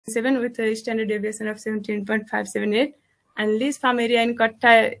with a standard deviation of 17.578, and lease farm area in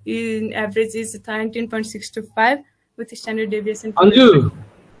Katta in average is 19.625 with a standard deviation. Anju,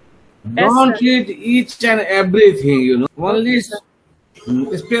 don't read each and everything, Only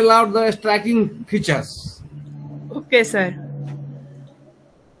spell out the tracking features. Okay, sir.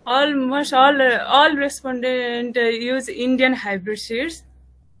 Almost all respondents use Indian hybrid seeds.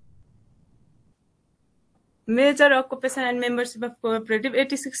 Major occupation and membership of cooperative,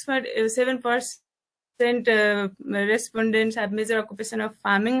 86.7% respondents have major occupation of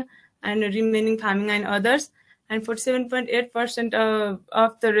farming and remaining farming and others, and 47.8%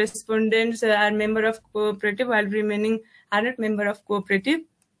 of the respondents are member of cooperative while remaining are not member of cooperative.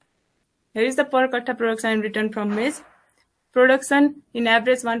 Here is the per katta production and return from maize. Production in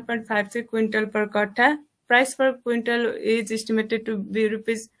average 1.53 quintal per katta. Price per quintal is estimated to be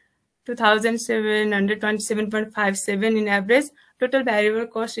rupees 2,727.57 in average. Total variable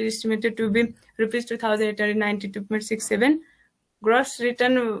cost is estimated to be rupees 2,892.67. Gross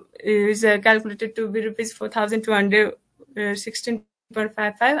return is calculated to be rupees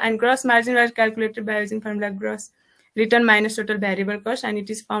 4,216.55, and gross margin was calculated by using formula gross return minus total variable cost, and it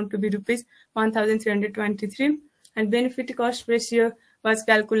is found to be rupees 1,323. And benefit cost ratio was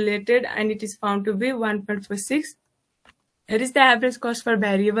calculated, and it is found to be 1.46. Here is the average cost for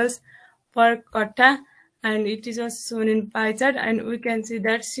variables per katta, and it is also shown in pie chart, and we can see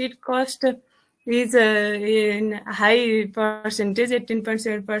that seed cost is in high percentage,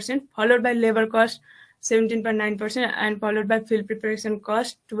 18.7%, followed by labor cost 17.9%, and followed by field preparation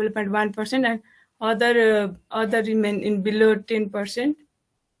cost 12.1%, and other remain in below 10%.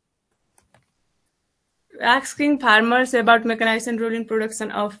 Asking farmers about mechanization role in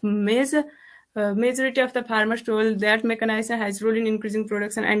production of maize, majority of the farmers told that mechanization has role in increasing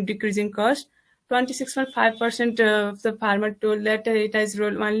production and decreasing cost. 26.5% of the farmer told that it has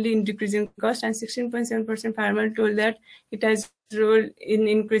role only in decreasing cost, and 16.7% farmer told that it has role in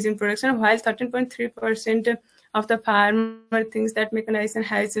increasing production, while 13.3% of the farmer thinks that mechanization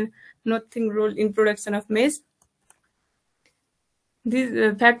has nothing role in production of maize.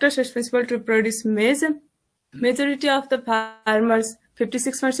 These factors responsible to produce maize. Majority of the farmers,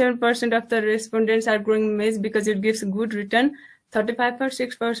 56.7% of the respondents are growing maize because it gives good return.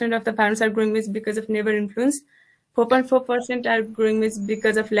 35.6% of the farmers are growing maize because of neighbor influence. 4.4% are growing maize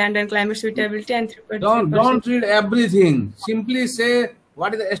because of land and climate suitability, and 3.3%. Don't read everything. Simply say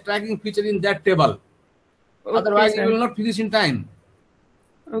what is the tracking feature in that table. Okay, otherwise, you will not finish in time.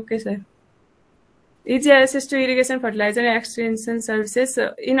 Okay, sir. Easy access to irrigation, fertilizer, and extension services.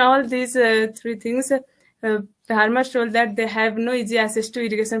 In all these three things, farmers told that they have no easy access to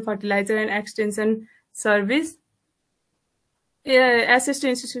irrigation, fertilizer, and extension service. Access to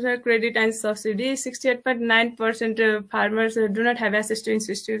institutional credit and subsidy. 68.9% farmers do not have access to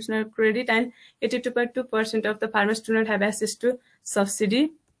institutional credit, and 82.2% of the farmers do not have access to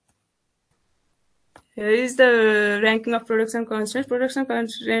subsidy. Here is the ranking of production constraints. Production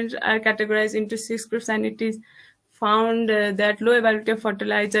constraints are categorized into 6 groups, and it is found that low availability of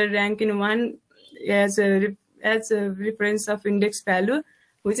fertilizer rank in 1 as a reference of index value,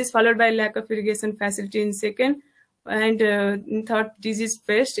 which is followed by lack of irrigation facility in second, and in third, disease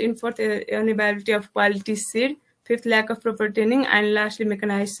pest, in fourth, unavailability of quality seed, fifth, lack of proper training, and lastly,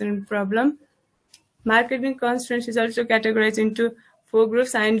 mechanization problem. Marketing constraints is also categorized into 4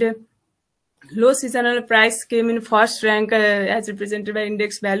 groups, and low seasonal price came in first rank as represented by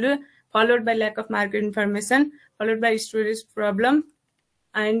index value, followed by lack of market information, followed by storage problem,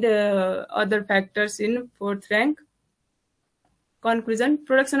 and other factors in fourth rank. Conclusion: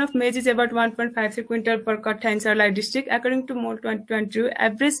 production of maize is about 1.53 quintal per katta in Sarlai district. According to MOL 2022,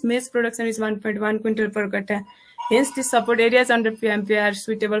 average maize production is 1.1 quintal per katta. Hence, the support areas under PMP are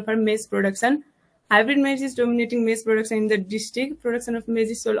suitable for maize production. Hybrid maize is dominating maize production in the district. Production of maize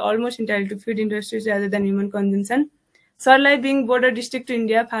is sold almost entirely to food industries rather than human consumption. Sarlai being border district to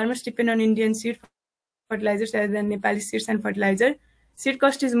India, farmers depend on Indian seed fertilizers rather than Nepali seeds and fertilizer. Seed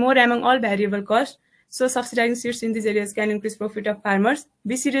cost is more among all variable costs, so subsidizing seeds in these areas can increase profit of farmers.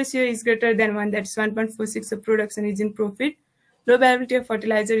 BC ratio is greater than 1, that is 1.46, so production is in profit. Low availability of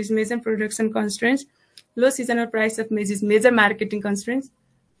fertilizer is major production constraints. Low seasonal price of maize is major marketing constraints.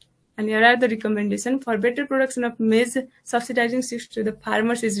 And here are the recommendations. For better production of maize, subsidizing seeds to the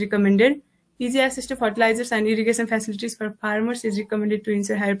farmers is recommended. Easy access to fertilizers and irrigation facilities for farmers is recommended to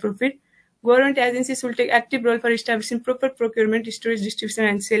ensure higher profit. Government agencies will take active role for establishing proper procurement, storage, distribution,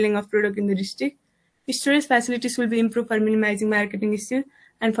 and selling of product in the district. Storage facilities will be improved for minimizing marketing issues,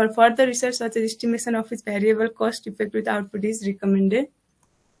 and for further research such as estimation of its variable cost effect with output is recommended.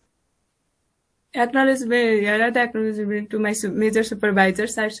 Acknowledgement to my major supervisor,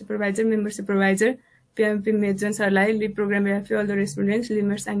 site supervisor, member supervisor, PMP Major Sarlai, lead program FA, all the respondents,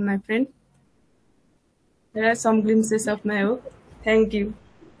 limits, and my friend. There are some glimpses of my work. Thank you.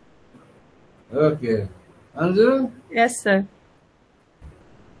 Okay. Anju? Yes, sir.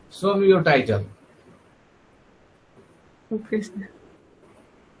 Show me your title. Okay, sir.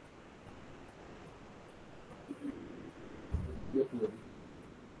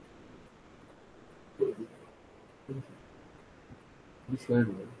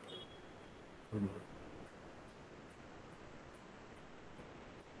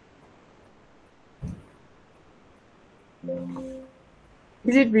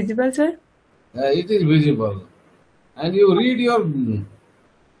 Is it visible, sir? It is visible. And you read your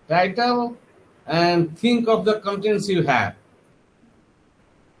title and think of the contents you have.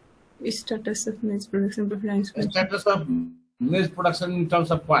 Status of maize production performance. Status of maize production in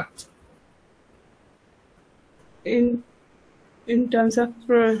terms of what? In terms of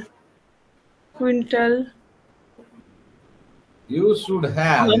quintal. You should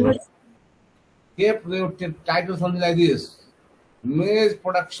have kept your title something like this: Maize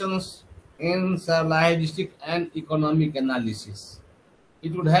productions in Sarlai district and economic analysis.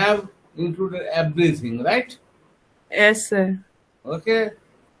 It would have included everything, right? Yes, sir. Okay.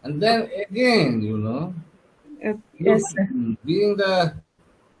 And then again, Yes, sir. Being the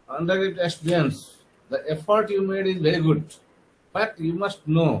undergraduate students, the effort you made is very good. But you must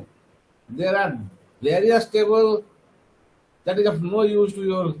know there are various tables that is of no use to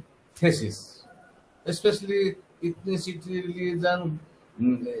your thesis, especially ethnicity, religion,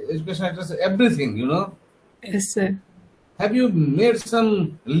 education, everything, Yes, sir. Have you made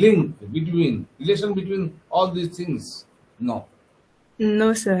some relation between all these things? No.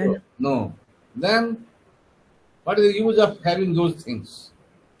 No, sir. No. Then, what is the use of having those things?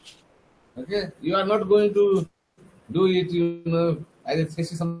 Okay, you are not going to do it, as a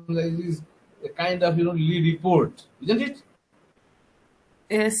thesis, something like this, a kind of, lead report, isn't it?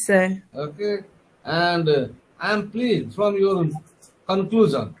 Yes, sir. Okay, and I am pleased from your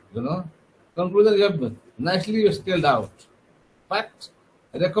conclusion, conclusion you have nicely spelled out, but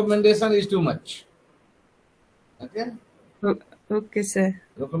recommendation is too much. Okay? Okay, sir.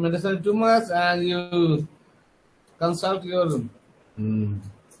 Recommendation is too much, and you consult your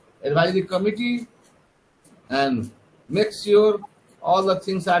advisory committee and make sure all the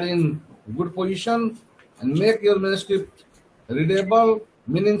things are in good position and make your manuscript readable,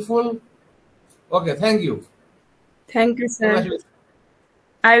 meaningful. Okay, thank you. Thank you, sir.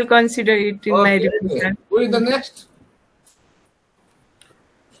 I'll consider it in my report. Who is the next?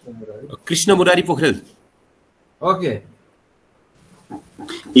 Krishna Murari Pokhrel. Okay.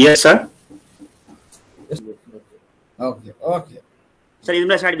 Yes, sir. Okay. Sir, is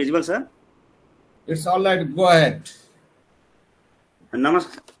my slide visible, sir? It's all right. Go ahead.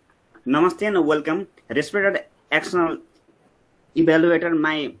 Namaste and welcome. Respected external evaluator,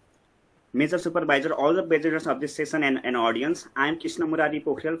 my major supervisor, all the visitors of this session and audience. I am Krishna Murari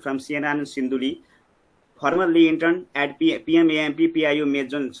Pokhrel from CNN Sinduli, formerly intern at PMAMP PIU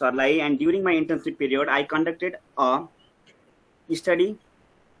Major Sarlai, and during my internship period, I conducted a study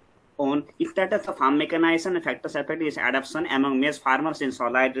on status of farm mechanization and factors affecting its adoption among maize farmers in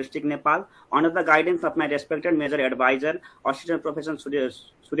Sarlai district, Nepal, under the guidance of my respected major advisor, Assistant Professor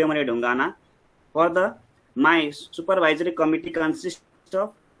Suryamani Dungana. Further, my supervisory committee consists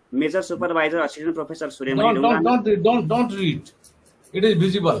of major supervisor, Assistant Professor Suryamani Dungana. Don't read. It is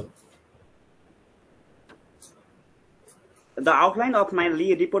visible. The outline of my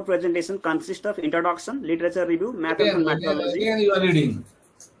report presentation consists of introduction, literature review, methods and methodology. Again you are reading.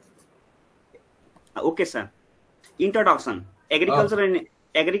 Okay, sir. Introduction. Agriculture in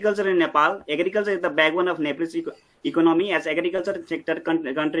Nepal. Agriculture is the backbone of Nepal's economy, as agriculture sector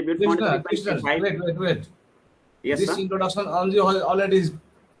contributes. Wait. Yes, this sir. Introduction already is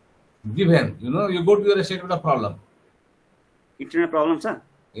given. You go to your statement of problem. It's not a problem, sir.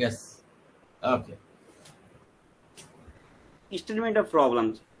 Yes. Okay. Statement of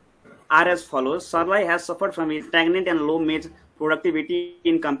problems are as follows. Sarlai has suffered from stagnant and low maize productivity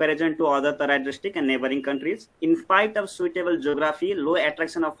in comparison to other Tarai district and neighboring countries. In spite of suitable geography, low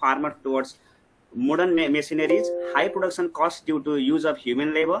attraction of farmers towards modern machineries, high production costs due to use of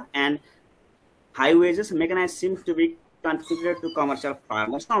human labor, and high wages, mechanized seems to be contributed to commercial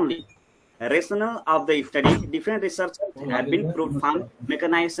farmers only. Rationale of the study: different research have been proved farm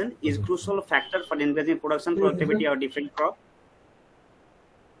mechanization is crucial factor for increasing production productivity of different crops.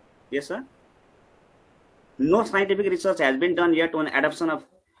 Yes, sir. No scientific research has been done yet on adoption of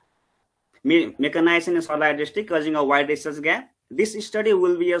mechanization in Sarlai district, causing a wide research gap. This study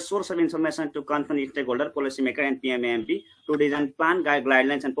will be a source of information to concerned stakeholder, policymaker, and PMAMP to design plan,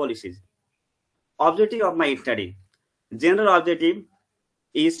 guidelines, and policies. Objective of my study. General objective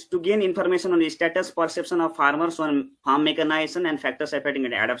is to gain information on the status perception of farmers on farm mechanization and factors affecting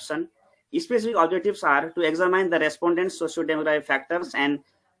adoption. Specific objectives are to examine the respondents' socio-demographic factors and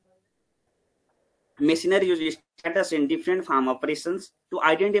machinery use status in different farm operations, to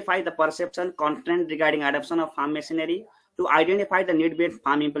identify the perception content regarding adoption of farm machinery, to identify the need-based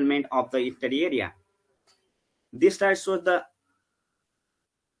farm implement of the study area. This slide shows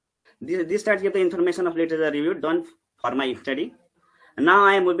this slide gives the information of literature review done for my study. Now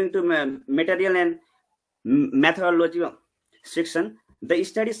I am moving to material and methodology section. The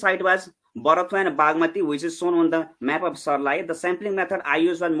study site was Baratwa and Bagmati, which is shown on the map of Sarlai. The sampling method I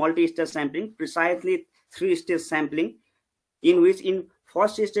used was multi-stage sampling, precisely 3-stage sampling, in which in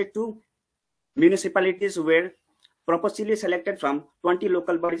first stage 2 municipalities were purposely selected from 20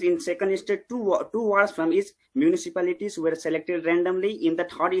 local bodies. In second stage, two wards from each municipalities were selected randomly. In the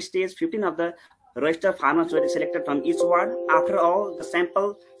third stage, 15 of the registered farmers were selected from each ward. After all, the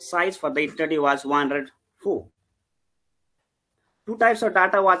sample size for the study was 104. Two types of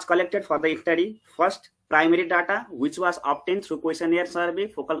data was collected for the study. First, primary data, which was obtained through questionnaire survey,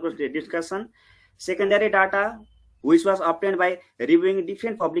 focal group discussion. Secondary data, which was obtained by reviewing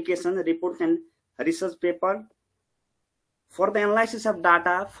different publications, reports, and research paper. For the analysis of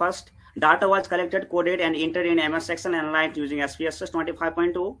data, first, data was collected, coded, and entered in MS Excel and analyzed using SPSS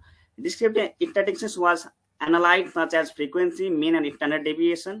 25.0. Descriptive statistics was analyzed, such as frequency, mean, and standard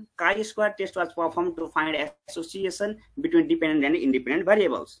deviation. Chi-square test was performed to find association between dependent and independent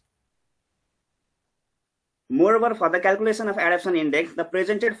variables. Moreover, for the calculation of adoption index, the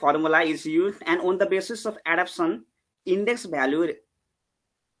presented formula is used, and on the basis of adoption index value,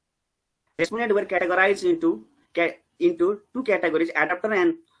 respondents were categorized into two categories, adapter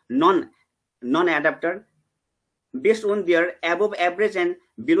and non-adapter, based on their above average and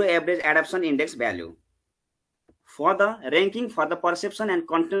below average adoption index value. For the ranking for the perception and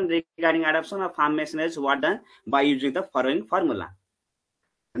content regarding adoption of farm machineries were done by using the following formula.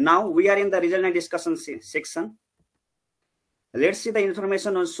 Now we are in the result and discussion section. Let's see the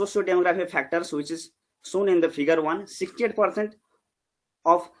information on socio-demographic factors, which is shown in the figure 1. 68%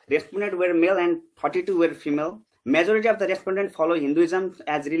 of respondents were male and 32 were female. Majority of the respondents follow Hinduism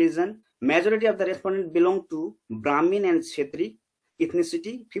as religion. Majority of the respondents belong to Brahmin and Kshetri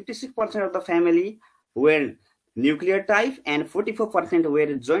ethnicity. 56% of the family were nuclear type and 44%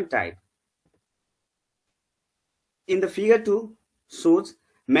 were joint type. In the figure 2 shows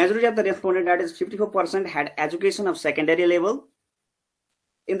majority of the respondents, that is 54%, had education of secondary level.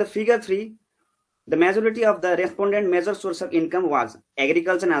 In the figure 3, the majority of the respondent major source of income was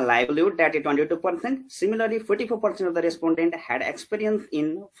agriculture and livelihood, that is 22%. Similarly, 44% of the respondent had experience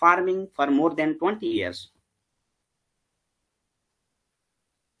in farming for more than 20 years.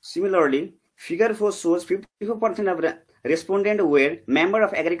 Similarly, figure 4 shows 54% of respondents were member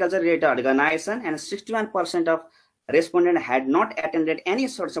of agriculture-related organization, and 61% of respondents had not attended any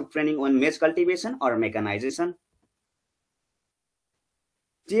sorts of training on maize cultivation or mechanization.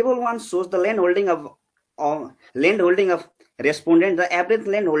 Table 1 shows the land holding of respondent. The average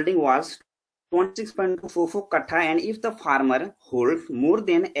land holding was 26.244 kattha, and if the farmer holds more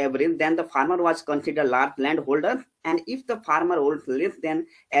than average, then the farmer was considered large landholder, and if the farmer holds less than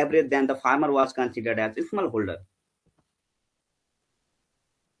average, then the farmer was considered as a small holder.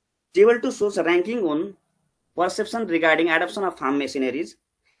 Table 2 shows ranking on perception regarding adoption of farm machineries.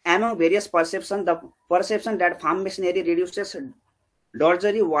 Among various perceptions, the perception that farm machinery reduces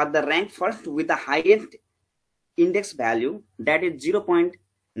drudgery was the rank first with the highest index value, that is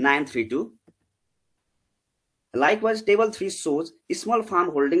 0.932. Likewise, table 3 shows small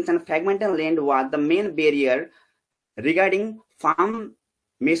farm holdings and fragmented land was the main barrier regarding farm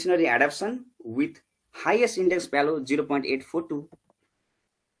machinery adoption, with highest index value 0.842.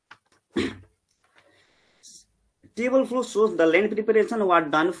 Table 4 shows the land preparation was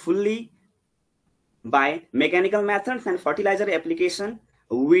done fully by mechanical methods, and fertilizer application,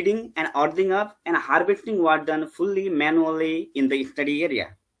 weeding and earthing up, and harvesting was done fully manually in the study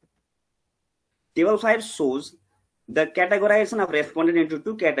area. Table 5 shows the categorization of respondents into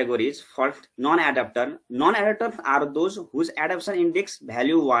two categories. First, non-adapter. Non-adapters are those whose adoption index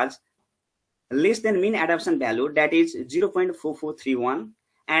value was less than mean adoption value, that is 0.4431.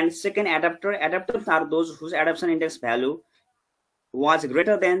 And second, adapter. Adapters are those whose adoption index value was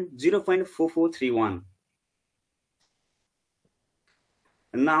greater than 0.4431.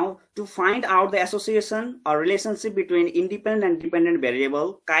 Now, to find out the association or relationship between independent and dependent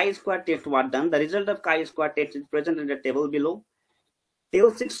variable, chi-square test was done. The result of chi-square test is present in the table below.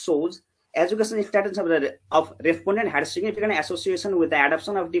 Table 6 shows education status of respondent had significant association with the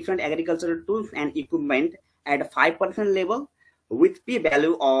adoption of different agricultural tools and equipment at 5% level with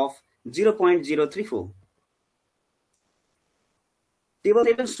p-value of 0.034. Table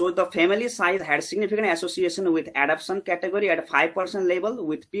 7 shows the family size had significant association with adoption category at 5% level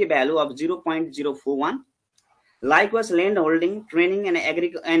with p-value of 0.041. Likewise, land holding, training,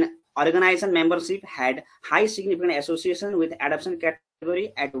 and organization membership had high significant association with adoption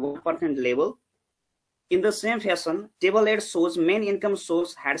category at 1% level. In the same fashion, Table 8 shows main income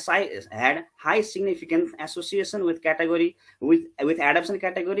source had high significant association with category with adoption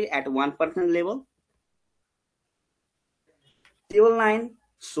category at 1% level. Table 9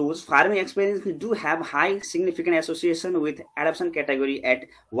 shows farming experience do have high significant association with adoption category at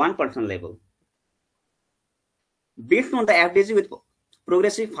 1% level. Based on the FDG with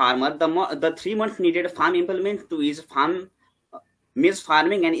progressive farmer, the 3 months needed farm implement to is maize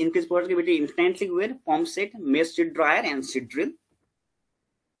farming and increase productivity instantly were pump set, maize seed dryer, and seed drill.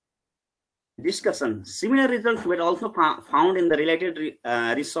 Discussion. Similar results were also found in the related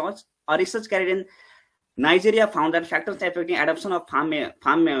research. A research carried in Nigeria found that factors affecting adoption of farm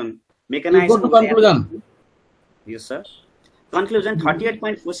mechanization. Go to conclusion. Yes, sir. Conclusion: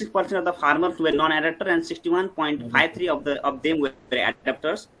 38.46% of the farmers were non-adapter, and 61.53% of them were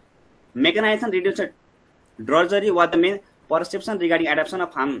adapters. Mechanization reduced drudgery was the main perception regarding adoption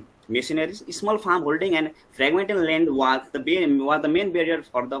of farm machineries. Small farm holding and fragmented land was the main barrier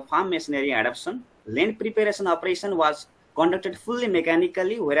for the farm machinery adoption. Land preparation operation was conducted fully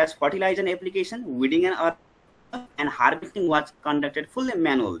mechanically, whereas fertilizer application, weeding, and harvesting was conducted fully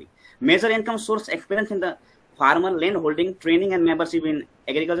manually. Major income source experience in the farmer, land holding, training, and membership in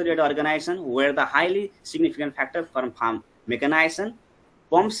agricultural organization were the highly significant factors for farm mechanization.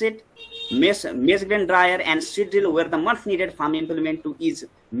 Pump set, maize grain dryer, and seed drill were the much needed farm implement to ease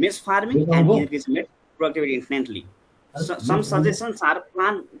maize farming and increase maize productivity instantly. So, some suggestions are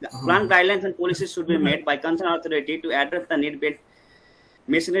plan guidelines and policies should be made by concerned authority to address the need-based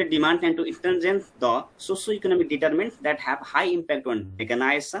machinery demand and to strengthen the socio-economic determinants that have high impact on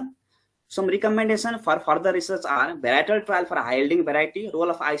mechanization. Some recommendations for further research are varietal trial for high-yielding variety, role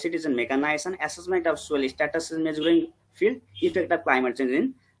of ICTs in mechanization, assessment of soil status in measuring field, effect of climate change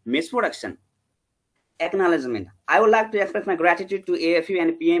in maize production. Acknowledgement. I would like to express my gratitude to AFU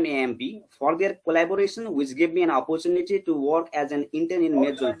and PMAMP for their collaboration, which gave me an opportunity to work as an intern in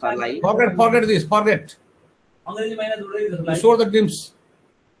maize zone for life. Forget this. Forget. Show the glimpse.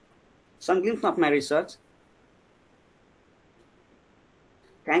 Some glimpse of my research.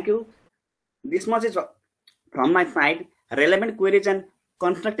 Thank you. This much is from my side. Relevant queries and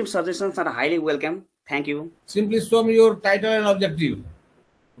constructive suggestions are highly welcome. Thank you. Simply show me your title and objective.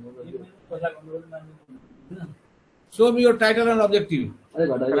 Show me your title and objective. I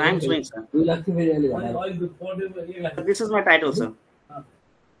am showing, sir. This is my title, sir.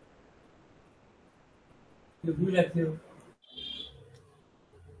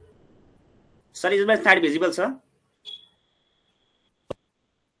 Sir, is my slide visible, sir?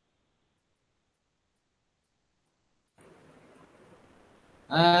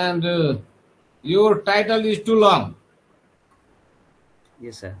 And your title is too long.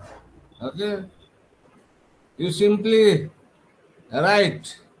 Yes, sir. Okay. You simply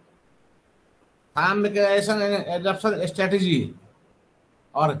write farm mechanization and adoption strategy,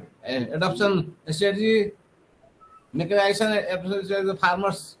 or adoption strategy, mechanization and adoption of the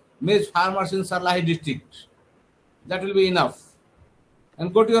farmers, maize farmers in Sarlahi district. That will be enough.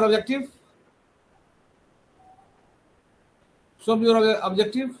 And go to your objective. Show me your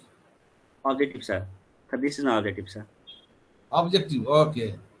objective. Objective, sir. So this is my objective, sir. Objective,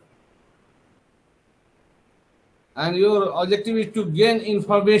 okay. And your objective is to gain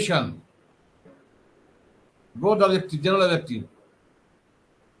information. Broad objective, general objective.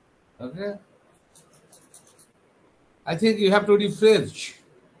 Okay. I think you have to rephrase,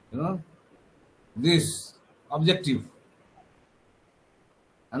 this objective.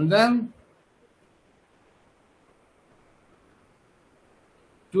 And then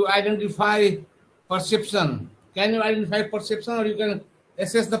to identify perception. Can you identify perception, or you can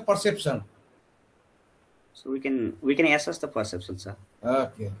assess the perception? So we can assess the perception, sir.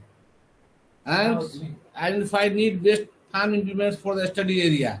 Okay. And identify need-based farm implements for the study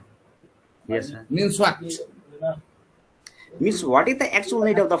area. Yes, sir. Means what? Means what is the actual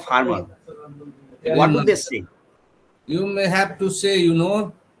need of the farmer? What do they say? You may have to say,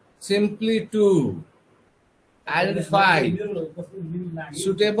 simply to identify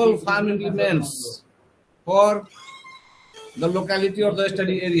suitable farm implements for the locality or the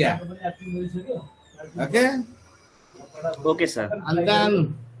study area. Okay? Okay, sir. And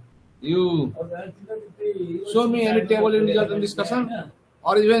then you show me any table in result and discussion,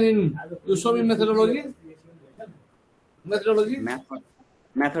 or even in you show me methodology. Methodology.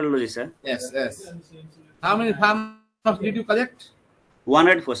 Methodology, sir. Yes, yes. How many farmers did you collect?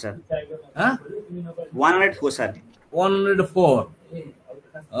 104, sir. Huh? 104, sir. 104.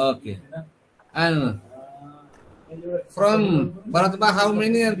 Okay. And from Bharatma how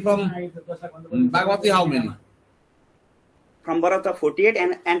many, and from Bhagwati how many? From Bharata 48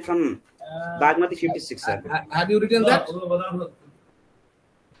 and from Bagmati 56, sir. Have you written that?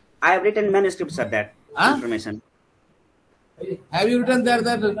 I have written manuscript, sir, that Huh? information. Have you written there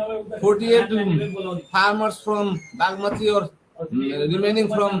that 48 farmers from Bagmati or remaining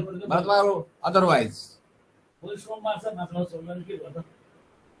from Bharatma or otherwise?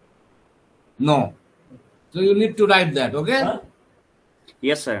 No. So you need to write that, okay?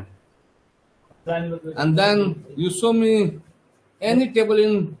 Yes, sir. And then you show me any table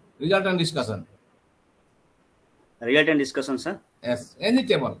in result and discussion. Result and discussion, sir. Yes, any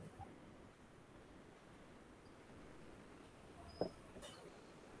table.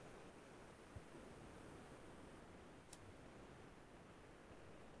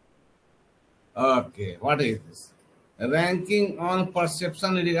 Okay, what is this? Ranking on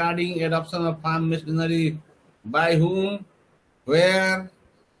perception regarding adoption of farm machinery by whom, where?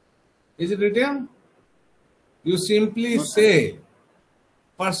 Is it written? You simply say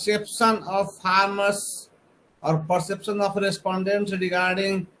perception of farmers or perception of respondents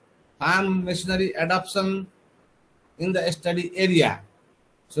regarding farm machinery adoption in the study area.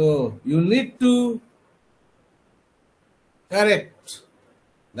 So you need to correct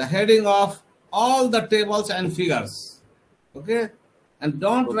the heading of all the tables and figures, okay? And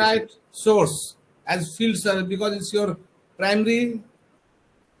don't write source as field survey because it's your primary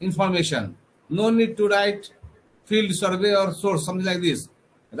information. No need to write field survey or source, something like this.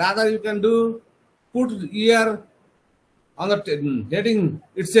 Rather, you can do put year on the heading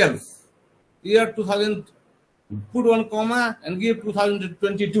itself. Year 2000, put one comma and give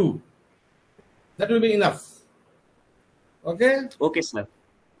 2022. That will be enough. Okay? Okay, sir.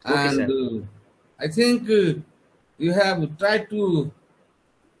 Okay, And sir. I think you have tried to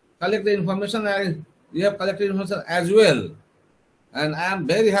collect the information, and you have collected information as well. And I am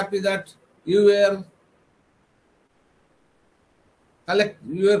very happy that you were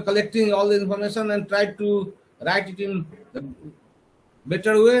collecting all the information and tried to write it in the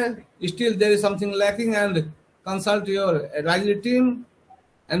better way. Still, there is something lacking, and consult your advisory team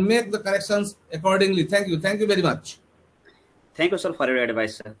and make the corrections accordingly. Thank you. Thank you very much. Thank you, sir, for your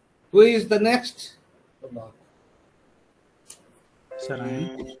advice, sir. Who is the next? Sir, I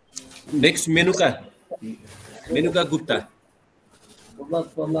am. Next, Menuka Gupta.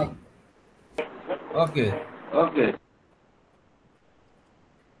 Okay. Okay.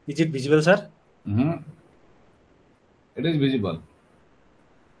 Is it visible, sir? It is visible.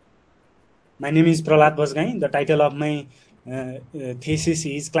 My name is Prahlad Bajgai. The title of my thesis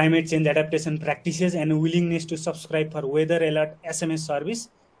is Climate Change Adaptation Practices and Willingness to Subscribe for Weather Alert SMS Service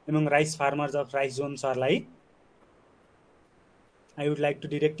among Rice Farmers of Rice Zone Sarlai. I would like to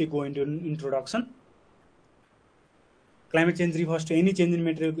directly go into an introduction. Climate change refers to any change in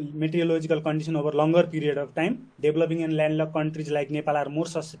meteorological condition over longer period of time. Developing and landlocked countries like Nepal are more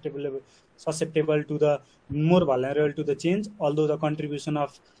susceptible to the more vulnerable to the change, although the contribution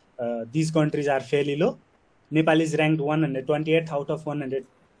of these countries are fairly low. Nepal is ranked 128th out of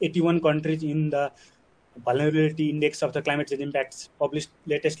 181 countries in the vulnerability index of the climate change impacts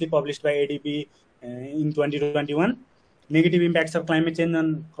latestly published by ADB in 2021. Negative impacts of climate change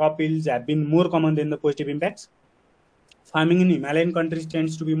on crop yields have been more common than the positive impacts. Farming in Himalayan countries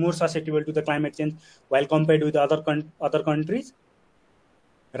tends to be more susceptible to the climate change while compared with other countries.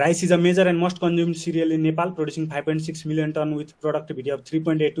 Rice is a major and most consumed cereal in Nepal, producing 5.6 million ton with productivity of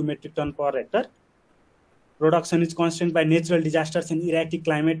 3.82 metric ton per hectare. Production is constrained by natural disasters and erratic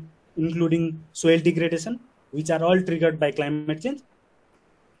climate, including soil degradation, which are all triggered by climate change.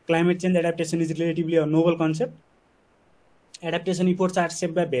 Climate change adaptation is relatively a novel concept. Adaptation efforts are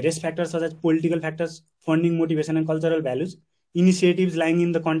shaped by various factors such as political factors, funding, motivation, and cultural values. Initiatives lying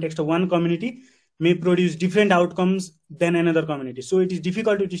in the context of one community may produce different outcomes than another community. So it is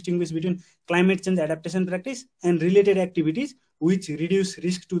difficult to distinguish between climate change adaptation practice and related activities which reduce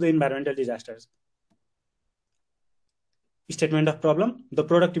risk to the environmental disasters. Statement of problem. The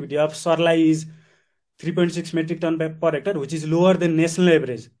productivity of Sarlai is 3.6 metric ton per hectare, which is lower than national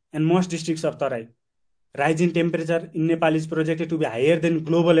average and most districts of Tarai. Rise in temperature in Nepal is projected to be higher than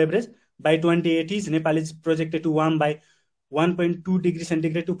global average. By 2080s, Nepal is projected to warm by 1.2 degrees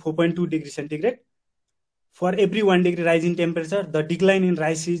centigrade to 4.2 degrees centigrade. For every 1 degree rise in temperature, the decline in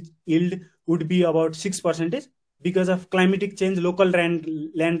rice yield would be about 6%. Because of climatic change, local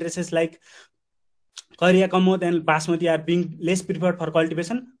land races like Kariya, Kamod, and Basmati are being less preferred for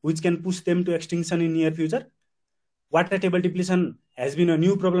cultivation, which can push them to extinction in near future. Water table depletion has been a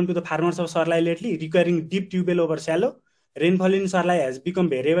new problem to the farmers of Sarlai lately, requiring deep tubewell over shallow. Rainfall in Sarlai has become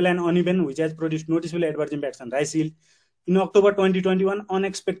variable and uneven, which has produced noticeable adverse impacts on rice yield. In October 2021,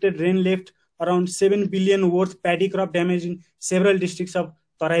 unexpected rain left around 7 billion worth paddy crop damage in several districts of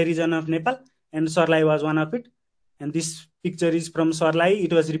Tarai region of Nepal, and Sarlai was one of it. And this picture is from Sarlai.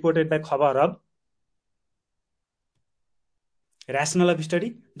 It was reported by Khabar Hub. Rationale of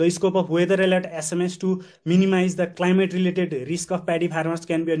study: the scope of weather alert SMS to minimize the climate-related risk of paddy farmers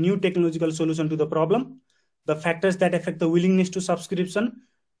can be a new technological solution to the problem. The factors that affect the willingness to subscription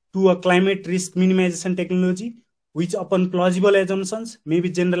to a climate risk minimization technology, which upon plausible assumptions may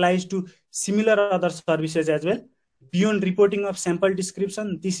be generalized to similar other services as well. Beyond reporting of sample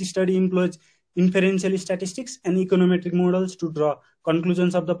description, this study employs inferential statistics and econometric models to draw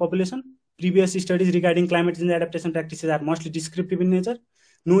conclusions of the population. Previous studies regarding climate change adaptation practices are mostly descriptive in nature.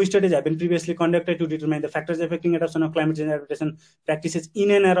 No studies have been previously conducted to determine the factors affecting adoption of climate change adaptation practices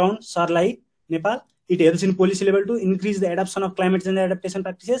in and around Sarlai, Nepal. It helps in policy level to increase the adoption of climate change adaptation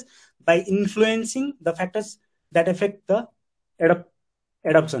practices by influencing the factors that affect the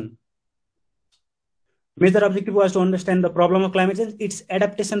adoption. Major objective was to understand the problem of climate change, its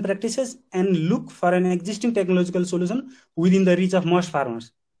adaptation practices, and look for an existing technological solution within the reach of most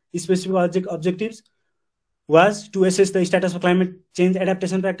farmers. Specific objectives was to assess the status of climate change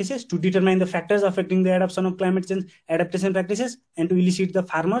adaptation practices, to determine the factors affecting the adoption of climate change adaptation practices, and to elicit the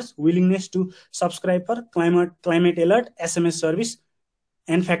farmers' willingness to subscribe for climate alert SMS service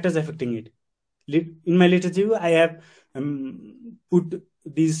and factors affecting it. In my literature review, I have put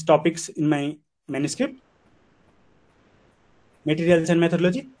these topics in my manuscript. Materials and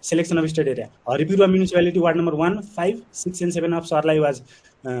methodology. Selection of study area. Haripurwa municipality ward number 1, 5, 6 and 7 of Sarlai was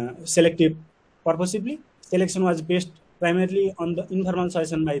selected purposely. Selection was based primarily on the informal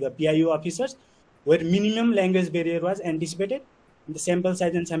selection by the PIO officers, where minimum language barrier was anticipated. The sample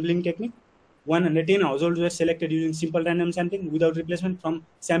size and sampling technique. 110 households were selected using simple random sampling without replacement from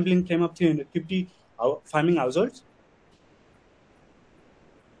sampling frame of 350 farming households.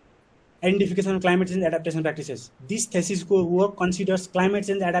 Identification of climate change adaptation practices. This thesis work considers climate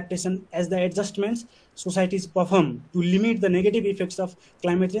change adaptation as the adjustments societies perform to limit the negative effects of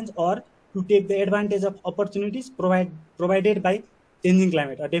climate change or to take the advantage of opportunities provided by changing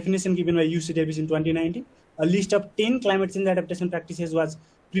climate. A definition given by UC Davis in 2019. A list of 10 climate change adaptation practices was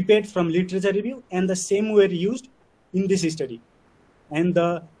prepared from literature review, and the same were used in this study. And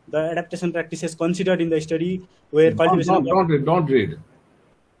the adaptation practices considered in the study were cultivation. Don't read.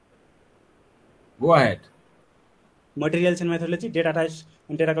 Go ahead. Materials and methodology, data types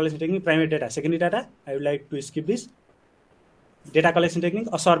and data collection technique, primary data, secondary data. I would like to skip this. Data collection technique,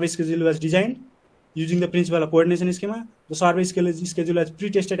 a survey schedule was designed using the principle of coordination schema. The survey schedule was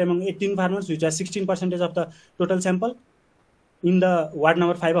pre-tested among 18 farmers, which was 16% of the total sample. In the ward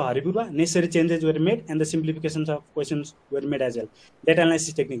number 5 of Haripurwa, necessary changes were made and the simplifications of questions were made as well. Data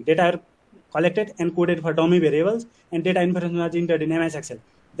analysis technique. Data are collected and coded for dummy variables, and data information was entered in MS Excel.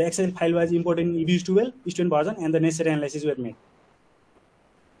 The Excel file was imported in EBS12 student version, and the necessary analysis were made.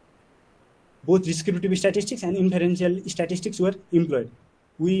 Both descriptive statistics and inferential statistics were employed.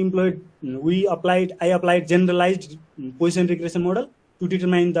 I applied generalized Poisson regression model to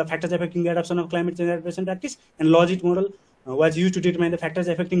determine the factors affecting the adoption of climate change adaptation practice, and logic model was used to determine the factors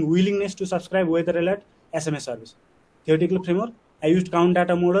affecting willingness to subscribe weather alert SMS service. Theoretical framework, I used count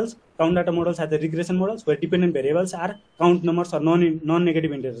data models. Count data models are the regression models where dependent variables are count numbers or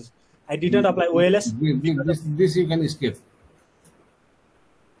non-negative integers. I did not apply OLS. This you can skip.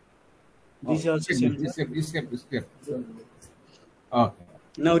 This also skip. Okay.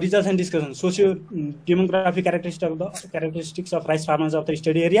 Now results and discussion. Socio-demographic characteristics of rice farmers of the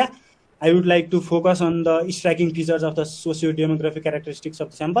study area. I would like to focus on the striking features of the socio-demographic characteristics of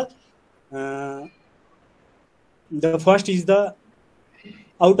the sample. The first is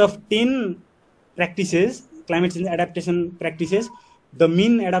out of 10 practices, climate change adaptation practices, the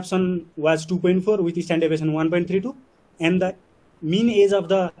mean adoption was 2.4 with standard deviation 1.32, and the mean age of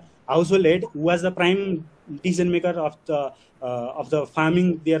the household head was the prime decision maker of the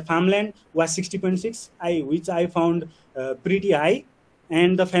farming. Their farmland was 60.6, which I found pretty high,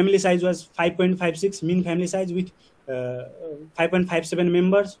 and the family size was 5.56, mean family size with 5.57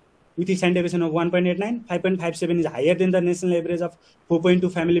 members with a standard deviation of 1.89. 5.57 is higher than the national average of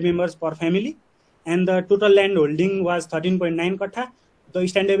 4.2 family members per family, and the total land holding was 13.9 kattha. the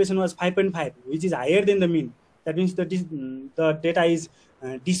standard deviation was 5.5, which is higher than the mean. That means the data is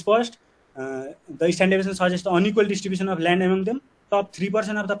dispersed. The standard deviation suggests unequal distribution of land among them. Top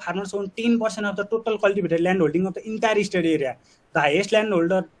 3% of the farmers own 10% of the total cultivated land holding of the entire state area. The highest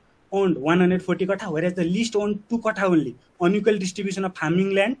landholder owned 140 katha, whereas the least owned 2 katha only. Unequal distribution of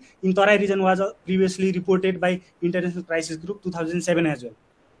farming land in Tarai region was previously reported by International Crisis Group 2007 as well.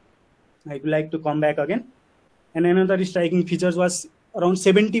 I would like to come back again. And another striking features was around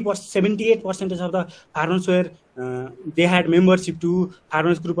 78% of the farmers were they had membership to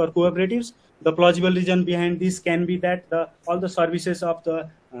farmers group or cooperatives. The plausible reason behind this can be that all the services of the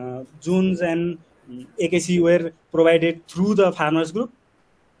zones and AKC were provided through the farmers group,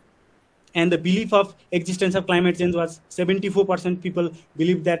 and the belief of existence of climate change was 74% people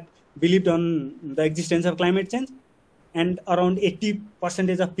believed on the existence of climate change, and around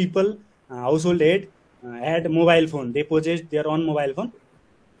 80% of people household head had mobile phone. They possessed their own mobile phone.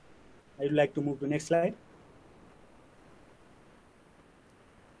 I would like to move to next slide.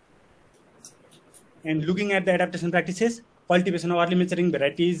 And looking at the adaptation practices, cultivation of early maturing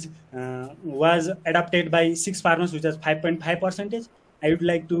varieties was adopted by 6 farmers, which was 5.5%. I would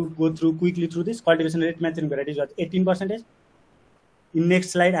like to go quickly through this. Cultivation late maturing varieties was 18%. In next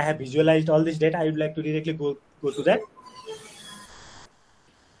slide, I have visualized all this data. I would like to directly go to that.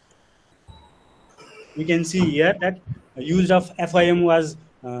 We can see here that use of FIM was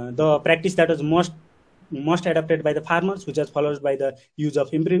the practice that was most adopted by the farmers, which was followed by the use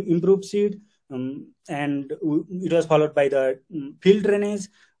of improved seed, and it was followed by the field drainage,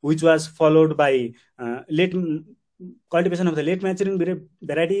 which was followed by cultivation of the late maturing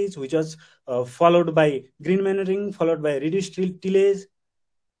varieties, which was followed by green manuring, followed by reduced tillage,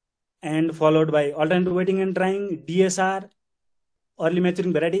 and followed by alternative wetting and drying, DSR, early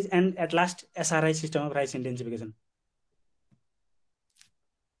maturing varieties, and at last SRI, system of rice intensification.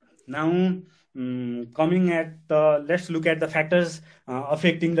 Now, let's look at the factors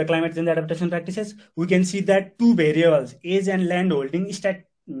affecting the climate change adaptation practices. We can see that 2 variables, age and land holding,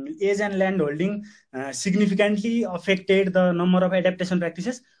 significantly affected the number of adaptation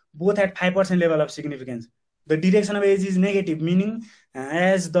practices, both at 5% level of significance. The direction of age is negative, meaning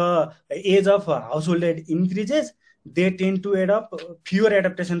as the age of household head increases, they tend to adopt fewer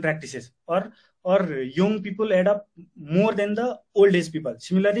adaptation practices, or young people adopt more than the old age people.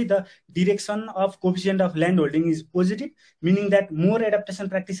 Similarly, the direction of coefficient of land holding is positive, meaning that more adaptation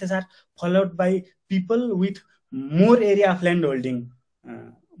practices are followed by people with more area of land holding.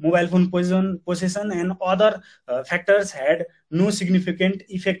 Mobile phone possession and other factors had no significant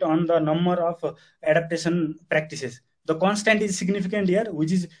effect on the number of adaptation practices. The constant is significant here,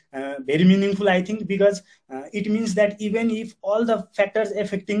 which is very meaningful, I think, because it means that even if all the factors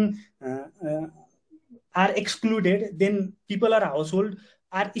affecting are excluded, then people or household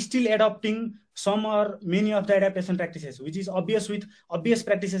are still adopting some or many of the adaptation practices, which is obvious with obvious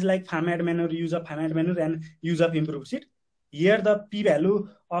practices like farmyard manure, use of farmyard manure, and use of improved seed. Here, the p-value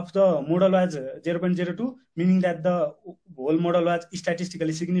of the model was 0.02, meaning that the whole model was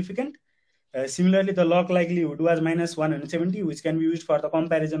statistically significant. Similarly, the log likelihood was -170, which can be used for the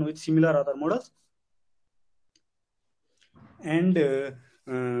comparison with similar other models. And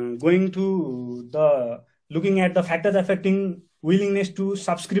looking at the factors affecting willingness to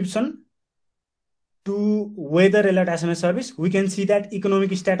subscription to weather alert SMS service, we can see that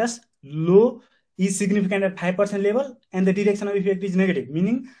economic status low is significant at 5% level, and the direction of effect is negative,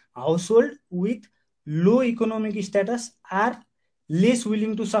 meaning household with low economic status are less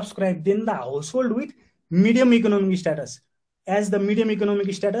willing to subscribe than the household with medium economic status, as the medium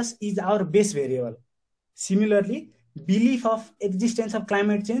economic status is our base variable. Similarly, belief of existence of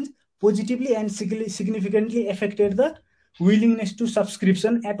climate change positively and significantly affected the willingness to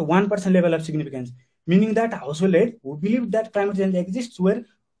subscription at 1% level of significance, meaning that household head who believed that climate change exists were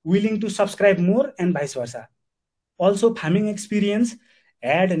willing to subscribe more, and vice versa. Also, farming experience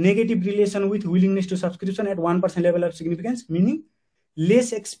had a negative relation with willingness to subscription at 1% level of significance, meaning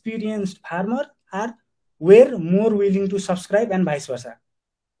less experienced farmers were more willing to subscribe, and vice versa.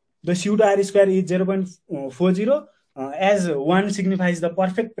 The pseudo R square is 0.40, as 1 signifies the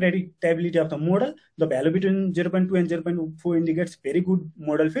perfect predictability of the model. The value between 0.2 and 0.4 indicates very good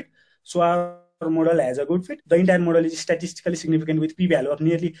model fit. So our model has a good fit. The entire model is statistically significant with p-value of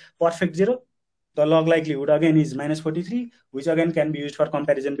nearly perfect 0. The log likelihood again is -43, which again can be used for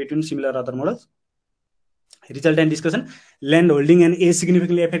comparison between similar other models. Result and discussion. Land holding and age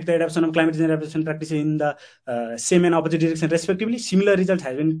significantly affect the adoption of climate change adaptation practices in the same and opposite direction respectively. Similar results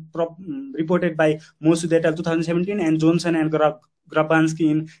have been reported by Mosud et al. 2017 and Johnson and Grabansky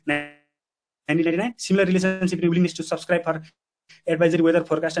in 1999. Similar relationship in willingness to subscribe for advisory weather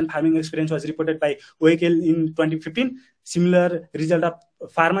forecast and farming experience was reported by OAKL in 2015. Similar result of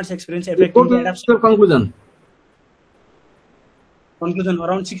farmers' experience affecting the adoption. Conclusion: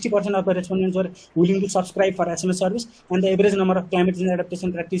 around 60% of the respondents were willing to subscribe for SMS service, and the average number of climate change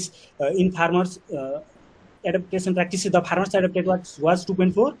adaptation practice in farmers adaptation practices the farmers adapted was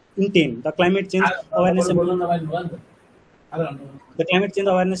 2.4 in 10. The climate change awareness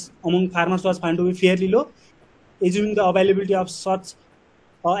among farmers was found to be fairly low. Assuming the availability of such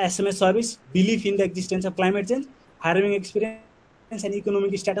SMS service, belief in the existence of climate change, farming experience and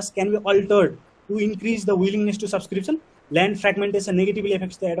economic status can be altered to increase the willingness to subscription. Land fragmentation negatively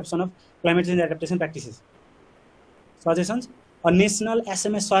affects the adoption of climate change adaptation practices. Suggestions: a national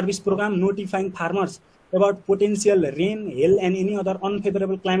SMS service program notifying farmers about potential rain, hail, and any other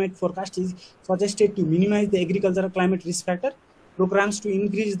unfavorable climate forecast is suggested to minimize the agricultural climate risk factor. Programs to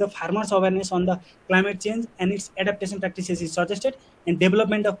increase the farmers' awareness on the climate change and its adaptation practices is suggested, and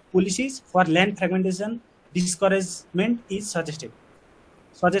development of policies for land fragmentation discouragement is suggested.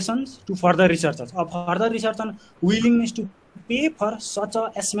 Suggestions to further researchers: a further research on willingness to pay for such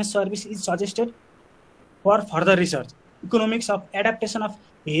a SMS service is suggested for further research. Economics of adaptation of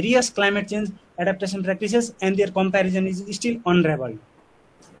various climate change adaptation practices and their comparison is still unraveled.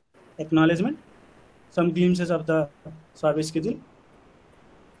 Acknowledgement: some glimpses of the service schedule.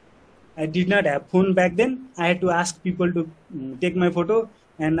 I did not have phone back then. I had to ask people to take my photo,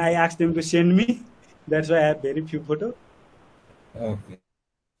 and I asked them to send me. That's why I have very few photos. Okay.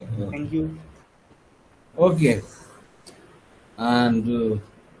 Thank you. Okay. And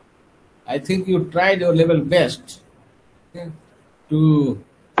I think you tried your level best, okay, to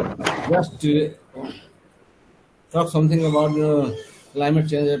just talk something about climate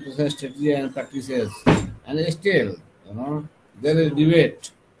change adaptation strategy and practices. And still, there is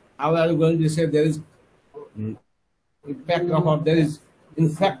debate. How are you going to say there is impact of, or there is in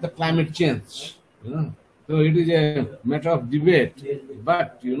fact the climate change? So it is a matter of debate.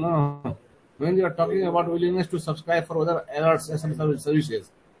 But when you are talking about willingness to subscribe for other alerts and services,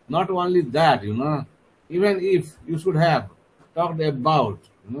 not only that, even if you should have talked about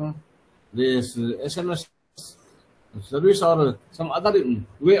this SMS service or some other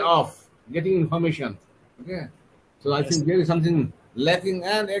way of getting information, okay. So I think there is something lacking,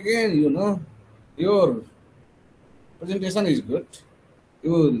 and again, your presentation is good.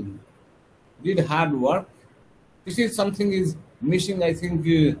 You did hard work. This is something is missing. I think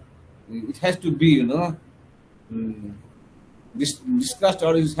it has to be, discussed,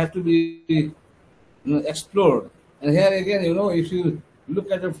 or it has to be explored. And here again, if you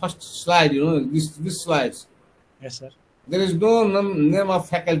look at the first slide, this slides. Yes, sir. There is no name of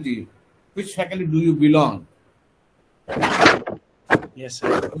faculty. Which faculty do you belong? Yes,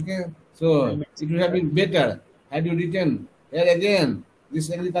 sir. Okay. So it would have been better had you written here again. This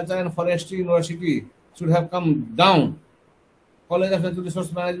Agriculture and Forestry University should have come down. College of Natural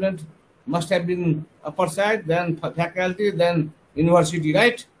Resource Management must have been upper side, then faculty, then university,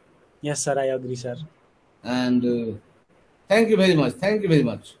 right? Yes, sir. I agree, sir. And thank you very much. Thank you very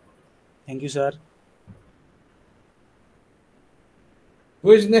much. Thank you, sir.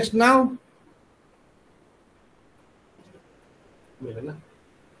 Who is next now?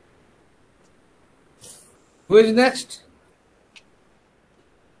 Who is next?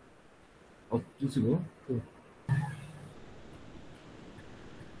 Oh, please go.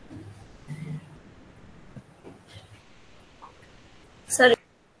 Sir,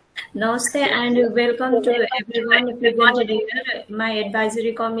 namaste and welcome to everyone presented here, my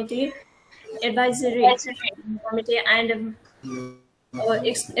advisory committee and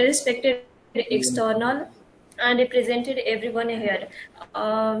respected external and represented everyone here.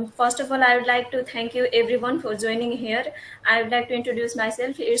 First of all, I would like to thank you everyone for joining here. I would like to introduce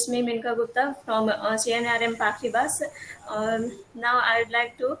myself. It's me, Minka Gupta from CNRM Pakhribas. Now I would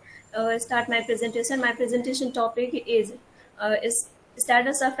like to start my presentation. My presentation topic is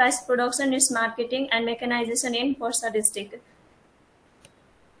status of rice production, its marketing and mechanization in Porsa district.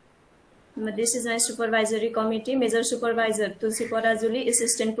 This is my supervisory committee. Major supervisor Tulsi Parajuli,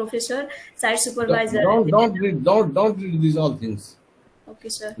 assistant professor, site supervisor. Don't read these all things. Okay,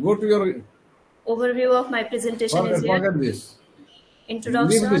 sir. Go to your overview of my presentation. Forget this.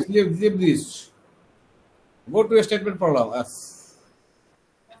 Introduction. Leave this. Go to a statement problem.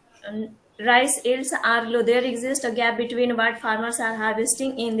 rice yields are low. There exists a gap between what farmers are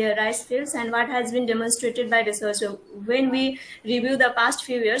harvesting in their rice fields and what has been demonstrated by research. So when we review the past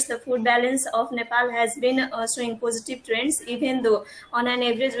few years, the food balance of Nepal has been showing positive trends, even though on an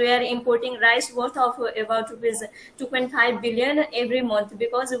average we are importing rice worth of about rupees 2.5 billion every month,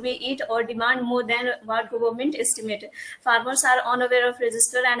 because we eat or demand more than what government estimate. Farmers are unaware of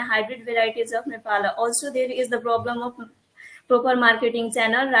registered and hybrid varieties of Nepal. Also, there is the problem of proper marketing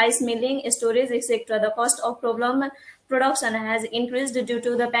channel, rice milling, storage, etc. The cost of production has increased due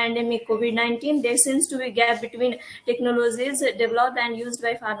to the pandemic COVID-19. There seems to be a gap between technologies developed and used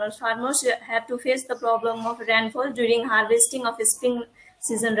by farmers. Farmers have to face the problem of rainfall during harvesting of spring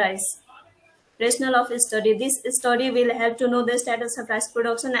season rice. Rationale of study. This study will help to know the status of rice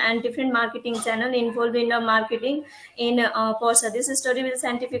production and different marketing channel involved in the marketing in PORSA. This study will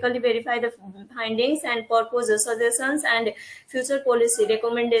scientifically verify the findings and propose suggestions and future policy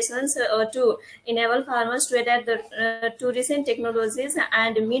recommendations to enable farmers to adapt to recent technologies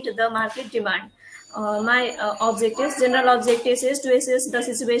and meet the market demand. My objectives, general objectives is to assess the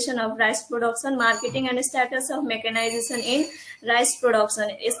situation of rice production, marketing and status of mechanization in rice production.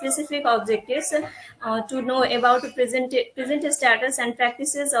 Specific objectives to know about present status and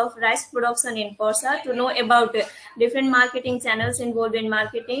practices of rice production in PORSA, to know about different marketing channels involved in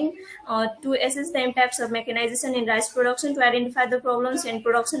marketing, to assess the impacts of mechanization in rice production, to identify the problems in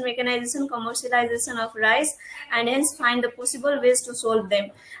production, mechanization, commercialization of rice, and hence find the possible ways to solve them.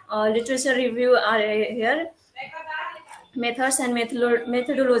 Literature review are here. Methods and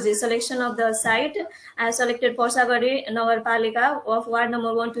methodology. Selection of the site. I have selected Porsagari Nagarpalika of ward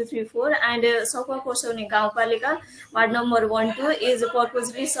number 1, 2, 3, 4 and Sakwa Kosoni Gaonpalika ward number 1, 2 is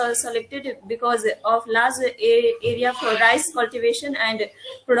purposely selected because of large area for rice cultivation and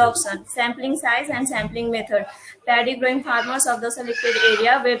production. Sampling size and sampling method. Paddy growing farmers of the selected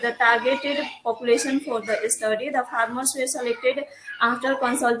area were the targeted population for the study. The farmers were selected after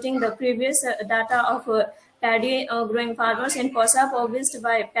consulting the previous data of paddy growing farmers in PORSA published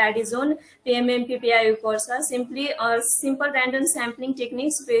by Paddy Zone, PMMPPIU PORSA. Simple random sampling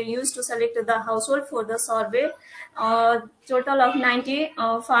techniques were used to select the household for the survey. Total of 90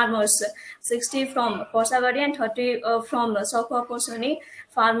 farmers, 60 from Porsagari and 30 from Sakwa Kosoni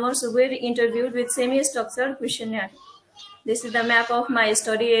farmers were interviewed with semi-structured questionnaire. This is the map of my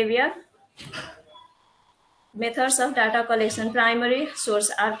study area. Methods of data collection. Primary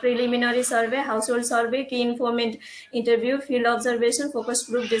source are preliminary survey, household survey, key informant interview, field observation, focus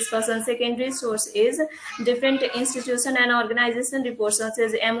group discussion. Secondary source is different institution and organization reports such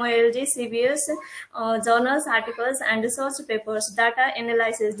as MOLD, CBS, journals, articles, and research papers. Data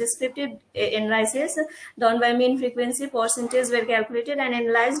analysis. Descriptive analysis done by mean frequency percentage were calculated and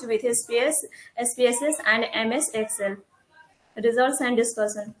analyzed with SPSS and MS Excel. Results and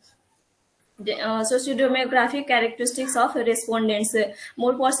discussion. Sociodemographic characteristics of respondents.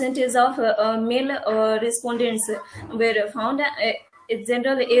 More percentage of male respondents were found. A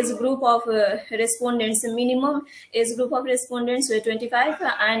general age group of respondents, minimum age group of respondents were 25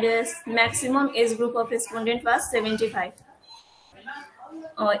 and maximum age group of respondent was 75.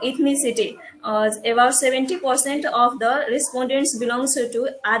 Ethnicity. About 70% of the respondents belongs to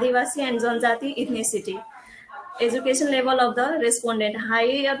Adivasi and Janjati ethnicity. Education level of the respondent.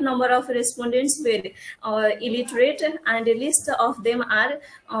 Higher number of respondents were illiterate and a list of them are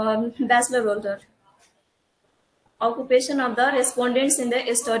bachelor holder. Occupation of the respondents in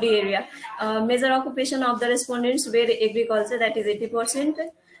the study area. Major occupation of the respondents were agriculture, that is 80%.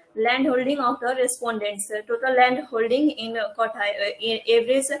 Land holding of the respondents. Total land holding in Kotha.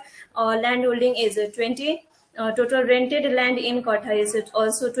 Average land holding is 20. Total rented land in Kotha is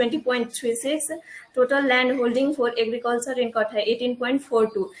also 20.36. Total land holding for agriculture in Kotha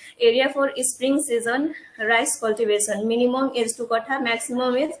 18.42. Area for spring season rice cultivation. Minimum is 2 Kotha,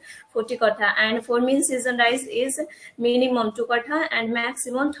 maximum is 40 Kotha, and for main season rice is minimum 2 Kotha and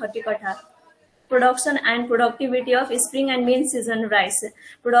maximum 30 Kotha. Production and productivity of spring and main season rice.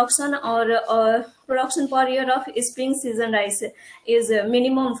 Production production per year of spring season rice is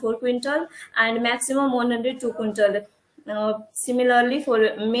minimum 4 quintal and maximum 102 quintal. Similarly,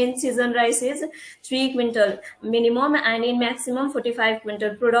 for main season rice is 3 quintal minimum and in maximum 45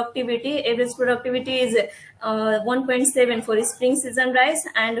 quintal. Productivity, average productivity is 1.7 for spring season rice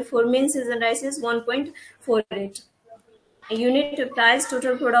and for main season rice is 1.48. Unit price,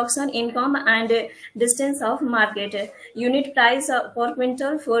 total production, income and distance of market. Unit price per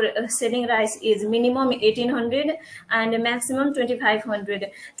quintal for selling rice is minimum 1800 and maximum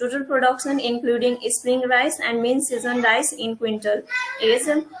 2500. Total production including spring rice and main season rice in quintal is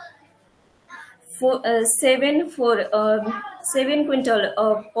 7 quintal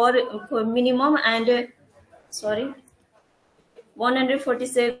for minimum and sorry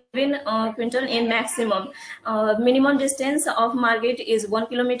 147 quintal in maximum. Minimum distance of market is 1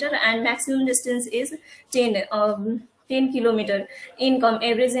 kilometer and maximum distance is 10 kilometer. Income,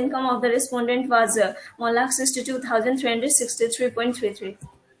 average income of the respondent was 1,62,363.33.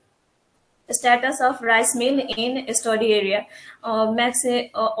 Status of rice mill in study area.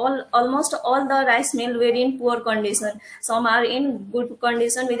 Almost all the rice mill were in poor condition. Some are in good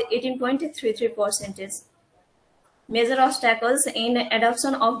condition with 18.33%. Major obstacles in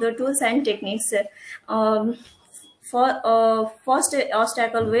adoption of the tools and techniques. First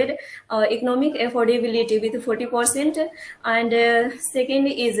obstacle with economic affordability with 40%, and second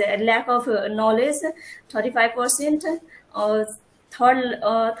is lack of knowledge, 35%.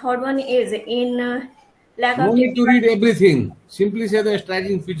 Third one is in lack No of need to read everything. Simply say the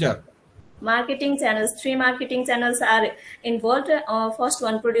striking feature. marketing channels. 3 marketing channels are involved. First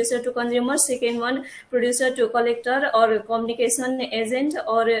one, producer to consumer. Second one, producer to collector or communication agent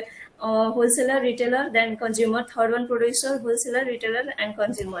or wholesaler, retailer, then consumer. Third one, producer, wholesaler, retailer, and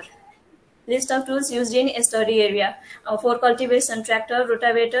consumer. List of tools used in study area. For cultivation, tractor,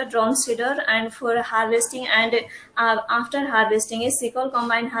 rotavator, drum seeder, and for harvesting and after harvesting is sickle,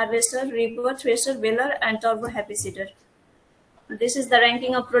 combine harvester, reaper, thresher, baler, and turbo happy seeder. This is the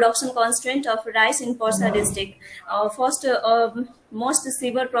ranking of production constraint of rice in Porsa district. First, most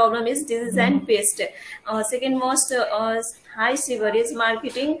severe problem is disease and pest. Second most high severe is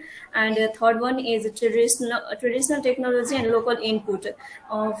marketing, and third one is traditional technology and local input.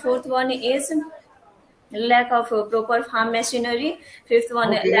 Fourth one is lack of proper farm machinery. Fifth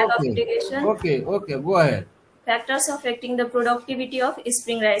one, lack of irrigation. Okay, go ahead. Factors affecting the productivity of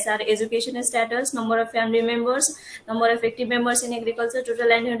spring rice are education status, number of family members, number of active members in agriculture, total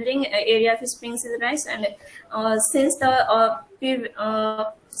land handling, area of spring season rice, and since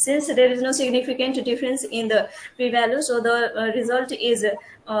there is no significant difference in the p-value, so the result is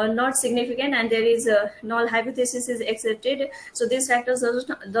not significant, and there is null hypothesis is accepted. So these factors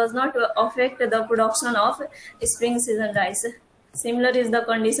does not affect the production of spring season rice. Similar is the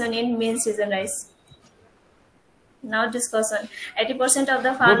condition in main season rice. Now discussion. 80% of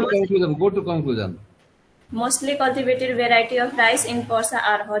the farmers. Go to conclusion. Mostly cultivated variety of rice in Porsa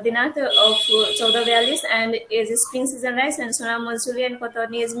are Hodinath of Chowda Valleys and is spring season rice, and Sonam Mansuri and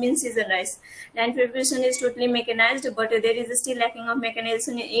Kotarni is main season rice. Land preparation is totally mechanized, but there is still lacking of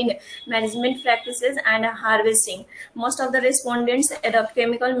mechanization in management practices and harvesting. Most of the respondents adopt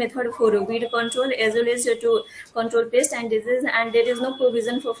chemical method for weed control as well as to control pest and disease, and there is no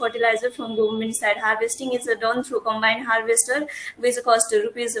provision for fertilizer from government side. Harvesting is done through combined harvester, which costs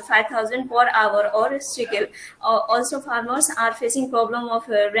rupees 5,000 per hour or shekel. Also, farmers are facing problem of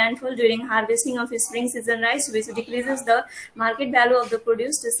rainfall during harvesting of spring season rice, which decreases the market value of the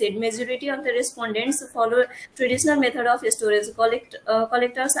produced seed. Majority of the respondents follow traditional method of storage.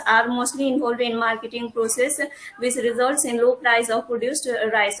 Collectors are mostly involved in marketing process, which results in low price of produced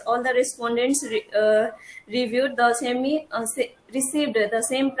rice. All the respondents reviewed the received the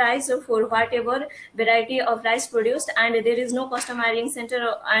same price for whatever variety of rice produced, and there is no customizing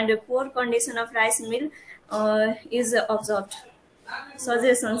center, and poor condition of rice mill is observed.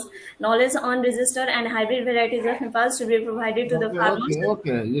 Suggestions. Knowledge on register and hybrid varieties of Nepal should be provided to the farmers.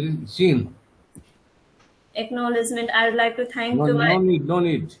 Okay. Seen. Acknowledgement. I would like to thank No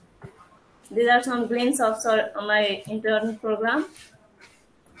need. These are some glints of my intern program.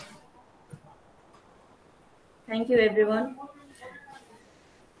 Thank you, everyone.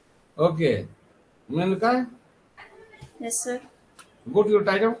 Okay. Menuka? Yes, sir. Go to your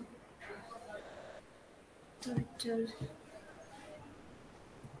title.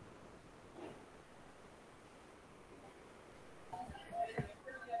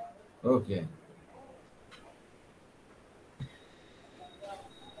 Okay.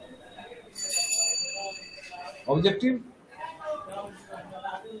 Objective?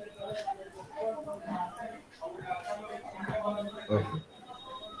 Okay.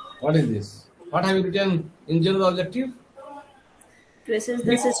 What is this? What have you written in general objective? To assess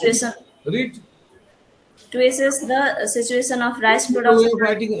the situation. Read. To assess the situation of rice production. Are you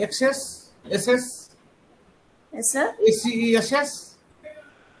writing excess? SS? Yes, sir. ACESS?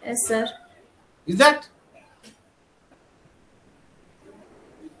 Yes, sir. Is that?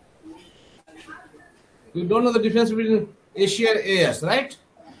 You don't know the difference between AC and AS, right?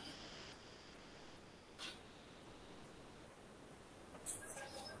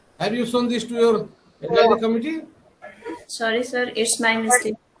 Have you shown this to your advisory committee? Sorry, sir. It's my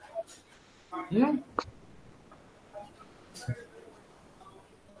mistake.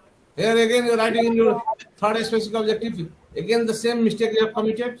 Here again you are writing in your third specific objective. Again the same mistake you have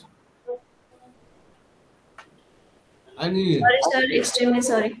committed. And Sorry, sir. Extremely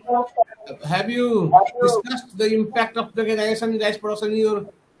sorry. have you discussed the impact of mechanization in rice production in your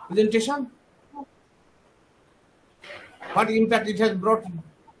presentation? What impact it has brought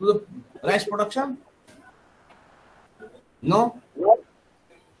to the rice production? No?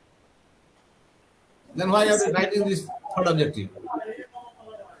 Then why are you writing this third objective?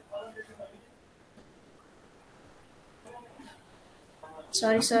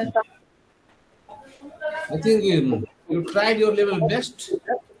 Sorry, sir. I think you tried your level best.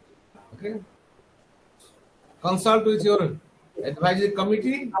 Okay. Consult with your advisory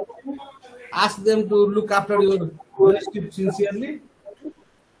committee. Ask them to look after your manuscript sincerely.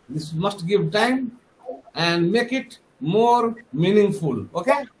 This must give time and make it more meaningful.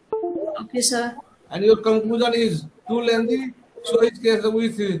 Okay? Okay, sir. And your conclusion is too lengthy, so it's case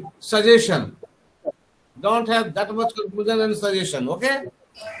with suggestion. Don't have that much conclusion and suggestion. Okay?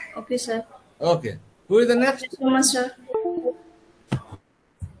 Okay, sir. Okay. Who is the next? Thank you so much, sir.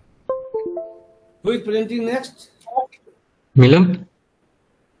 Who is presenting next? Milan?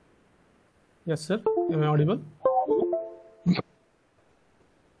 Yes, sir. Am I audible?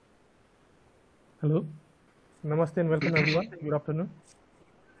 Hello. Namaste and welcome everyone. Good afternoon.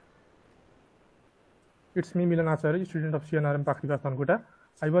 It's me, Milan Acharya, student of CNRM Pakrika Dungana.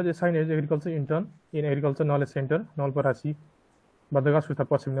 I was assigned as agriculture intern in Agriculture Knowledge Center, Nalparasi, Badagas,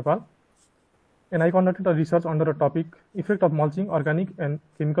 Paschim, Nepal. And I conducted a research under a topic, effect of mulching, organic and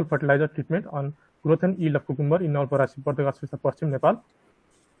chemical fertilizer treatment on growth and yield of cucumber in Nalparasi, Badagas, Paschim, Nepal.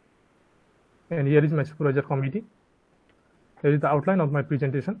 And here is my supervisor committee. Here is the outline of my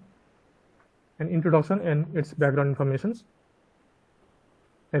presentation, an introduction and its background information.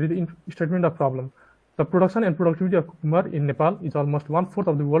 Here is the statement of problem. The production and productivity of cucumber in Nepal is almost 1/4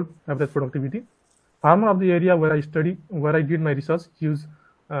 of the world average productivity. Farmer of the area where I did my research use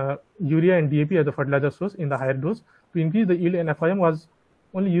urea and DAP as the fertilizer source in the higher dose to increase the yield, and FIM was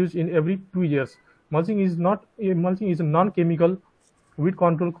only used in every 2 years. Mulching is a non-chemical weed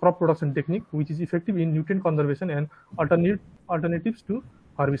control crop production technique which is effective in nutrient conservation and alternatives to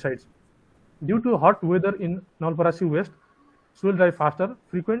herbicides. Due to hot weather in Nalparasi West, soil dry faster,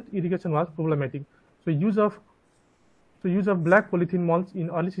 frequent irrigation was problematic. So use of black polythene mulch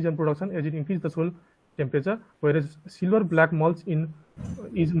in early season production as it increased the soil temperature, whereas silver black mulch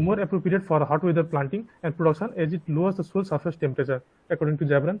is more appropriate for hot weather planting and production as it lowers the soil surface temperature, according to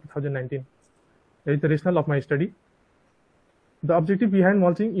Jabran 2019. That is the rationale of my study. The objective behind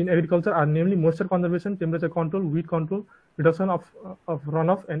mulching in agriculture are namely moisture conservation, temperature control, weed control, reduction of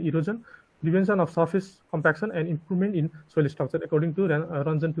runoff and erosion, prevention of surface compaction, and improvement in soil structure, according to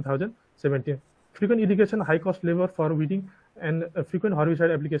Ranjan 2017. Frequent irrigation, high cost labor for weeding, and frequent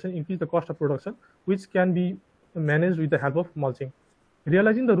herbicide application increase the cost of production, which can be managed with the help of mulching.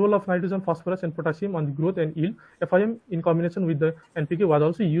 Realizing the role of nitrogen, phosphorus, and potassium on the growth and yield, FIM in combination with the NPK was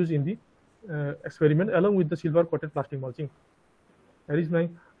also used in the experiment along with the silver coated plastic mulching. That is my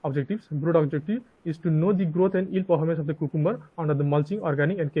objectives. Broad objective is to know the growth and yield performance of the cucumber under the mulching,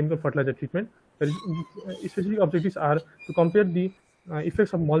 organic, and chemical fertilizer treatment. Specific objectives are to compare the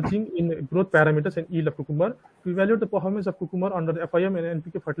effects of mulching in growth parameters and yield of cucumber, to evaluate the performance of cucumber under the FIM and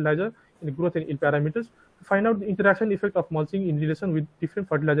NPK fertilizer in growth and yield parameters, to find out the interaction effect of mulching in relation with different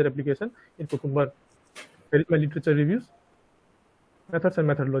fertilizer application in cucumber. Here is my literature reviews, methods and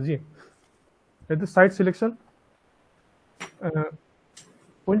methodology. At the site selection,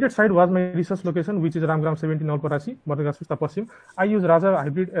 pointed site was my research location, which is Ramgram 17 Nalparasi, Badagas, Paschim. I use Raja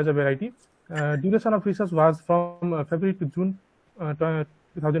hybrid as a variety. Duration of research was from February to June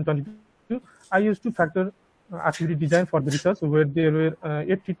 2022. I used 2-factor activity design for the research, where there were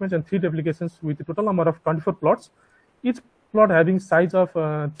 8 treatments and 3 replications with a total number of 24 plots. Each plot having size of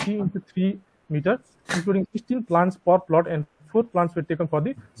 3 into 3 meter, including 16 plants per plot, and 4 plants were taken for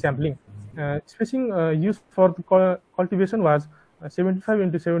the sampling. Spacing used for the cultivation was 75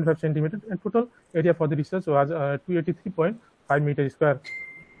 into 75 centimeters, and total area for the research was 283.5 meters square.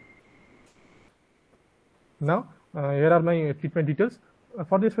 Now, here are my treatment details.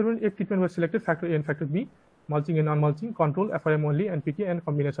 For the experiment, 8 treatments were selected: factor A and factor B, mulching and non-mulching, control, FIM only, NPK, and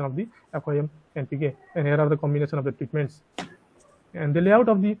combination of the FIM NPK. And here are the combination of the treatments. And the layout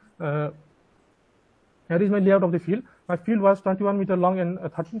of the here is my layout of the field. My field was 21 meter long and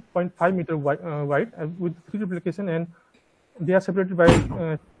 13.5 meter wide, with 3 replication, and they are separated by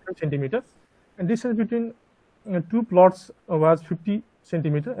 10 centimeter. And distance between 2 plots was 50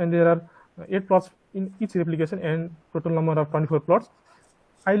 centimeter, and there are 8 plots in each replication, and total number of 24 plots.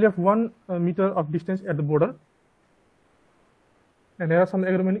 I left 1 meter of distance at the border, And here are some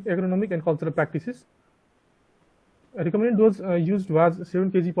agronomic and cultural practices. Recommended dose used was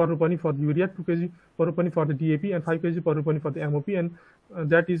 7 kg per rupani for the urea, 2 kg per rupani for the DAP, and 5 kg per rupani for the MOP, and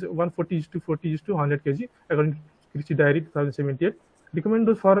that is 140:40:100 kg according to Krishi Diary 2078. Recommended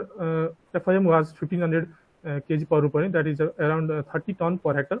dose for FIM was 1500 kg per rupani, that is around 30 ton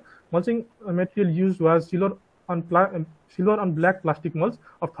per hectare. Mulching material used was silver on black plastic mulch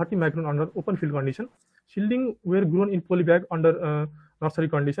of 30 micron under open field condition. Shielding were grown in polybag under nursery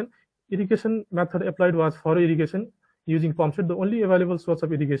condition. Irrigation method applied was furrow irrigation using pump set, the only available source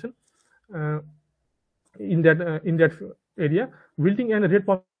of irrigation in that area. Wilting and red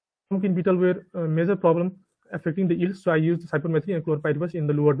pumpkin beetle were a major problem affecting the yield, so I used cypermethrin and chlorpyrifos in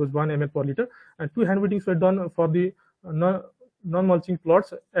the lower dose 1 ml per liter. And 2 hand weedings were done for the non-mulching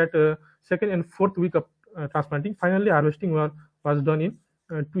plots at 2nd and 4th week of transplanting. Finally, harvesting was done in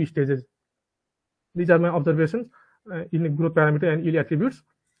 2 stages. These are my observations in growth parameter and yield attributes.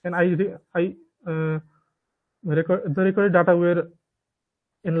 And the recorded data were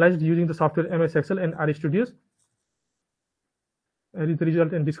analyzed using the software MS Excel and RStudios. Is the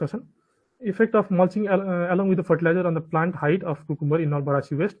result and discussion. Effect of mulching along with the fertilizer on the plant height of cucumber in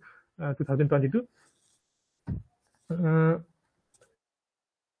Nalbarasi West 2022.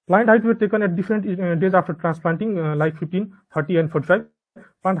 Plant height were taken at different days after transplanting, like 15, 30, and 45.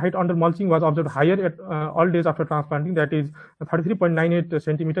 Plant height under mulching was observed higher at all days after transplanting, that is 33.98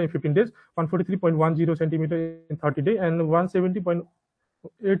 centimeter in 15 days, 143.10 centimeter in 30 days, and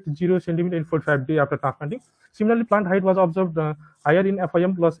 170.80 centimeter in 45 days after transplanting. Similarly, plant height was observed higher in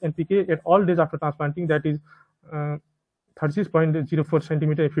FIM plus NPK at all days after transplanting, that is 36.04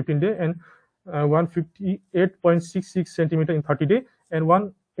 centimeter in 15 days, and 158.66 centimeter in 30 days, and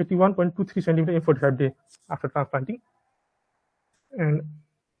 181.23 centimeter in 45 days after transplanting. And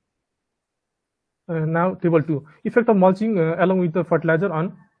now table 2, effect of mulching along with the fertilizer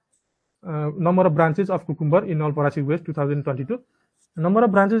on number of branches of cucumber in Nalbarasi West 2022. Number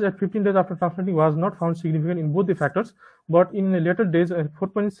of branches at 15 days after transplanting was not found significant in both the factors, but in later days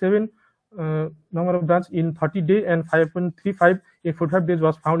 4.7 number of branches in 30 days and 5.35 in 45 days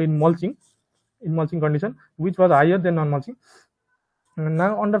was found in mulching condition, which was higher than non-mulching.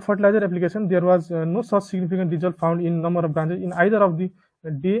 Now, under fertilizer application, there was no such significant result found in number of branches in either of the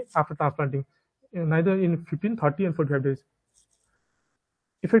day after transplanting, neither in 15, 30, and 45 days.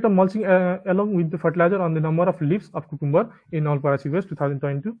 Effect of mulching along with the fertilizer on the number of leaves of cucumber in Nalbarasi West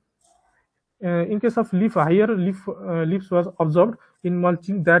 2022. In case of leaf, higher leaves was observed in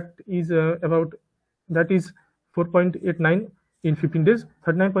mulching, that is 4.89 in 15 days,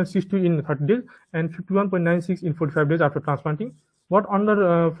 39.62 in 30 days, and 51.96 in 45 days after transplanting. But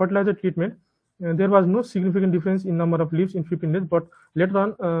under fertilizer treatment, there was no significant difference in number of leaves in 15 days, but later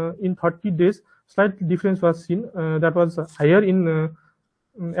on in 30 days, slight difference was seen, that was higher in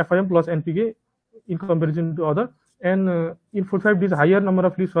FIM plus NPK in comparison to other, and in 45 days, higher number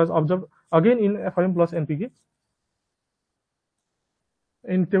of leaves was observed again in FIM plus NPK.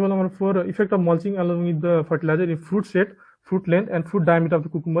 In table number 4, effect of mulching along with the fertilizer in fruit set, fruit length, and fruit diameter of the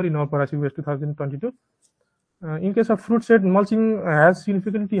cucumber in Nalbarasi West 2022. In case of fruit set, mulching has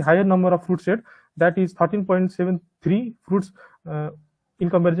significantly higher number of fruit set, that is 13.73 fruits in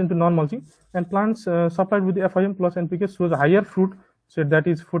comparison to non-mulching, and plants supplied with the FIM plus NPK shows a higher fruit set, that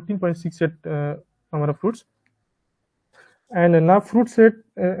is 14.68 number of fruits. And now fruit set,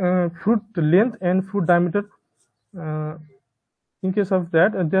 fruit length and fruit diameter. In case of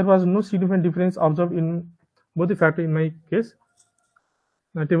that, there was no significant difference observed in both the factor in my case.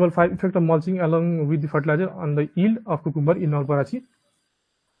 Table 5, effect of mulching along with the fertilizer on the yield of cucumber in Nalbarasi.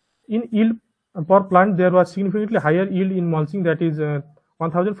 In yield per plant, there was significantly higher yield in mulching, that is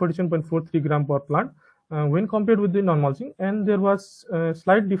 1047.43 gram per plant when compared with the non-mulching, and there was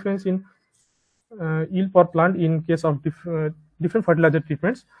slight difference in yield per plant in case of different fertilizer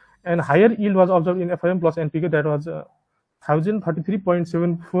treatments, and higher yield was observed in FIM plus NPK, that was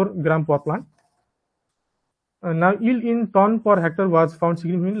 1033.74 gram per plant. Now, yield in ton per hectare was found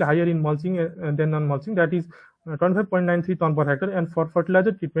significantly higher in mulching than non-mulching, that is 25.93 ton per hectare, and for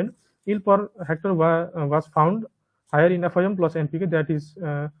fertilizer treatment, yield per hectare was found higher in FIM plus NPK, that is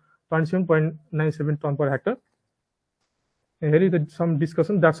 27.97 ton per hectare. Here is some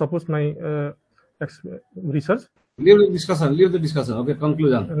discussion that supports my research. Leave the discussion. Okay,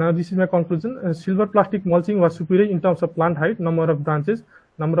 conclusion. Now, this is my conclusion. Silver plastic mulching was superior in terms of plant height, number of branches,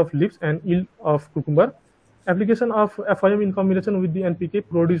 number of leaves, and yield of cucumber. Application of FIM in combination with the NPK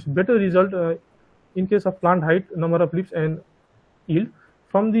produced better result in case of plant height, number of leaves, and yield.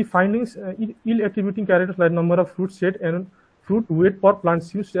 From the findings, yield attributing characters like number of fruit set and fruit weight per plant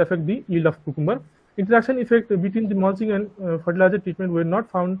seems to affect the yield of cucumber. Interaction effect between the mulching and fertilizer treatment were not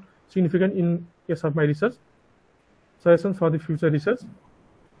found significant in case of my research. Suggestions for the future research.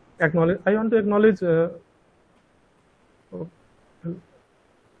 I want to acknowledge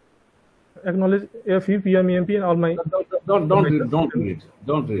AFE, PM, EMP, and all my. Don't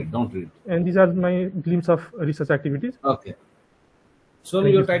read. And these are my glimpse of research activities. Okay. Show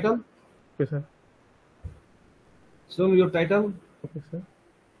me your title. Okay, sir. Show me your title. Okay, sir.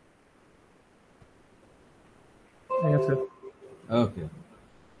 Yes, sir. Okay.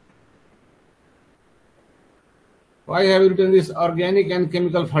 Why have you written this organic and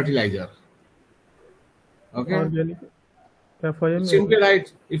chemical fertilizer? Okay. Organic. FIM. Simply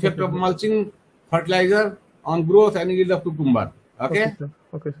write effect of mulching fertilizer on growth and yield of cucumber. Okay. Okay, sir.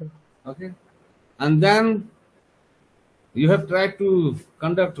 Okay, sir. Okay. And then you have tried to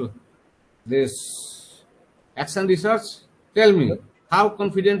conduct this action research. Tell me how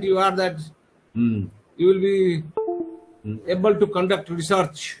confident you are that you will be able to conduct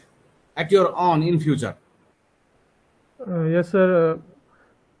research at your own in future. Yes, sir.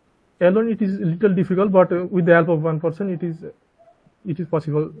 Alone it is a little difficult, but with the help of one person, it is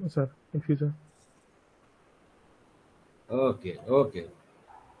possible, sir, in future. Okay.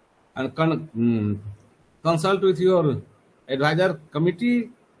 And consult with your advisor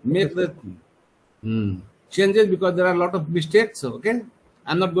committee. Make the changes because there are a lot of mistakes. Okay,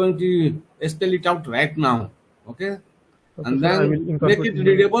 I'm not going to spell it out right now. Okay, and sir, then make it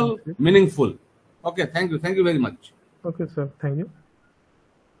readable, meaningful. Okay, thank you very much. Okay, sir, thank you.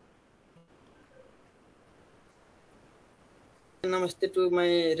 Namaste to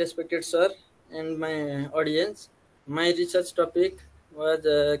my respected sir and my audience. My research topic was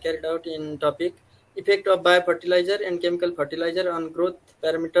carried out in topic effect of biofertilizer and chemical fertilizer on growth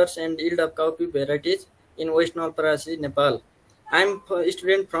parameters and yield of cowpea varieties in West Nalparasi, Nepal. I am a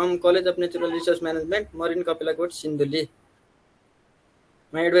student from College of Natural Resource Management, Marin Kapilakot, Sinduli.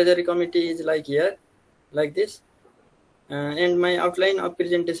 My advisory committee is like here, like this. And my outline of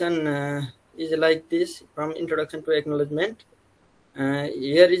presentation is like this from introduction to acknowledgement.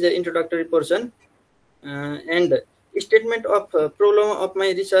 Here is the introductory portion and statement of problem of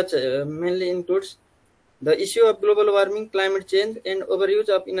my research mainly includes the issue of global warming, climate change, and overuse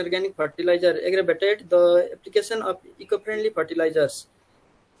of inorganic fertilizer aggravated the application of eco-friendly fertilizers.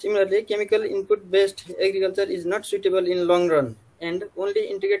 Similarly, chemical input-based agriculture is not suitable in long run, and only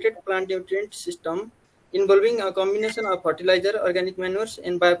integrated plant nutrient system involving a combination of fertilizer, organic manures,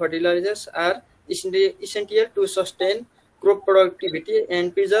 and biofertilizers are essential to sustain crop productivity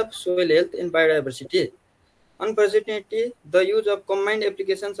and preserve soil health and biodiversity. Unfortunately, the use of combined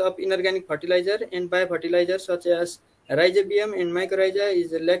applications of inorganic fertilizer and biofertilizers such as rhizobium and mycorrhiza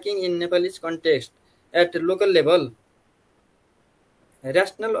is lacking in Nepalese context at local level.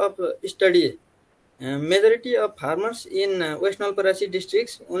 Rationale of study. Majority of farmers in West Nalparasi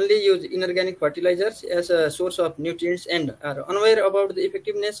districts only use inorganic fertilizers as a source of nutrients and are unaware about the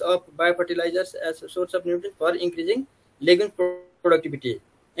effectiveness of biofertilizers as a source of nutrients for increasing legume productivity.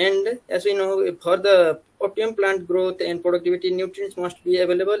 And as we know, for the optimum plant growth and productivity, nutrients must be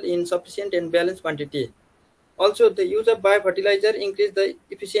available in sufficient and balanced quantity. Also, the use of biofertilizer increase the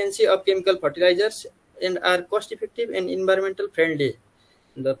efficiency of chemical fertilizers and are cost effective and environmental friendly.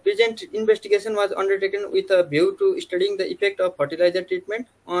 The present investigation was undertaken with a view to studying the effect of fertilizer treatment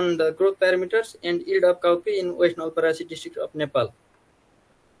on the growth parameters and yield of cowpea in West Nalparasi district of Nepal.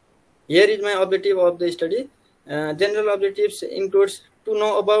 Here is my objective of the study. General objectives includes to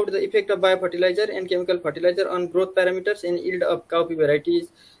know about the effect of biofertilizer and chemical fertilizer on growth parameters and yield of cowpea varieties,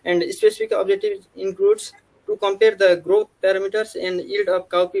 and specific objectives includes to compare the growth parameters and yield of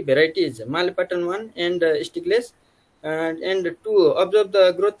cowpea varieties, Malay pattern 1 and stickless, and to observe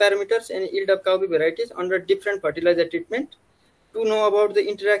the growth parameters and yield of cowpea varieties under different fertilizer treatment, to know about the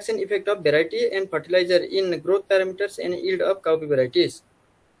interaction effect of variety and fertilizer in growth parameters and yield of cowpea varieties.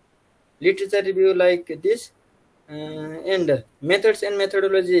 Literature review like this. And methods and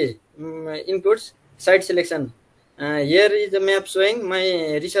methodology includes site selection. Here is the map showing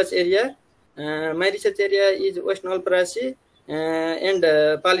my research area. My research area is West Nalparasi and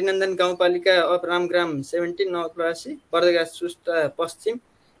Palinandan Gaupalika of Ramgram 17 Nalparasi, Pardagas Susta Paschim.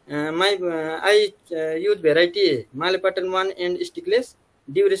 I use variety Malay pattern 1 and stickless.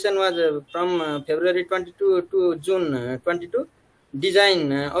 Duration was from February 22 to June 22.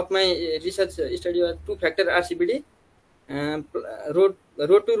 Design of my research study was two-factor RCBD. Row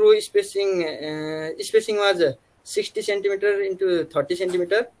to row spacing was 60 centimeter into 30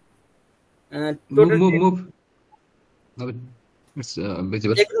 centimeter. Move. It's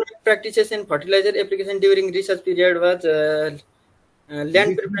visible. Economic practices and fertilizer application during research period was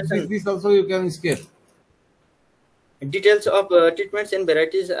land preparation. This also you can escape. Details of treatments and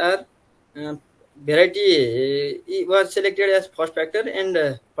varieties are variety was selected as first factor,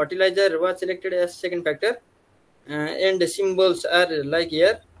 and fertilizer was selected as second factor. And the symbols are like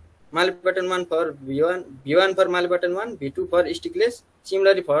here: Molybdenum 1 for B1 for Molybdenum 1, B2 for stickless.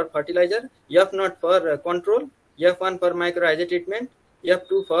 Similarly for fertilizer, F0 for control, F1 for mycorrhiza treatment,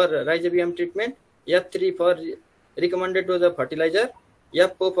 F2 for rhizobium treatment, F3 for recommended dose of fertilizer,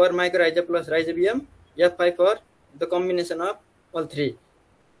 F4 for mycorrhiza plus rhizobium, F5 for the combination of all three.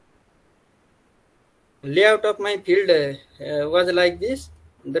 Layout of my field was like this.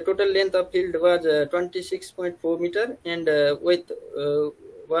 The total length of field was 26.4 meter, and width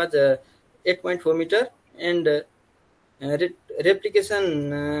was 8.4 meter, and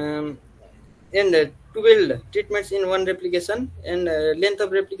replication and 12 treatments in one replication, and length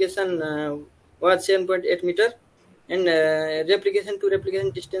of replication was 7.8 meter, and replication to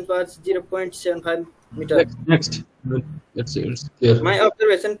replication distance was 0.75 meter. Next. Let's see. It's clear. My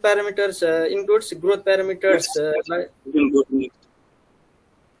observation parameters includes growth parameters,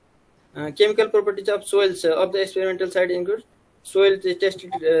 chemical properties of soils of the experimental site includes soil is tested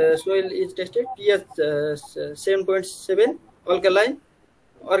pH 7.7, alkaline,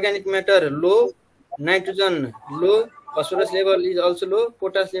 organic matter low, nitrogen low, phosphorus level is also low,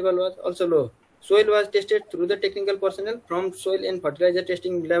 potash level was also low. Soil was tested through the technical personnel from Soil and Fertilizer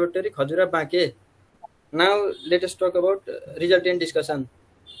Testing Laboratory, Khajura, Banke. Now let us talk about resultant discussion.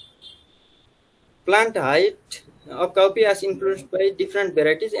 Plant height of cowpea as influenced by different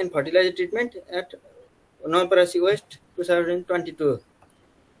varieties and fertilizer treatment at Navaparashi West 2022.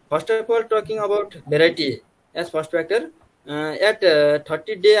 First of all, talking about variety as first factor, at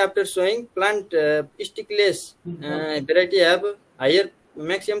 30 days after sowing, plant stickless variety have higher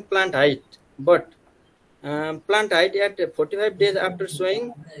maximum plant height, but plant height at 45 days after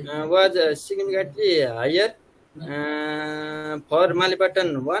sowing was significantly higher for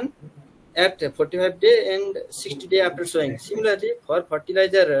Molybdenum 1 at 45 days and 60 days after sowing. Similarly, for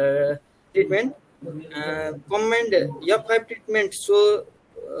fertilizer treatment, combined F5 treatment show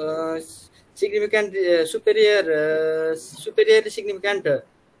significant superiorly significant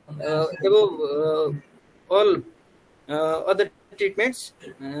above all other treatments,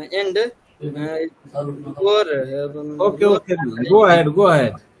 and Okay. Go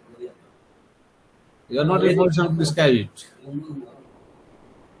ahead. You are not in position to describe it.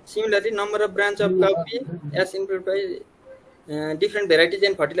 Similarly, number of branches of cowpea as included by different varieties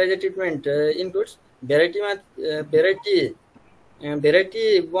and fertilizer treatment includes variety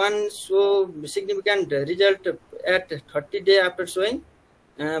 1 show significant result at 30 days after sowing,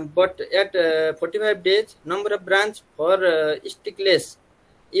 but at 45 days number of branch for stickless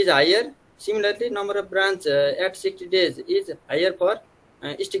is higher. Similarly, number of branch at 60 days is higher for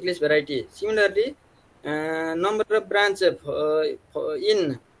stickless variety. Similarly, number of branch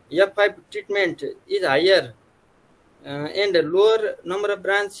in F5 treatment is higher, and lower number of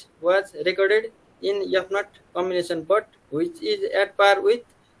branch was recorded in F0 combination, but which is at par with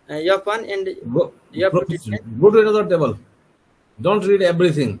F1 and F2 treatment. Go to another table. Don't read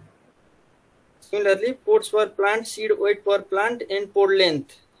everything. Similarly, pods per plant, seed weight per plant, and pod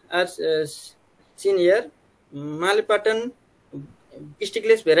length are seen here. Molybdenum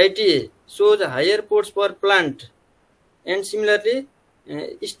stickless variety shows higher pods per plant, and similarly,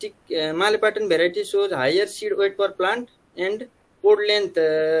 Molybdenum variety shows higher seed weight per plant and pod length.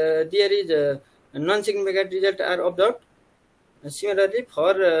 There is non-significant result are observed. Similarly,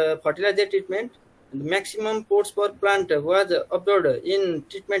 for fertilizer treatment, the maximum pods per plant was observed in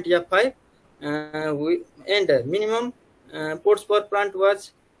treatment F5, and minimum pods per plant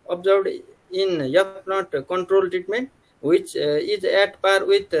was observed in F0 control treatment, which is at par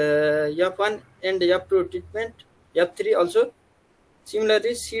with F1 and F2 treatment, F3 also.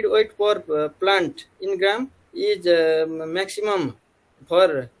 Similarly, seed weight per plant in gram is maximum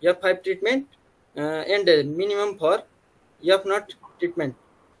for F5 treatment and minimum for F0 treatment.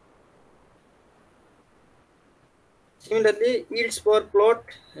 Similarly, yields per plot,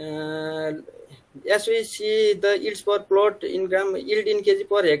 as we see the yields per plot in gram, yield in kg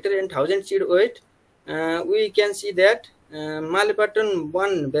per hectare and 1000 seed weight, we can see that Molybdenum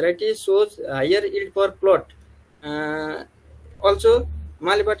 1 variety shows higher yield per plot. Also,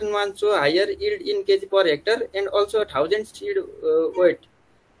 Molybdenum 1 shows higher yield in kg per hectare and also 1000 seed weight.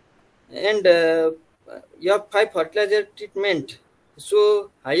 And F5 fertilizer treatment show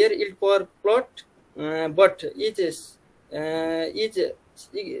higher yield per plot, but is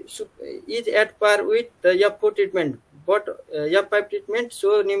at par with the F4 treatment, but F5 treatment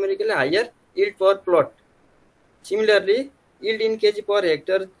show numerically higher yield per plot. Similarly, yield in kg per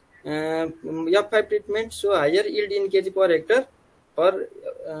hectare. F5 treatment show higher yield in kg per hectare, for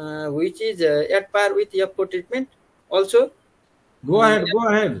which is at par with F4 treatment. Also, Go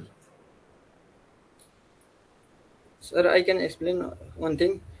ahead. Sir, I can explain one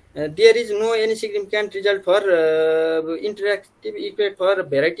thing. There is no any significant result for interactive effect for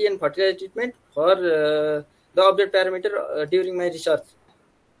variety and fertilizer treatment for the observed parameter during my research.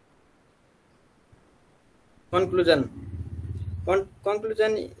 Conclusion.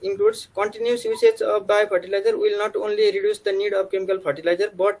 Conclusion includes continuous usage of biofertilizer will not only reduce the need of chemical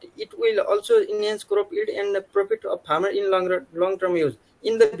fertilizer, but it will also enhance crop yield and the profit of farmer in long-term use.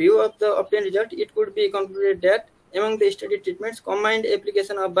 In the view of the obtained result, it could be concluded that among the studied treatments, combined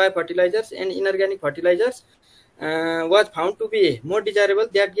application of biofertilizers and inorganic fertilizers was found to be more desirable,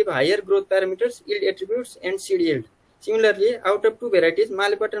 that give higher growth parameters, yield attributes, and seed yield. Similarly, out of two varieties,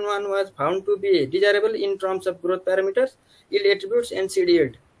 Malipatan 1 was found to be desirable in terms of growth parameters, yield attributes, and seed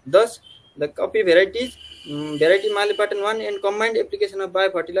yield. Thus, the copy varieties, variety Malipatan 1 and combined application of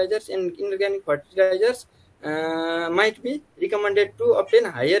biofertilizers and inorganic fertilizers might be recommended to obtain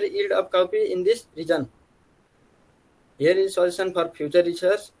higher yield of copy in this region. Here is solution for future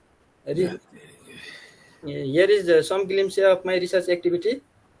research. Here is some glimpse of my research activity.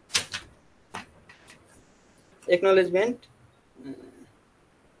 Acknowledgement.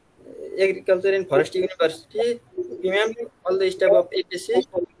 Agriculture and Forestry University, PMM, all the staff of APC.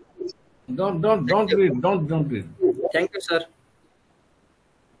 Don't read. Thank you, sir.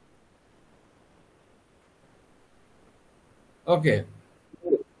 Okay.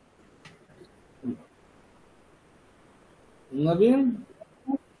 Naveen?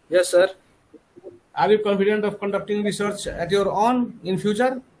 Yes, sir. Are you confident of conducting research at your own in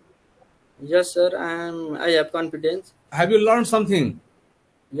future? Yes, sir. I have confidence. Have you learned something?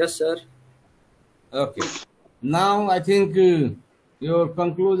 Yes, sir. Okay. Now I think your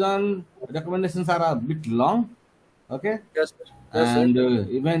conclusion recommendations are a bit long. Okay. Yes, sir. Yes, and sir.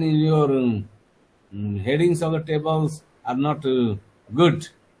 Even in your headings of the tables are not good.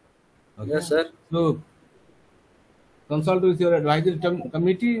 Okay? Yes, sir. So consult with your advisory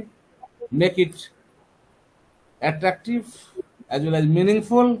committee, make it attractive as well as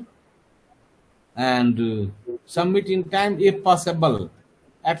meaningful, and submit in time if possible.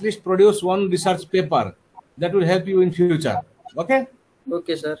 At least produce one research paper that will help you in future. Okay?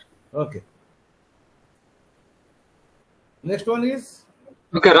 Okay, sir. Okay. Next one is?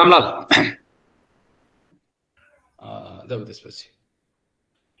 Okay, Ramlal. Devam त्यसपछि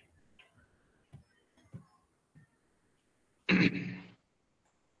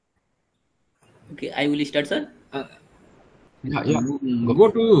Okay, I will start, sir. Yeah. Go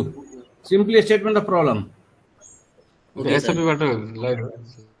to simply a statement of problem. Okay, SAP-बाट light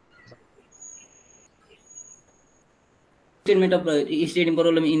Statement of stating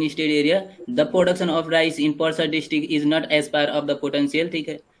problem in state area. The production of rice in Parsa district is not as per of the potential,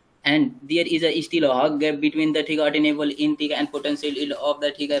 and there is a still a hog gap between the attainable in and potential yield of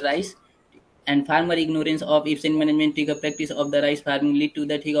the rice, and farmer ignorance of efficient management practice of the rice farming lead to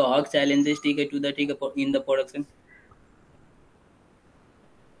the hog challenges to the in the production.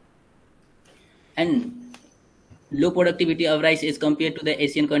 And low productivity of rice is compared to the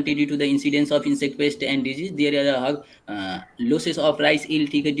Asian country due to the incidence of insect pest and disease. There are losses of rice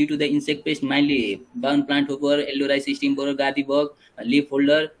yield due to the insect pest, mainly brown plant hopper, yellow rice steam borer, gadi bug, leaf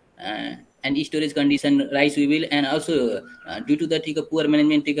holder, and storage condition rice weevil, and also due to the poor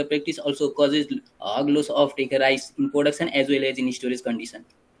management practice also causes hog loss of rice in production as well as in storage condition.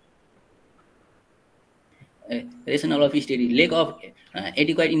 Rationale of study: lack of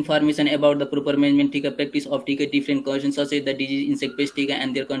adequate information about the proper management practice of different causes such as the disease, insect pest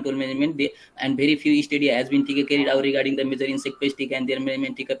and their control management. And very few study has been carried out regarding the major insect pest and their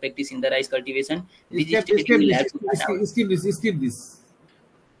management practice in the rice cultivation. Skip this.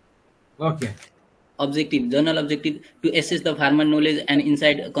 Okay. Objective: journal objective to assess the farmer knowledge and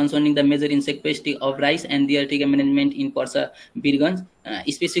insight concerning the major insect pest of rice and their management in Parsa Birgans.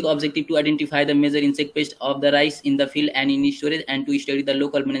 Specific objective to identify the major insect pest of the rice in the field and in storage, and to study the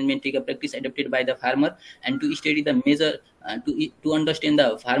local management practice adopted by the farmer, and to study the major to understand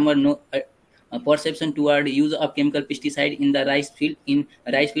the farmer perception toward use of chemical pesticide in the rice field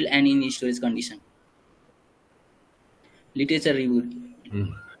and in storage condition. Literature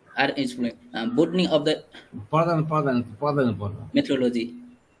review. Are explained. Botany of the methodology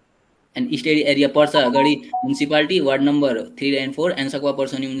and study area: Parsa Gadi Municipality, Ward number 3 and 4, and Sakwa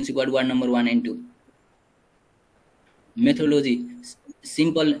Personi Municipality, Ward number 1 and 2. methodology,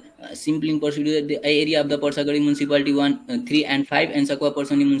 simpling procedure, the area of the Persagari municipality 1, 3 and 5 and Sakwa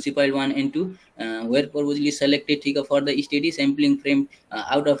Personi municipality 1 and 2 were proposally selected for the study sampling frame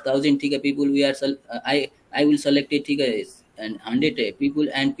out of 1,000 people. We are I will select it and 100 people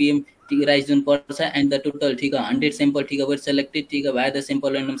and PM Rise Zone Persa and the total 100 sample were selected via the sample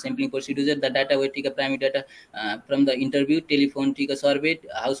random sampling procedure. The data were primary data from the interview, telephone survey,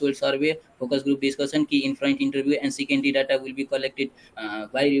 household survey, focus group discussion, key in front interview, and secondary data will be collected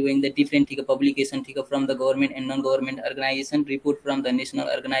by reviewing the different publication from the government and non-government organization, report from the national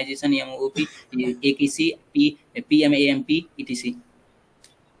organization, MOP, AKC, PMAMP, etc.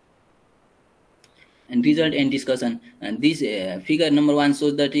 And result and discussion. And this figure number 1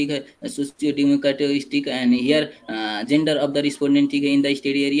 shows the socio-demographic and here gender of the respondent in the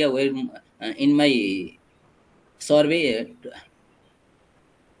study area, where in my survey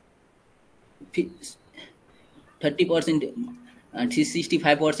 30%,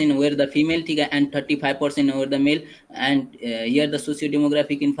 65% were the female and 35% were the male. And here the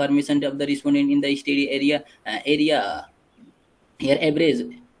socio-demographic information of the respondent in the study area here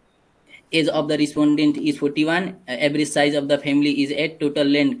average age of the respondent is 41, average size of the family is 8, total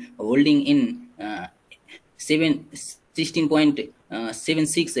land holding in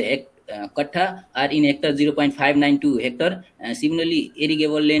 16.76 kattha are in hectare 0.592 hectare. Similarly,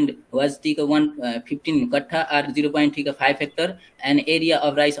 irrigable land was 15 kattha or 0.5 hectare, and area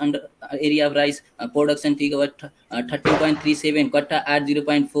of rice production 13.37 kattha or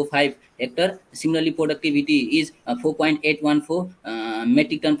 0.45 hectare. Similarly, productivity is 4.814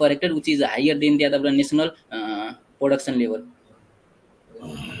 metric ton per hectare, which is higher than the other national production level.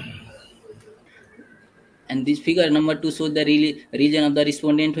 And this figure number 2 shows the region of the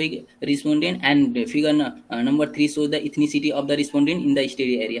respondent, and figure number 3 shows the ethnicity of the respondent in the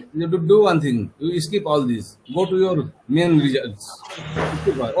study area. You have to do one thing. You skip all this. Go to your main results.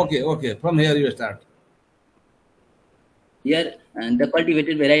 Okay. From here you start. Here, the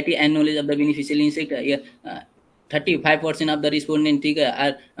cultivated variety and knowledge of the beneficial insect. Here, 35% of the respondent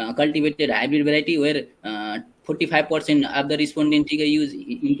are cultivated hybrid variety, where 45% of the respondent use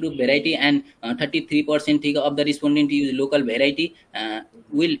improved variety, and 33% of the respondent use local variety.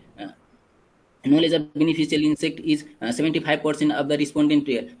 Knowledge of beneficial insect is 75% of the respondent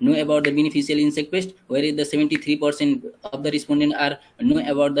know about the beneficial insect pest, whereas the 73% of the respondent are know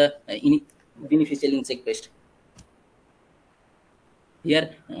about the beneficial insect pest.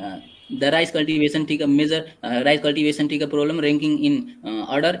 Here, the rice cultivation measure rice cultivation problem ranking in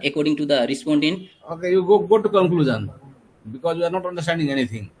order according to the respondent. Okay, you go to conclusion, because you are not understanding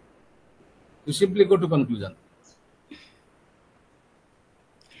anything. You simply go to conclusion.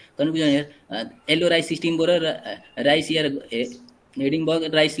 Conclusion here, yellow rice, 16 borer rice here, heading bug,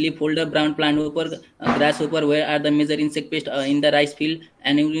 rice leaf folder, brown plant hopper, grasshopper, where are the major insect pests in the rice field,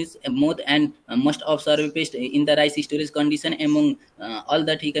 and moth and must observe pest in the rice storage condition. Among all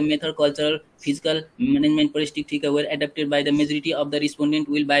the method, cultural, physical, management statistic were adapted by the majority of the respondent,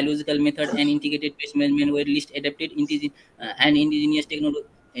 while biological method and integrated pest management were least adapted. And indigenous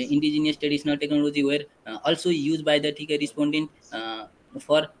traditional technology were also used by the respondent.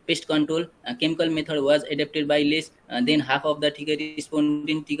 For pest control, chemical method was adapted by less than half of the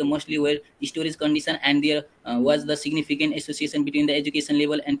respondent, mostly were storage condition, and there was the significant association between the education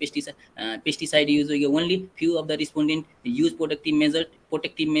level and pesticide use. Only few of the respondent use protective measure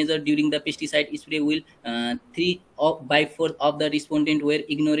during the pesticide spray, while 3 by 4 of the respondent were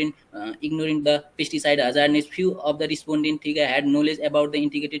ignoring the pesticide hazardness. Few of the respondent had knowledge about the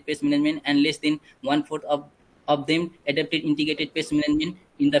integrated pest management, and less than 1/4 of them adapted integrated pest management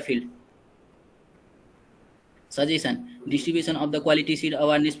in the field. Suggestion: distribution of the quality seed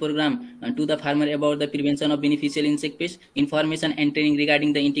awareness program to the farmer about the prevention of beneficial insect pests, information and training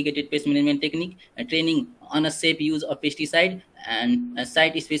regarding the integrated pest management technique, training on a safe use of pesticide, and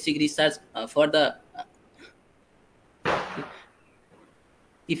site-specific research for the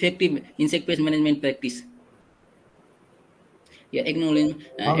effective insect pest management practice. Yeah, acknowledge.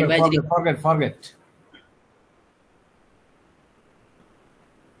 Forget.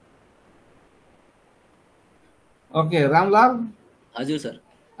 Okay, Ramlal. Hajur sir.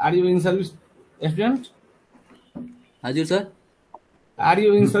 Are you in service student? Hajur sir. Are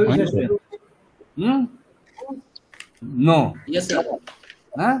you in service student? No. Yes sir.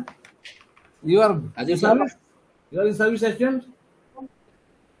 Huh? You are Hajur in sir. service? You are in service student?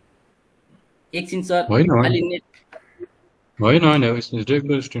 Excellent sir. Why not? It's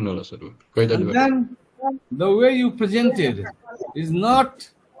regular student sir. And then the way you presented is not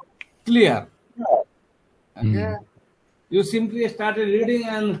clear. Okay. You simply started reading,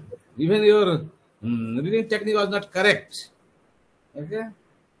 and even your reading technique was not correct. Okay,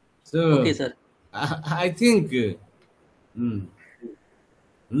 so Okay, sir. I think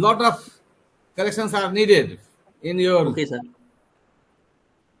lot of corrections are needed in your Okay, sir.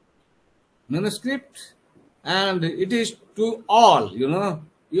 manuscript, and it is to all. You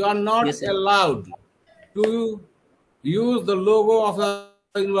are not Yes, sir. allowed to use the logo of the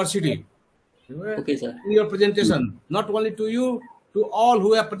university Okay, sir. in your presentation. Not only to you, to all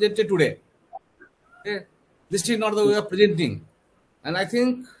who have presented today. Okay? This is not the way of presenting, and I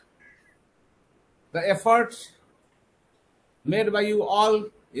think the effort made by you all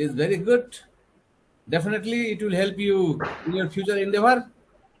is very good. Definitely, it will help you in your future endeavor.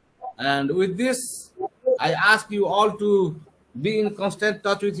 And with this, I ask you all to be in constant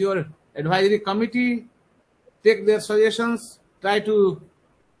touch with your advisory committee, take their suggestions, try to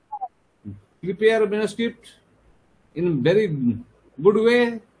prepare a manuscript in very good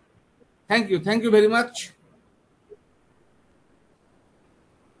way. Thank you. Thank you very much.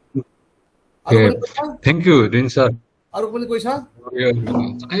 Thank you, Din sir. अरू पनि कोही छ?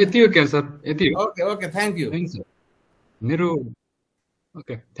 यति हो क्या sir? यति हो? Okay, thank you. Thanks, sir.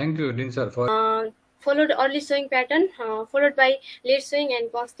 Okay, thank you, Din sir, for followed early sowing pattern, followed by late sowing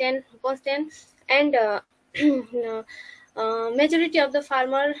and constant, and majority of the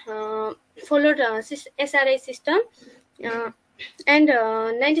farmer followed SRI system, and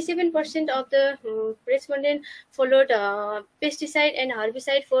 97% of the respondent followed pesticide and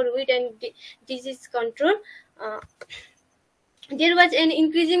herbicide for weed and disease control. There was an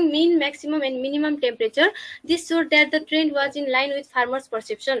increasing mean, maximum, and minimum temperature. This showed that the trend was in line with farmers'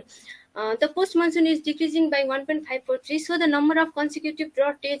 perception. The post-monsoon is decreasing by 1.543, so the number of consecutive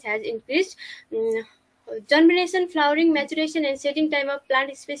drought days has increased. Germination, flowering, maturation, and setting time of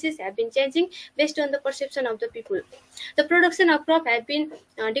plant species have been changing based on the perception of the people. The production of crop has been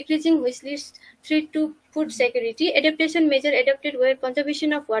decreasing, which leads to food security. Adaptation measure adopted were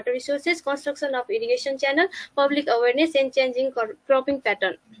conservation of water resources, construction of irrigation channel, public awareness, and changing cropping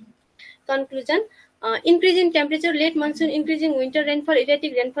pattern. Conclusion. Increase in temperature, late monsoon, increasing winter rainfall,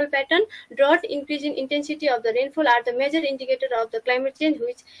 erratic rainfall pattern, drought, increasing intensity of the rainfall are the major indicator of the climate change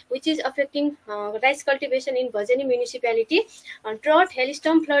which is affecting rice cultivation in Bhajani municipality. Drought,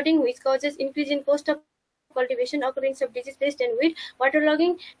 hailstorm, flooding, which causes increase in cost of cultivation, occurrence of disease, pest and weed,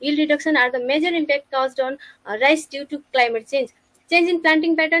 waterlogging, yield reduction are the major impact caused on rice due to climate change. Change in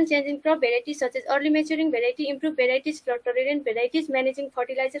planting pattern, change in crop varieties such as early maturing variety, improved varieties, flood-tolerant varieties, managing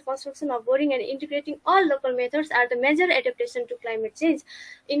fertilizer, construction of boring, and integrating all local methods are the major adaptation to climate change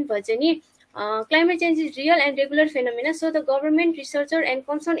in Bhajani. Climate change is real and regular phenomena, so the government, researcher, and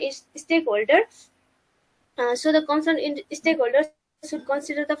concerned stakeholder. So the concerned stakeholders should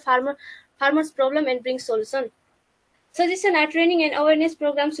consider the farmer's problem and bring solution. Suggestion are training and awareness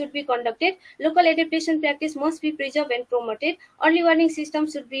programs should be conducted. Local adaptation practice must be preserved and promoted. Early warning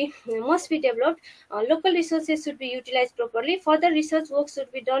systems must be developed. Local resources should be utilized properly. Further research work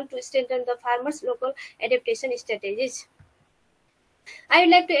should be done to strengthen the farmers' local adaptation strategies. I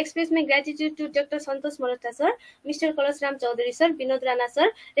would like to express my gratitude to Dr. Santosh Malhotra sir, Mr. Kailash Ram Chaudhary sir, Vinod Rana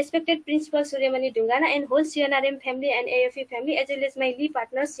sir, respected Principal Suryamani Dungana, and whole CNRM family and AFE family, as well as my Lee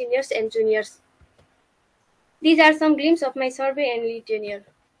partners, seniors and juniors. These are some glimpses of my survey and lead tenure.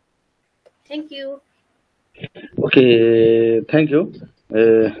 Thank you. Okay, thank you,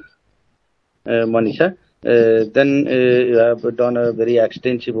 Manisha. Then you have done a very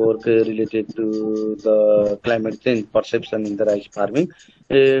extensive work related to the climate change perception in the rice farming.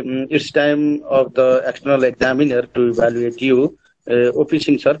 It's time of the external examiner to evaluate you. OP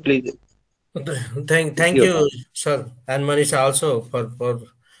Singh sir, please. Thank you, sir, and Manisha also for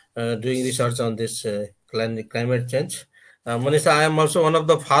doing research on this climate change. Manisha, I am also one of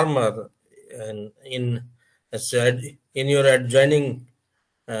the farmer in your adjoining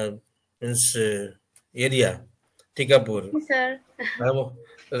area, Tikapur. Yes, sir.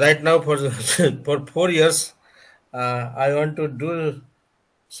 Right now for 4 years, I want to do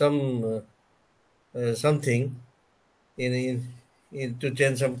something to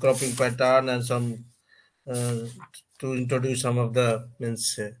change some cropping pattern and some to introduce some of the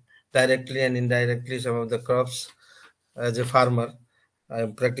directly and indirectly some of the crops. As a farmer, I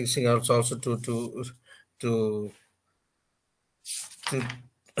am practicing also to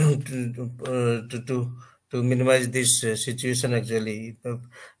minimize this situation. Actually,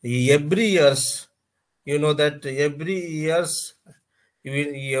 every years, you know that every years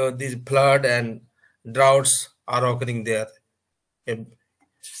these flood and droughts are occurring there. And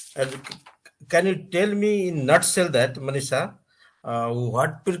can you tell me in nutshell that, Manisha,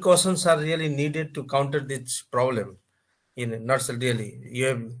 what precautions are really needed to counter this problem? In a nutshell, really, you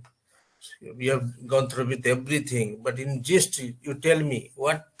have we have gone through with everything, but in gist, you tell me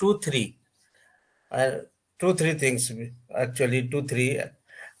what 2-3 things, actually 2-3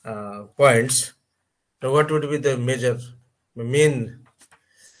 points. So what would be the main,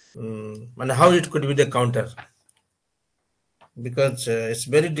 and how it could be the counter? Because it's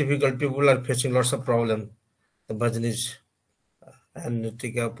very difficult. People are facing lots of problems. The Bhajnis and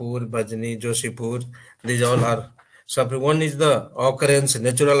Tikapur, Bhajni, Joshipur, these all are suffering. One is the occurrence,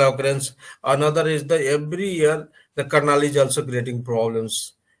 natural occurrence. Another is the every year the canal is also creating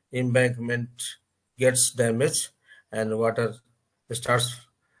problems. Embankment gets damaged and water starts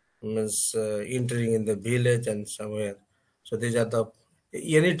entering in the village and somewhere. So these are the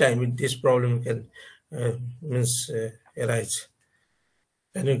anytime this problem can arise.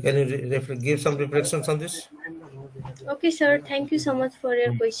 Can you give some reflections on this? Okay, sir. Thank you so much for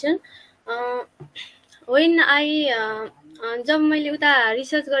your question. When I जब मैले उता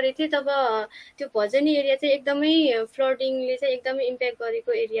research गरेको थिएँ तब त्यो भजनी area चाहिँ एकदमै फ्लडिङले चाहिँ एकदमै इम्प्याक्ट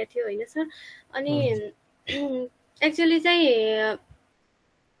गरेको एरिया थियो होइन सर. अनि एक्चुअली चाहिँ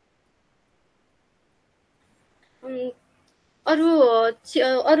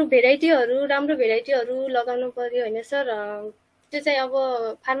अरू भेराइटीहरू राम्रो भेराइटीहरू लगाउनु पर्यो होइन सर. त्यो चाहिँ अब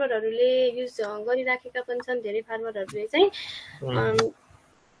फार्मरहरूले युज गरिराखेका पनि छन् धेरै फार्मरहरूले चाहिँ.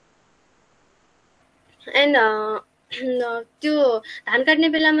 एन्ड त्यो धान काट्ने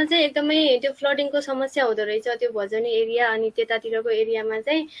बेलामा चाहिँ एकदमै त्यो फ्लडिङको समस्या हुँदो रहेछ त्यो भजनी एरिया अनि त्यतातिरको एरियामा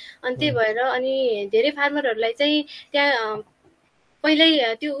चाहिँ. अनि त्यही भएर अनि धेरै फार्मरहरूलाई चाहिँ त्यहाँ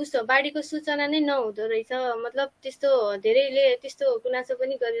पहिल्यै त्यो बाढीको सूचना नै नहुँदो रहेछ. मतलब त्यस्तो धेरैले त्यस्तो गुनासो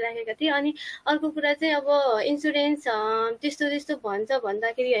पनि गरिराखेका थिए. अनि अर्को कुरा चाहिँ अब इन्सुरेन्स त्यस्तो भन्छ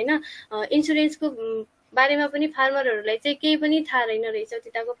भन्दाखेरि होइन इन्सुरेन्सको बारेमा पनि फार्मरहरूलाई चाहिँ केही पनि थाहा रहेन रहेछ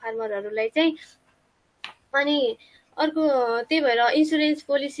त्यताको फार्मरहरूलाई चाहिँ. अनि अर्को त्यही भएर इन्सुरेन्स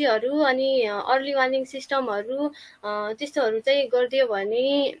पोलिसीहरू अनि अर्ली वार्निङ सिस्टमहरू त्यस्तोहरू चाहिँ गरिदियो भने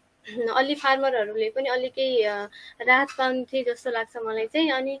अलि फार्मरहरूले पनि अलि केही राहत पाउँथे जस्तो लाग्छ मलाई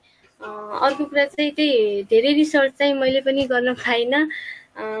चाहिँ. अनि अर्को कुरा चाहिँ त्यही धेरै रिसर्च चाहिँ मैले पनि गर्न पाइनँ.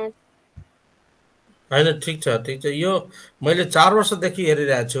 होइन ठिक छ. यो मैले 4 वर्षदेखि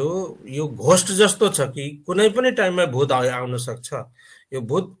हेरिरहेको छु. यो घोस्ट जस्तो छ कि कुनै पनि टाइममा भूत आउन सक्छ. यो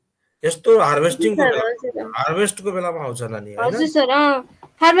भूत यस्तो हार्वेस्टको बेलामा आउँछ नानी. हजुर सर.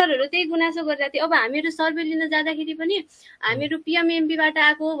 फार्मरहरू त्यही गुनासो गरिरहेको थियो. अब हामीहरू सर्वे लिन जाँदाखेरि पनि हामीहरू पिएमएमपीबाट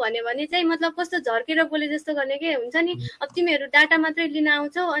आएको भन्यो भने चाहिँ मतलब कस्तो झर्केर बोले जस्तो गर्ने के हुन्छ नि. अब तिमीहरू डाटा मात्रै लिन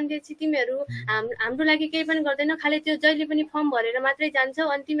आउँछौ अनि त्यसपछि तिमीहरू हाम्रो लागि केही पनि गर्दैनौ. खालि त्यो जहिले पनि फर्म भरेर मात्रै जान्छौ.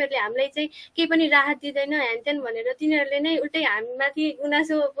 अनि तिमीहरूले हामीलाई चाहिँ केही पनि राहत दिँदैन ह्यानत्यान भनेर तिनीहरूले नै उल्टै हामीमाथि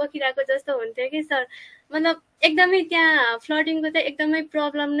गुनासो पोखिरहेको जस्तो हुन्थ्यो कि सर. मतलब एकदमै त्यहाँ फ्लडिङको चाहिँ एकदमै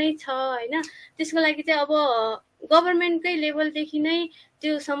प्रब्लम नै छ होइन. त्यसको लागि चाहिँ अब गभर्मेन्टकै लेभलदेखि नै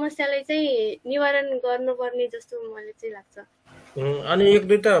त्यो समस्यालाई चाहिँ निवारण गर्नुपर्ने जस्तो मलाई चाहिँ लाग्छ. अनि एक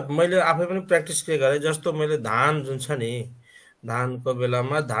दुईटा मैले आफै पनि प्र्याक्टिस के गरेँ. जस्तो मैले धान जुन छ नि धानको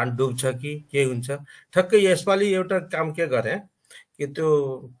बेलामा धान डुब्छ कि के हुन्छ. ठ्याक्कै यसपालि एउटा काम के गरेँ कि त्यो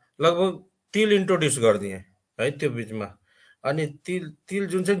लगभग तिल इन्ट्रोड्युस गरिदिएँ है त्यो बिचमा. अनि तिल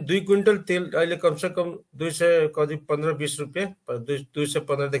जुन चाहिँ 2 क्विन्टल तेल अहिले कमसेकम 215-20 रुपियाँ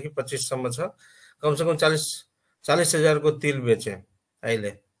 215देखि 25सम्म छ. कमसेकम 40,000 को तिल बेचेँ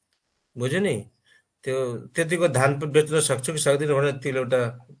अहिले. बुझ्यो नि. त्यो त्यतिको धान बेच्न सक्छु कि सक्दिनँ भनेर तिल एउटा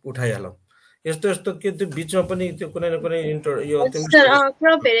उठाइहालौँ. यस्तो के त्यो बिचमा पनि त्यो कुनै न कुनै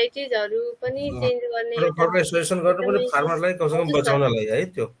क्रप भेराइटिजहरू पनि चेन्ज गर्ने फर्टिलाइजेसन गर्नु पनि फार्मरलाई कमसेकम बचाउनलाई है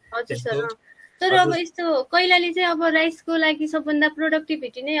त्यो. हजुर सर. तर अब यस्तो कैलाली चाहिँ अब राइसको लागि सबभन्दा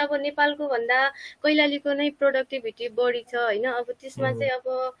प्रोडक्टिभिटी नै अब नेपालको भन्दा कैलालीको नै प्रोडक्टिभिटी बढी छ होइन. अब त्यसमा चाहिँ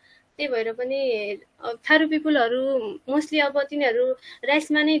अब त्यही भएर पनि थारू पिपुलहरू मोस्टली अब तिनीहरू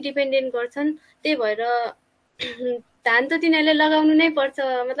राइसमा नै डिपेन्डेन्ट गर्छन्. त्यही भएर धान त तिनीहरूले लगाउनु नै पर्छ.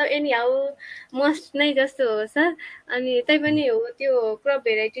 मतलब एनी हाउ मस्ट नै जस्तो हो सर. अनि त्यही पनि हो त्यो क्रप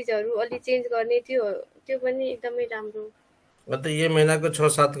भेराइटिजहरू अलि चेन्ज गर्ने त्यो पनि एकदमै राम्रो. अन्त यो महिनाको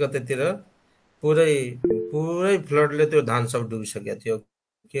 6-7 गतेतिर पुरै फ्लडले त्यो धान सब डुबिसक्यो थियो.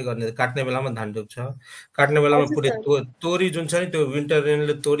 के गर्ने. काट्ने बेलामा धान डुब्छ. काट्ने बेलामा पुरै तोरी जुन छ नि त्यो विन्टर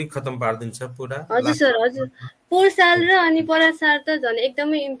रेनले तोरी खतम पारिदिन्छ पुरा. हजुर सर. हजुर. पोहोर साल र अनि पर साल त झन्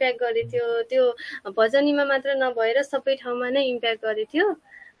एकदमै इम्प्याक्ट गरे थियो. त्यो भजनीमा मात्र नभएर सबै ठाउँमा नै इम्प्याक्ट गरे थियो.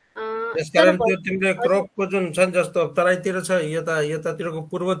 त्यसकारण त्यो तिम्रो क्रपको जुन छ जस्तो तराईतिर छ यतातिरको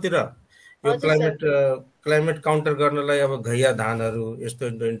पूर्वतिर यो क्लाइमेट काउन्टर गर्नलाई अब घैया धानहरू यस्तो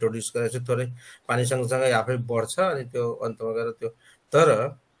इन्ट्रोड्युस गरेको छ. थोरै पानी सँगसँगै आफै बढ्छ अनि त्यो अन्तमा गएर त्यो. तर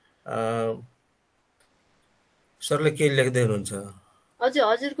सरले के लेख्दै हुनुहुन्छ?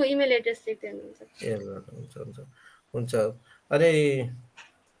 हजुरको इमेल एड्रेस लेख्दै हुनुहुन्छ. हुन्छ. अनि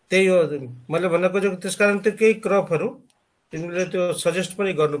त्यही हो मैले भन्न खोजेको। त्यसकारण त्यो केही क्रपहरू तिमीले त्यो सजेस्ट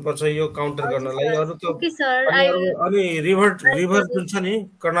पनि गर्नुपर्छ यो काउन्टर गर्नलाई। अरू त Okay, sir. I will. अनि रिभर जुन छ नि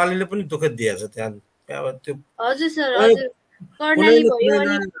कर्णालीले पनि दुःख दिएछ त्यहाँ त्यहाँ त्यो हजुर सर, कुनै हजुर। कर्णाली भयो अनि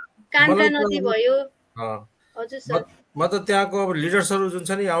कुनैलाई कान्ता मलाई नदी त भयो। अँ, हजुर सर। म त त्यहाँको अब लिडर्सहरू जुन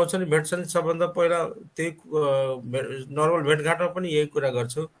छ नि आउँछ नि भेट्छ नि सबभन्दा पहिला त्यही नर्मल भेटघाटमा पनि यही कुरा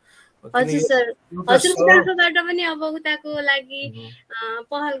गर्छु। हजुर सर, एउटा हजुरको सरल तर्फबाट पनि अब उताको लागि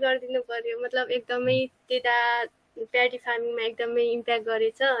पहल गरिदिनु पर्यो। मतलब एकदमै त्यता प्याडी फार्मिङमा एकदमै इम्प्याक्ट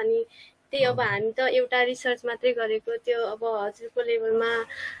गरेछ अनि त्यही अब हामी त एउटा रिसर्च मात्रै गरेको, त्यो अब हजुरको लेभलमा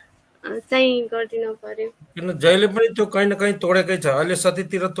चाहिँ गरिदिनु पर्यो। किन जहिले पनि त्यो कहीँ न कहीँ तोडेकै छ। अहिले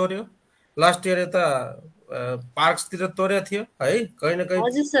सतीतिर तोड्यो, लास्ट इयर यता पार्क्सतिर तोडेको थियो है, कहीँ न कहीँ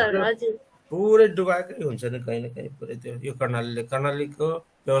हजुर सर, हजुर। पुरै डुबाएकै हुन्छ नि कहीँ न कहीँ पुरै त्यो। यो कर्णालीको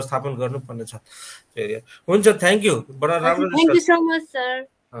व्यवस्थापन गर्नुपर्ने छ त्यो एरिया। हुन्छ, थ्याङ्क यू, बडा राम्रो thank you research. So much sir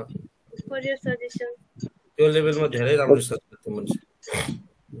for your suggestion. त्यो लेभलमा धेरै राम्रो रिसर्च गर्छ मान्छे।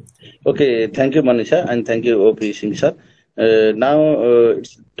 Okay, thank you, Manisha, and thank you, OP Singh sir. Now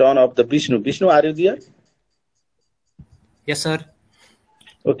it's turn of the Vishnu. Vishnu, are you there? Yes, sir.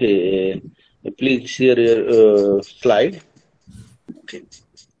 Okay, please share your slide. Okay.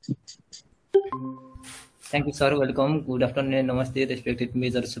 Thank you, sir. Welcome. Good afternoon. Namaste, respected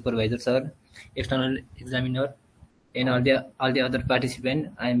major supervisor, sir, external examiner, and all the other participants.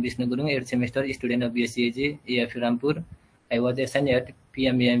 I am Vishnu Gurung, 8th semester student of BSc AF Rampur. I was assigned at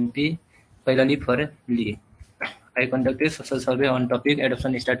PMAMP, finally for Lee. I conducted social survey on topic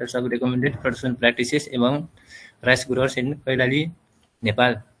adoption status of recommended production practices among rice growers in Kailali,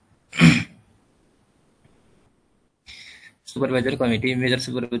 Nepal. Supervisor Committee, Major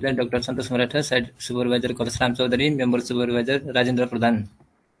Supervisor Dr. Santosh Maratha, Side Supervisor Kalasram Chaudhary, Member Supervisor Rajendra Pradhan.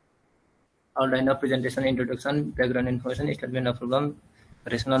 Outline of presentation, introduction, background information, statement of problem,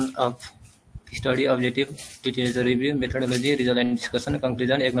 rationale of study, objective, details review, methodology, result and discussion,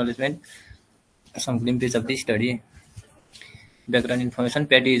 conclusion, acknowledgement, some glimpses of the study. Background information,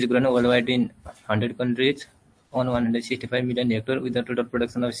 paddy is grown worldwide in 100 countries on 165 million hectares with a total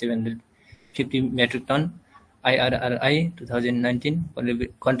production of 750 metric ton. IRRI 2019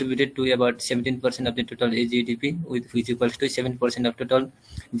 contributed to about 17% of the total GDP, which equals to 7% of total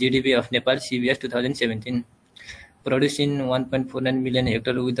GDP of Nepal CBS 2017. Producing 1.49 million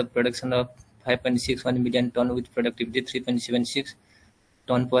hectares with a production of 5.61 million ton with productivity 3.76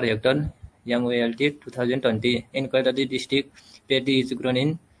 ton per hectare. YMOLT 2020. In Kailali district, paddy is grown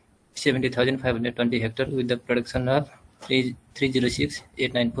in 70,520 hectares with the production of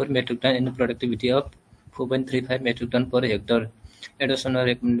 306,894 metric ton and productivity of 4.35 metric ton per hectare. Adoption of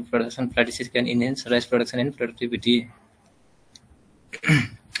recommended production practices can enhance rice production and productivity.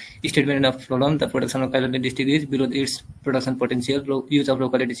 Statement of problem: the production of Kailali district is below its production potential. Use of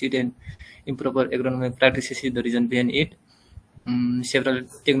locality seed and improper agronomic practices is the reason behind it. Several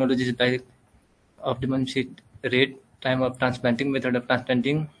technologies like optimum seed rate, time of transplanting, method of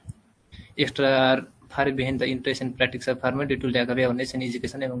transplanting, extra are far behind the interest and practice of farmers due to lack of awareness and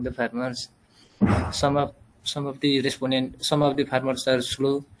education among the farmers. Some of the farmers are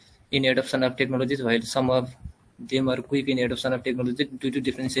slow in adoption of technologies, while some of them are quick in adoption of technology due to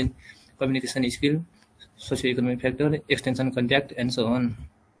difference in communication skill, socio-economic factor, extension contact, and so on.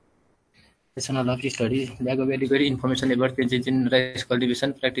 Rationale of the study: lack of adequate information about changes in rice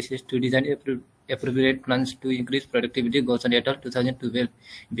cultivation practices to design appropriate plans to increase productivity. Gossan et al. 2012.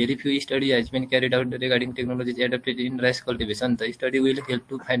 Very few study has been carried out regarding technologies adopted in rice cultivation. The study will help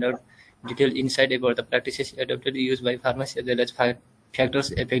to find out detailed insight about the practices adopted used by farmers as well as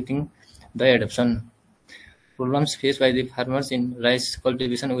factors affecting the adoption. Problems faced by the farmers in rice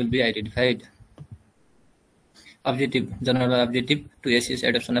cultivation will be identified. Objective: general objective to assess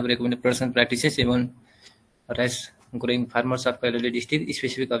adoption of recommended production practices among rice growing farmers of Kailali district.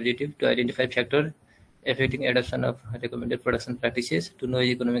 Specific objective: to identify factors affecting adoption of recommended production practices, to know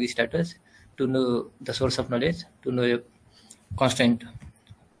economic status, to know the source of knowledge, to know constraint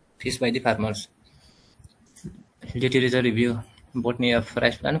faced by the farmers. Literature review: botany of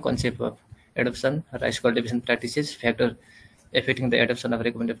rice plant, concept of adoption, rice cultivation practices, factor affecting the adoption of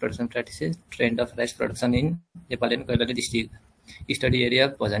recommended production practices, trend of rice production in Nepal and Kailali district. Study area: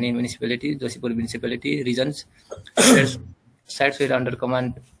 Bhajani municipality, Josipur municipality, regions. Sites were under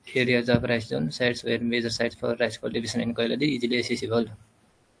command areas of rice zone. Sites were major sites for rice cultivation in Kailali, easily accessible.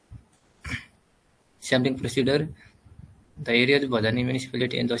 Sampling procedure: the areas Bhajani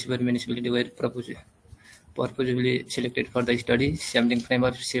municipality and Josipur municipality were purposefully selected for the study. Sampling frame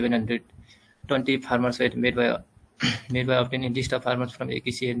of 720 farmers were made by obtaining list of farmers from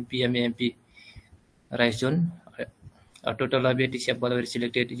AKC and PMAMP rice zone. A total of 80 samples were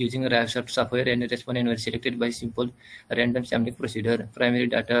selected using Rafsoft software, and respondents were selected by simple random sampling procedure. Primary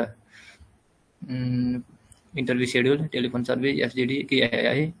data, interview schedule, telephone survey, FGD,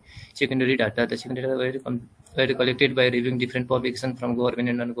 KII. Secondary data, the secondary data were collected by reviewing different publications from government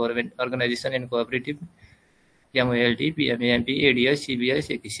and non-government organizations and cooperative, MOLT, PMAMP, ADS,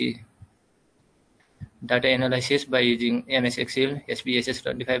 CBS, AKC. Data analysis by using MS Excel, SPSS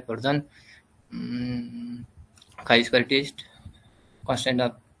 25 version, chi-square test, constant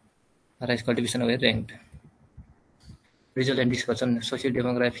of rice cultivation were ranked. Result and discussion, social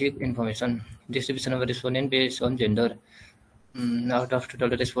demographic information, distribution of respondent based on gender. Out of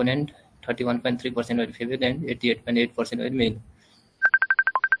total respondent, 31.3% were female and 88.8% were male.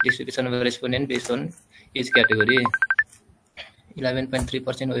 Distribution of respondent based on age category,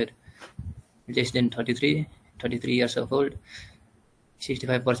 11.3% were less than 33 years of old,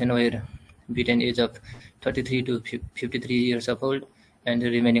 65% were between age of 33 to 53 years of old, and the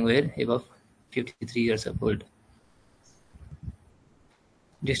remaining were above 53 years of old.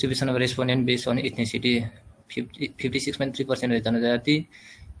 Distribution of respondent based on ethnicity, 56.3% were Janajati,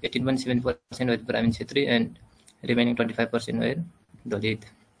 18.7% were Brahmin Kshetri, and remaining 25% were Dalit.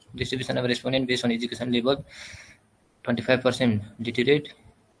 Distribution of respondent based on education level, 25% literate,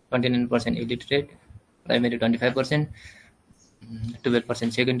 29% illiterate, primary 25%,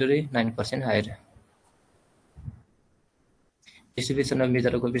 12% secondary, 9% higher. Distribution of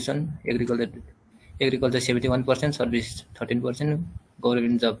major occupation, agriculture 71%, service 13%,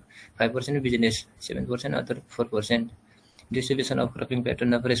 government job 5%, business 7%, other 4%. Distribution of cropping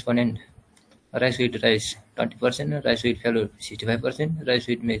pattern of respondent, rice wheat rice 20%, rice wheat fallow 65%, rice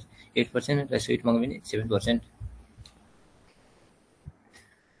wheat maize 8%, rice wheat mungbean 7%.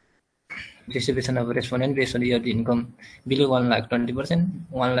 Distribution of respondent based on yearly income, below 1 lakh 20%,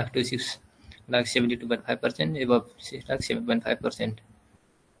 1 lakh to 6 lakh 72.5%, above 6 lakh 7.5%.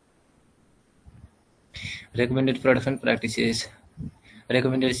 Recommended production practices.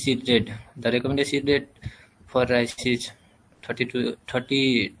 Recommended seed rate. The recommended seed rate for rice is 30 to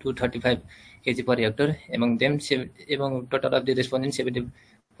 35 kg per hectare. Among total of the respondents,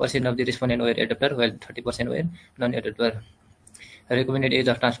 70% of the respondents were adapter, while 30% were non-adapter. Recommended age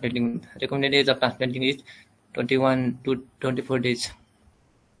of transplanting. Recommended age of transplanting is 21 to 24 days.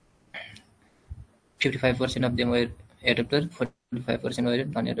 55% of them were adapter, 45% were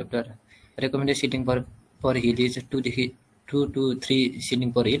non-adapter. Recommended seeding per hill is 2 to 3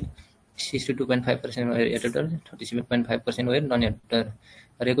 seeding per hill. 62.5% were adapter, 37.5% were non-adapter.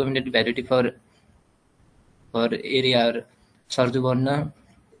 Recommended variety for area are Sarjubarna,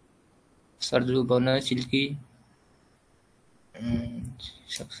 Silky,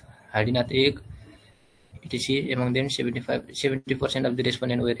 Hadinath egg, etc. Among them, 70% of the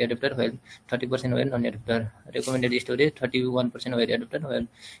respondents were adapter, while 30% were non-adapter. Recommended storage, 31% were adapter, while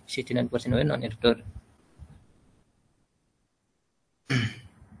 69% were non-adapter.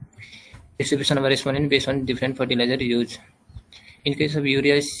 Distribution of respondents based on different fertilizer used. In case of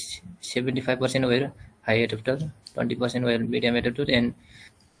urea, 75% were high adapter, 20% were medium adapter, and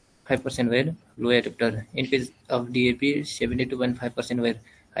 5% were low adapter. In case of DAP, 72.5% were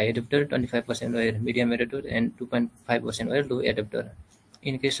high adapter, 25% were medium adapter, and 2.5% were low adapter.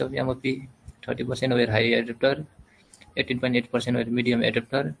 In case of MOP, 30% were high adapter, 18.8% were medium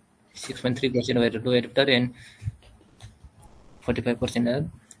adapter, 6.3% were low adapter, and 45% are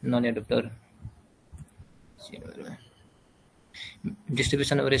non-adapter.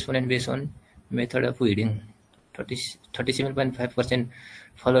 Distribution of respondent based on method of weeding. 37.5%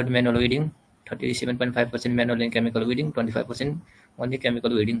 followed manual weeding, 37.5% manual and chemical weeding, 25% only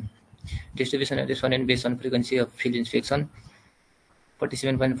chemical weeding. Distribution of respondent based on frequency of field inspection.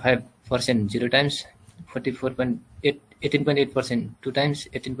 47.5% 0 times, 18.8% 2 times,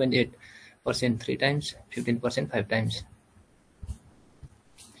 18.8% 3 times, 15% 5 times.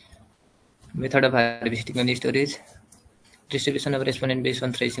 Method of harvesting and storage. Distribution of respondent based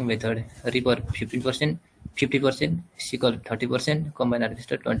on threshing method. Reaper 15%, 50%, sickle 30%, combine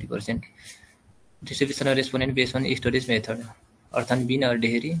harvester 20%. Distribution of respondent based on storage method. Earthen bin or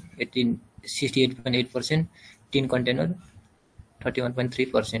dairy 68.8%, tin container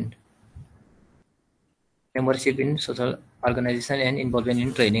 31.3%. Membership in social organization and involvement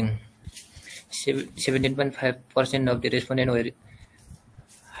in training. 17.5% of the respondents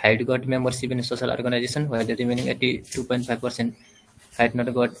had got membership in a social organization, while the remaining 82.5% had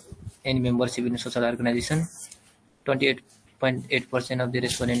not got any membership in a social organization. 28.8% of the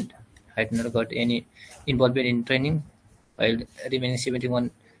respondents had not got any involvement in training, while remaining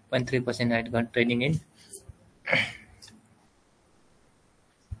 71.3% had got training in.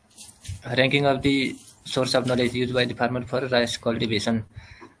 Ranking of the source of knowledge used by the farmer for rice cultivation.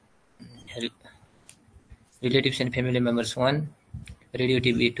 Relatives and family members 1, Radio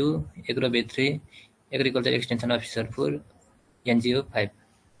TV 2, Agrobet 3, Agriculture Extension Officer 4, NGO 5.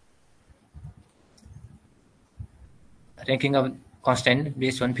 Ranking of constant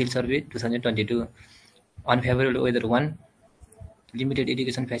based on field survey 2022. Unfavorable weather 1, limited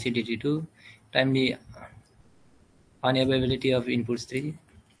irrigation facility 2, timely unavailability of inputs 3,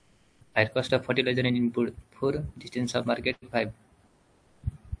 higher cost of fertilizer and input 4, distance of market 5.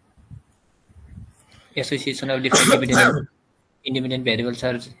 Association of different independent variables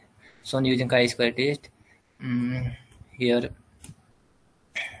are shown using chi-square test. Here,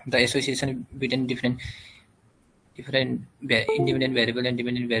 the association between different independent variable and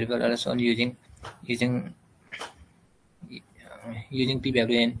dependent variable are shown using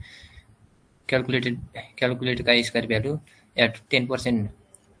p-value and calculated chi-square value at 10%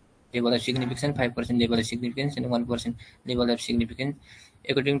 level of significance, 5% level of significance, and 1% level of significance.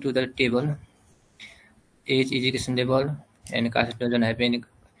 According to the table, age, education level, and caste doesn't have any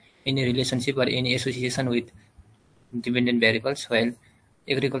relationship or any association with dependent variables, while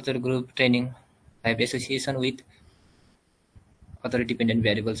agriculture group training have association with other dependent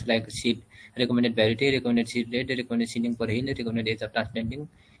variables like seed, recommended variety, recommended seed rate, recommended seeding per hill, recommended age of transplanting,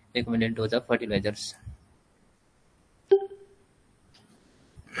 recommended dose of fertilizers.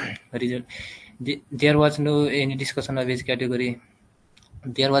 Result. There was no any discussion of age category.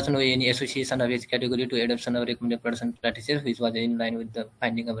 There was no any association of age category to adoption of recommended production practices, which was in line with the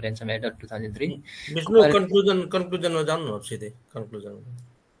finding of Ransom Act of 2003. Vishnu, conclusion was done, no? Conclusion.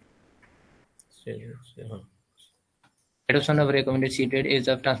 Adoption of recommended seed rate, age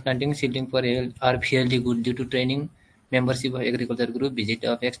of transplanting, seedling per hill are fairly good due to training, membership of agriculture group, visit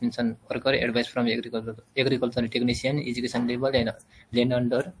of extension worker, advice from agricultural technician, education level, and land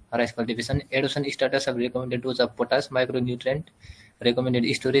under rice cultivation. Adoption status of recommended dose of potash, micronutrient, recommended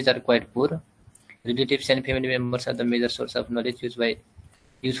storage are quite poor. Relatives and family members are the major source of knowledge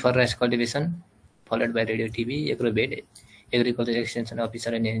used for rice cultivation, followed by radio, TV, agrobed, agriculture extension officer,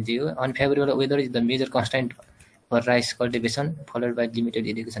 and NGO. Unfavorable weather is the major constraint for rice cultivation, followed by limited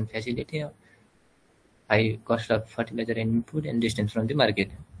irrigation facility, high cost of fertilizer and input, and distance from the market.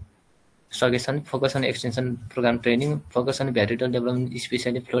 Suggestion: focus on extension program training, focus on varietal development,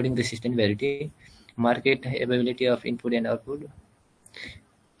 especially flooding resistant variety, market availability of input and output.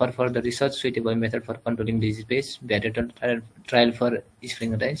 For further research, suitable method for controlling disease base, varietal trial for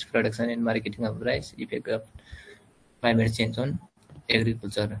spring rice, production and marketing of rice, effect of climate change on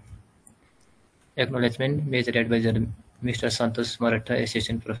agriculture. Acknowledgement, Major Advisor Mr. Santosh Maratha,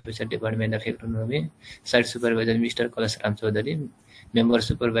 Assistant Professor, Department of Agronomy, Site Supervisor Mr. Kalash Ram Chaudhary, Member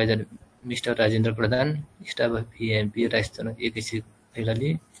Supervisor Mr. Rajendra Pradhan, Staff of PMP Rajasthan AKC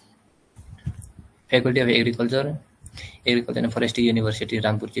Kailali, Faculty of Agriculture, Agriculture and Forestry University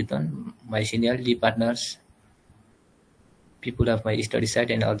Rampur Chitan, my senior lead partners, people of my study site,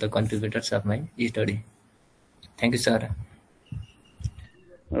 and all the contributors of my study. Thank you, sir.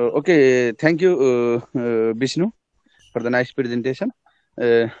 Okay, thank you, Vishnu, for the nice presentation.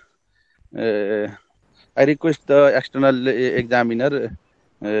 I request the external examiner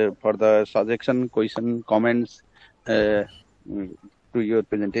for the suggestion, question, comments to your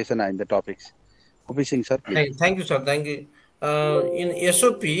presentation and the topics. Obi Singh, sir, please. Thank you, sir. Thank you. In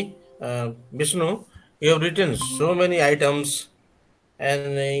SOP, Vishnu, you have written so many items,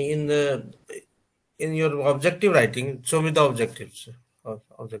 and in your objective writing, show me the objectives.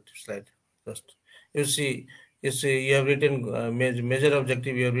 Objective slide first. You see, you have written major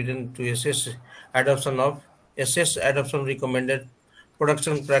objective. You have written to assess adoption recommended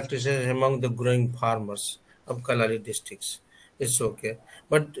production practices among the growing farmers of Kalari districts. It's okay,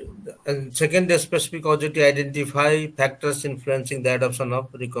 but second, the specific objective: identify factors influencing the adoption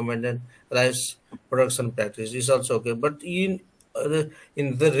of recommended rice production practice is also okay. But in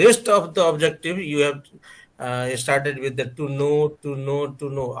the rest of the objective, you have started with the to know.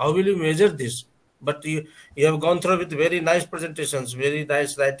 How will you measure this? But you have gone through with very nice presentations, very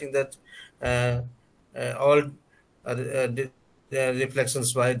nice writing that all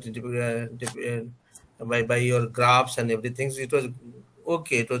reflections by your graphs and everything. It was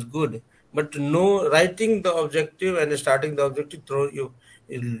okay, it was good. But no, writing the objective and starting the objective to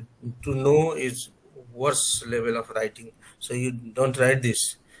know is worse level of writing. So you don't write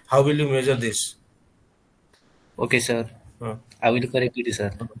this. How will you measure this? Okay, sir. I will correct it,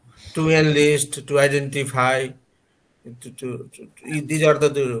 sir. To enlist, to identify, these are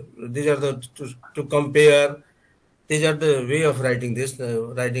the to compare. These are the way of writing this.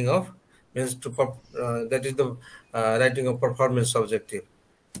 Writing of means that is the writing of performance objective.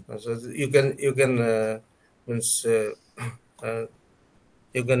 So you can means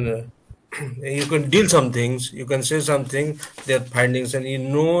you can you can deal some things, you can say something, their findings, and you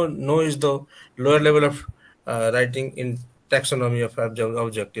know is the lower level of writing in taxonomy of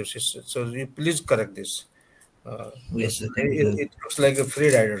objectives. So you please correct this. Yes, sir. Thank you, sir. It looks like a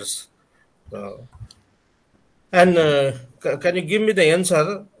free riders. And can you give me the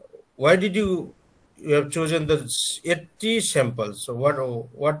answer? Why did you have chosen the 80 samples? So what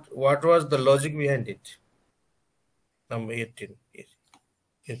was the logic behind it? Number 18.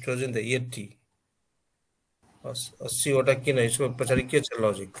 You've chosen the 80. 80 किन यसको पछाडि के छ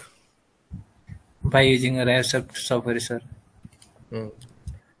logic? By using a rare software, sir.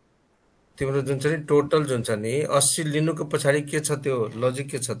 तिम्रो जुन छ नि total जुन छ नि 80 लिनुको पछाडि के छ त्यो लजिक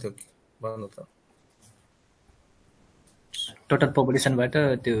के छ त्यो भन्नु त? टोटल पपुलेसनबाट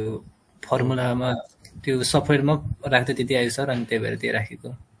त्यो फर्मुलामा त्यो सफ्टवेयरमा राख्दै त्यति आयो सर, अनि त्यही भएर त्यो राखेको।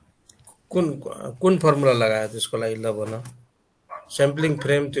 कुन फर्मुला लगायो त्यसको लागि ल भन? स्याम्पलिङ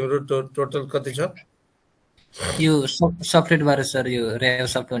फ्रेम तिम्रो टोटल कति छ? यो सफ्टवेयरबाट सर, यो रेव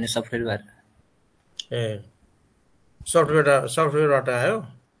सफ्ट भन्ने सफ्टवेयरबाट। ए सफ्टवेयरबाट आयो?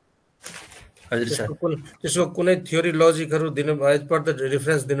 हजुर सर। त्यसको कुनै थ्योरी लजिकहरू दिनु पर्दा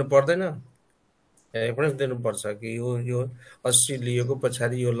रेफरेन्स दिनु पर्दैन? रेफरेन्स दिनुपर्छ कि यो 80 लिएको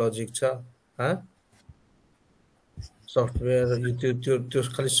पछाडि यो लजिक छ? सफ्टवेयर त्यो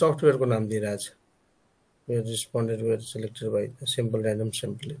खालि सफ्टवेयरको नाम दिइरहेछ। रिस्पोन्डेड where selected by simple random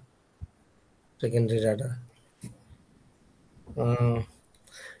sampling secondary data.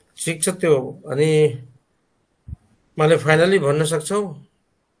 ठिक छ त्यो। अनि मलाई फाइनली भन्न सक्छौ?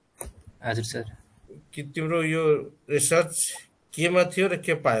 हजुर सर। कि तिम्रो यो रिसर्च केमा थियो र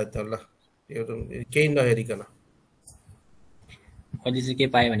के पायो त? ल केही नहेरिकन। मैले चाहिँ के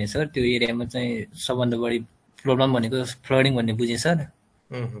पाएँ भने सर, त्यो एरियामा चाहिँ सबभन्दा बढी प्रब्लम भनेको फ्लडिङ भन्ने बुझेँ सर।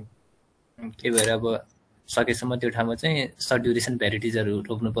 त्यही भएर अब सकेसम्म त्यो ठाउँमा चाहिँ सर्ट ड्युरेसन भ्याराइटिजहरू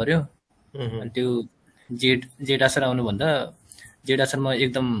रोप्नु पर्यो। अनि त्यो जेठ आसार आउनुभन्दा जेठ आसारमा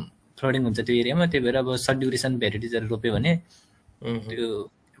एकदम फ्लडिङ हुन्छ त्यो एरियामा, त्यही भएर अब सर्ट ड्युरेसन भ्याराइटिजहरू रोप्यो भने त्यो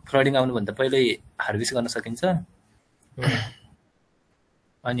फ्लडिङ आउनुभन्दा पहिल्यै हार्भेस्ट गर्न सकिन्छ।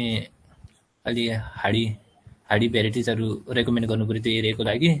 अनि अलि हाडी भ्याराइटिजहरू रेकमेन्ड गर्नु पऱ्यो त्यो एरियाको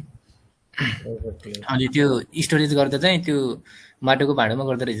लागि। अनि त्यो स्टोरेज गर्दा चाहिँ त्यो माटोको भाँडोमा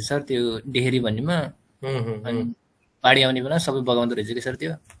गर्दो रहेछ सर, त्यो डेहेरी भन्नेमा। अनि बाढी आउने बेला सबै बगाउँदो रहेछ कि सर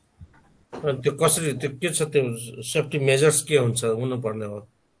त्यो। त्यो कसरी, त्यो के छ, त्यो सेफ्टी मेजर्स के हुन्छ हुनुपर्ने हो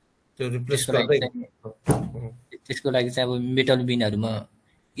त्यो रिप्लेस गर्दै? त्यसको लागि चाहिँ अब मेटल बिनहरूमा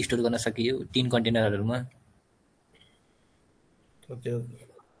स्टोर गर्न सकियो, टिन कन्टेनरहरूमा। त्यो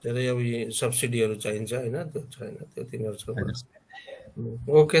धेरै अब सब्सिडीहरू चाहिन्छ होइन, त्यो छैन त्यो तिनीहरू छ।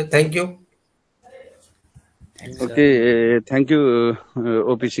 Okay, thank you. Okay, thank you,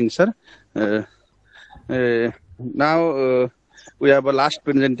 OP Singh sir. Now we have a last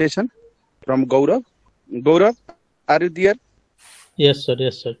presentation from Gaurav. Gaurav, are you there? Yes sir,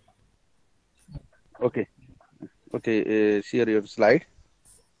 yes sir. Okay, share your slide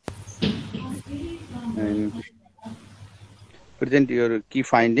and present your key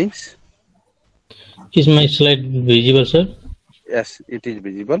findings. Is my slide visible, sir? Yes, it is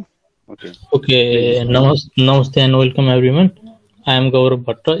visible. Okay. Namaste and welcome everyone. I am Gaurav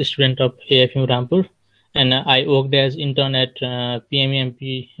Bhatta, student of AFM Rampur, and I worked as intern at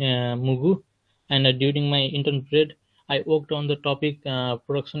PMEMP Mugu. And during my intern period, I worked on the topic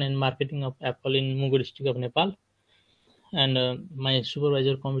production and marketing of apple in Mugu district of Nepal. And my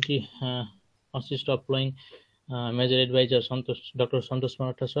supervisor committee consists of following major advisor Dr. Santosh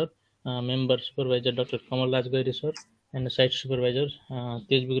Maratha sir, member supervisor Dr. Kamal Raj Gairi sir, and the site supervisor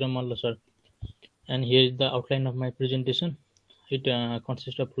Tej Bigram Malla sir. And here is the outline of my presentation. It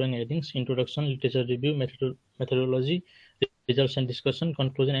consists of following headings: introduction, literature review, methodology, results and discussion,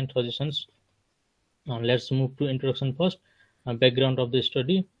 conclusion and suggestions. Let's move to introduction first. Background of the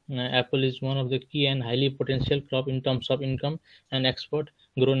study. Apple is one of the key and highly potential crop in terms of income and export,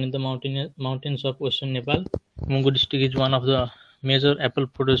 grown in the mountains of western Nepal. Mugu district is one of the major apple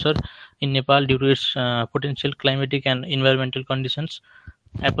producer in Nepal due to its potential climatic and environmental conditions.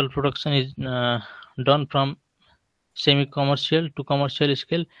 Apple production is done from semi-commercial to commercial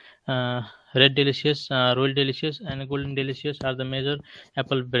scale. Red Delicious, Royal Delicious, and Golden Delicious are the major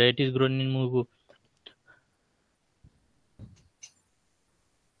apple varieties grown in Mugu.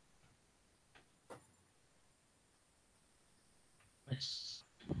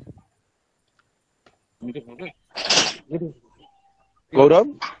 Gaurav?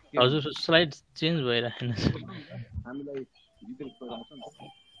 हजुर slide change भइरहेन।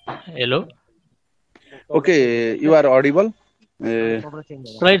 Hello? Okay, you are audible.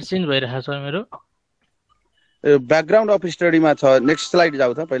 Slide change भइरहेको छ मेरो background of स्टडीमा छ next slide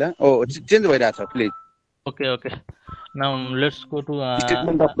जाऊ त पहिला change भइरहेको छ please okay now let's go to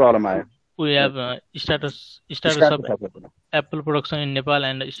statement of problem आयो we have status of apple production in Nepal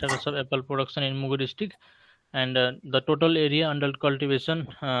and status of apple production in Mugu district and the total area under cultivation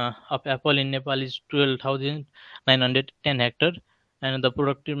of apple in Nepal is 12,910 hectare and the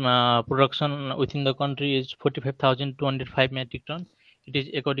productive production within the country is 45,205 metric ton. It is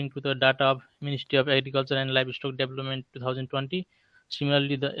according to the data of Ministry of Agriculture and Livestock Development 2020.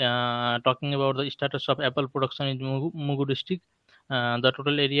 Similarly, the talking about the status of apple production in Mugu district, the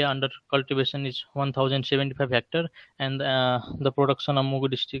total area under cultivation is 1,075 hectare and the production of Mugu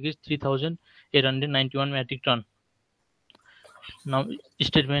district is 3,891 metric ton. Now,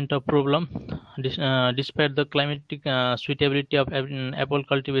 statement of problem. Despite the climatic suitability of apple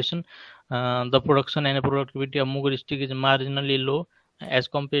cultivation, the production and productivity of Mugu district is marginally low as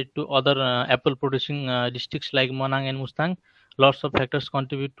compared to other apple producing districts like Manang and Mustang. Lots of factors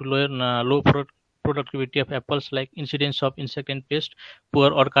contribute to low productivity of apples like incidence of insect and pest,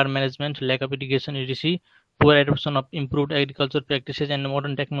 poor orchard management, lack of irrigation etc. Poor adoption of improved agriculture practices and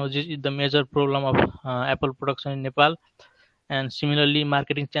modern technologies is the major problem of apple production in Nepal. And similarly,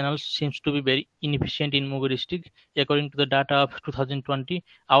 marketing channels seems to be very inefficient in Mugu district. According to the data of 2020,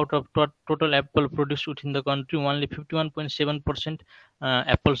 out of total apple produced within the country, only 51.7%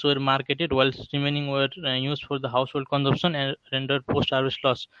 apples were marketed, while remaining were used for the household consumption and rendered post-harvest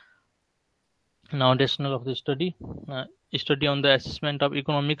loss. Now, rationale of the study. Study on the assessment of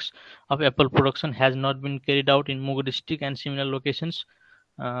economics of apple production has not been carried out in Mugu district and similar locations.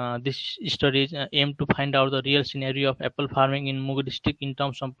 This study is aimed to find out the real scenario of apple farming in Mugu district in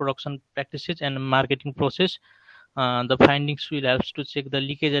terms of production practices and marketing process. The findings will help to check the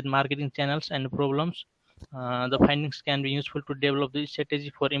leakage at marketing channels and problems. The findings can be useful to develop the strategy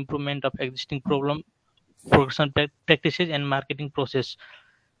for improvement of existing production practices and marketing process.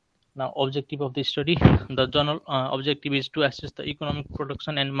 Now, objective of the study. The journal objective is to assess the economic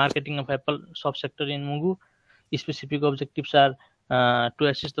production and marketing of apple subsector in Mugu. Specific objectives are to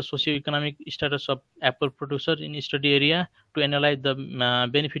assess the socio-economic status of apple producers in study area, to analyze the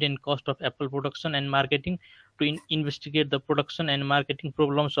benefit and cost of apple production and marketing, to investigate the production and marketing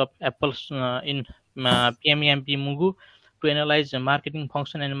problems of apples in PMEMP Mugu, to analyze the marketing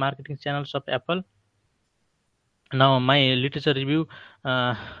function and marketing channels of apple. Now, my literature review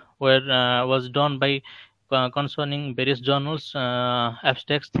was done by concerning various journals,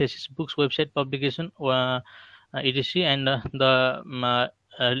 abstracts, thesis, books, website, publication, etc. And the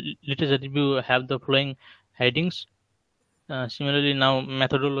literature review have the following headings. Similarly, now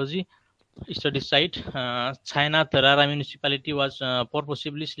methodology. Study site. China Tarara municipality was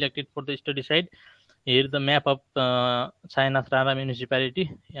purposely selected for the study site. Here the map of China Tarara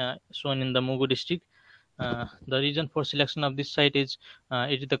municipality shown in the Mugu district. The reason for selection of this site is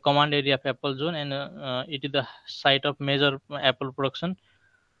it is the command area of apple zone and it is the site of major apple production.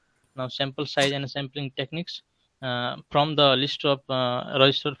 Now, sample size and sampling techniques. From the list of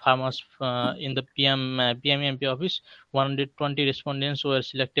registered farmers in the PMEMP office, 120 respondents were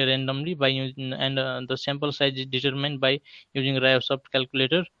selected randomly by using, and the sample size is determined by using Riosoft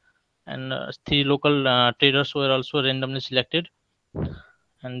calculator, and 3 local traders were also randomly selected.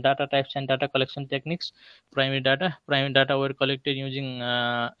 And data types and data collection techniques. Primary data were collected using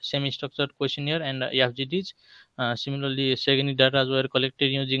semi-structured questionnaire and FGDs. Similarly, secondary data were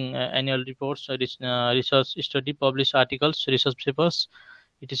collected using annual reports, research study, published articles, research papers,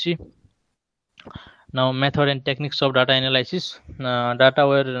 etc. Now, method and techniques of data analysis. Data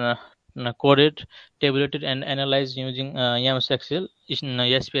were coded, tabulated, and analyzed using YAML Excel in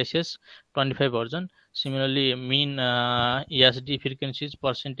SPSS 25 version. Similarly, mean ESD frequencies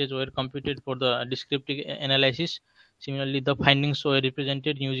percentage were computed for the descriptive analysis. Similarly, the findings were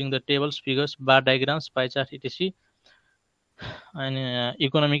represented using the tables, figures, bar diagrams, pie chart, etc. And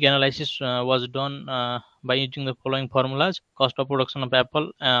economic analysis was done by using the following formulas: cost of production of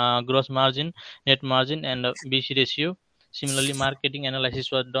apple, gross margin, net margin, and BC ratio. Similarly, marketing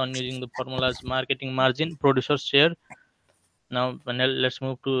analysis was done using the formulas marketing margin, producer share. Now, let's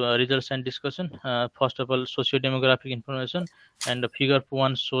move to results and discussion. First of all, socio-demographic information, and figure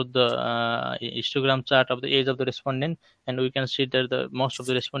 1 showed the histogram chart of the age of the respondent, and we can see that the most of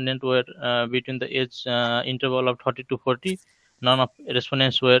the respondents were between the age interval of 30 to 40. None of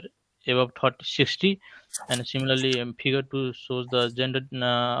respondents were above 60. And similarly, figure 2 shows the gender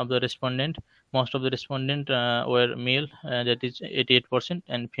of the respondent. Most of the respondents were male, that is 88%,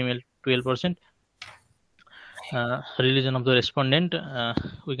 and female 12%. religion of the respondent,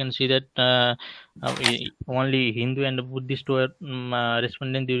 we can see that only Hindu and Buddhist were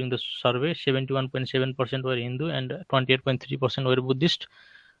respondent during the survey. 71.7% were Hindu and 28.3% were Buddhist.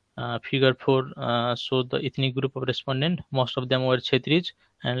 Figure 4 showed the ethnic group of respondent. Most of them were Kshatriyas,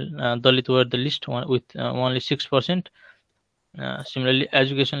 and Dalit were the least with only 6%. Similarly,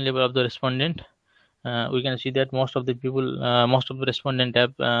 education level of the respondent, we can see that most of the people, most of the respondent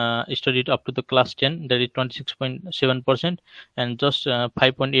have studied up to the class 10, that is 26.7%, and just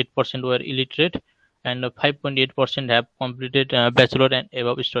 5.8% were illiterate, and 5.8% have completed bachelor and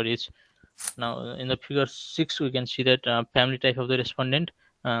above studies. Now, in the figure 6, we can see that family type of the respondent,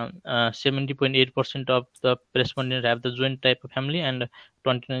 70.8% of the respondents have the joint type of family, and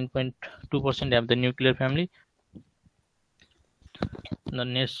 29.2% have the nuclear family. The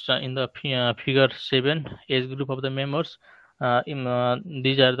next, in the figure 7, age group of the members,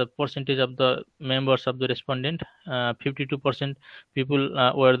 these are the percentage of the members of the respondent. 52%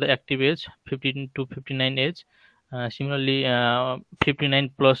 people were the active age, 15 to 59 age. Similarly, 59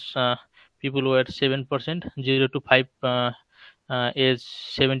 plus people were 7%, 0 to 5 age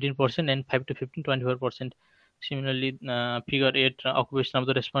 17%, and 5 to 15 24%. Similarly, figure 8, occupation of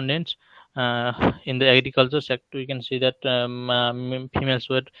the respondents. In the agriculture sector, you can see that females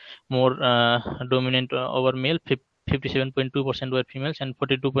were more dominant over male. 57.2% were females and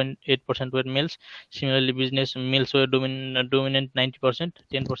 42.8% were males. Similarly, business males were dominant 90%,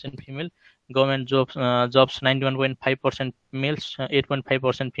 10% female. Government jobs 91.5% males,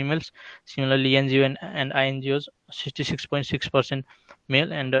 8.5% females. Similarly, NGO and INGOs 66.6%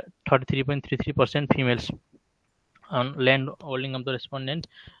 male and 33.33% females. On land holding of the respondent,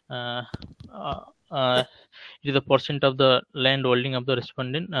 it is the percent of the land holding of the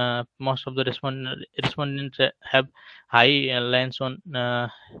respondent. Most of the respondents have high lands on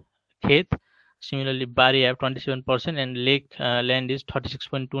Khet. Similarly, Bari have 27% and lake land is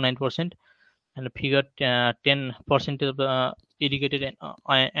 36.29%. And figure 10% of the irrigated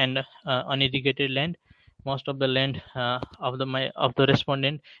and unirrigated land. Most of the land of the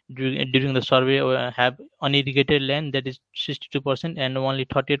respondent during the survey have unirrigated land, that is 62%, and only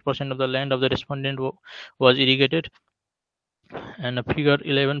 38% of the land of the respondent was irrigated. And figure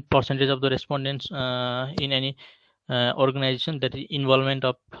 11, percentage of the respondents in any organization, that is involvement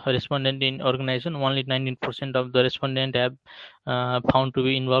of respondent in organization. Only 19% of the respondent have found to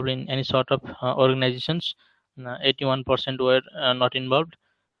be involved in any sort of organizations. 81% were not involved.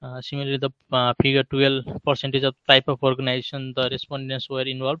 Similarly, the figure 12, percentage of type of organization the respondents were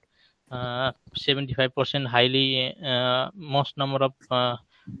involved. 75% highly, most number of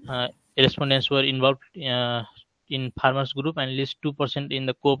respondents were involved in farmers group, and at least 2% in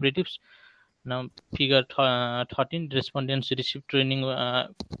the cooperatives. Now, figure 13, respondents received training,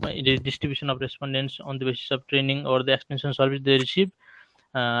 distribution of respondents on the basis of training or the extension service they received.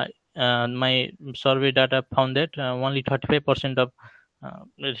 My survey data found that only 35% of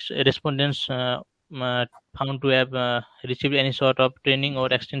respondents found to have received any sort of training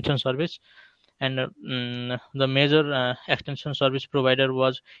or extension service. And the major extension service provider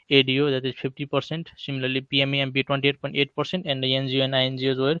was ADO, that is 50%. Similarly, PMEMP 28.8%, and the NGO and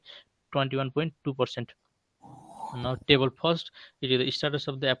INGOs were 21.2%. Now, table first, it is the status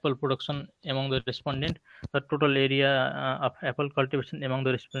of the apple production among the respondent. The total area of apple cultivation among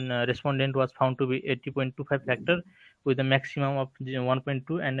the respondent was found to be 80.25 hectare, with a maximum of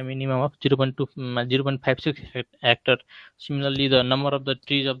 1.2 and a minimum of 0.56 hectare. Similarly, the number of the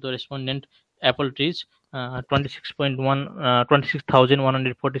trees of the respondent apple trees,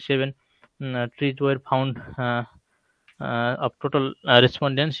 26,147 trees were found of total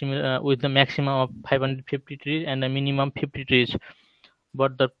respondents, with the maximum of 550 trees and a minimum 50 trees.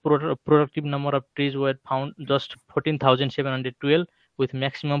 But the productive number of trees were found just 14,712, with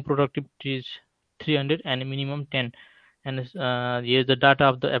maximum productive trees 300 and a minimum 10. And here's the data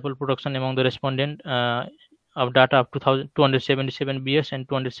of the apple production among the respondent of data of 277 BS and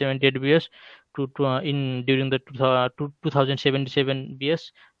 278 BS. During the 2077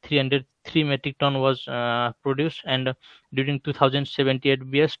 BS, 303 metric ton was produced, and during 2078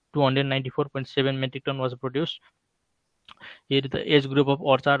 BS, 294.7 metric ton was produced. Here is the age group of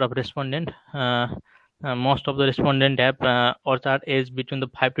orchard of respondent. Most of the respondent have orchard age between the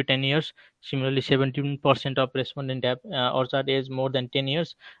 5 to 10 years. Similarly, 17% of respondent have orchard age more than 10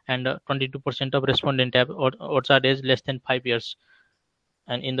 years, and 22% of respondent have orchard age less than 5 years.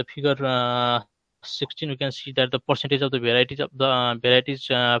 And in the figure 16, we can see that the percentage of the varieties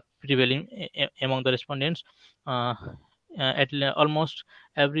prevailing among the respondents. Almost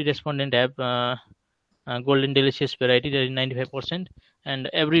every respondent have golden delicious variety, that is 95%. and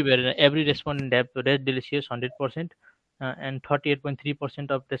every respondent have red delicious 100%, and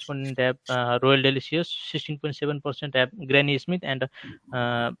 38.3% of respondent have royal delicious, 16.7% have granny smith, and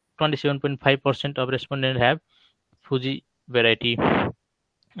 27.5% of respondent have fuji variety.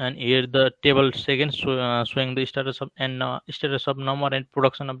 And here the table second showing the status of number and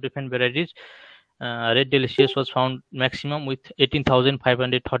production of different varieties. Red delicious was found maximum with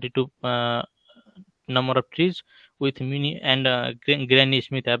 18,532 number of trees, with mini and granny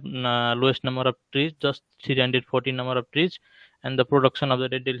smith have lowest number of trees, just 340 number of trees. And the production of the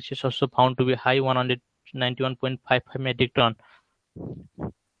red delicious also found to be high, 191.55 metric ton.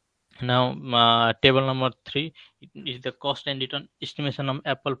 Now table number 3 is the cost and return estimation of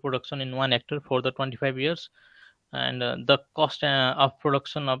apple production in 1 hectare for the 25 years. And the cost of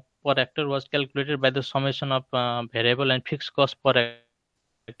production of per hectare was calculated by the summation of variable and fixed cost per hectare.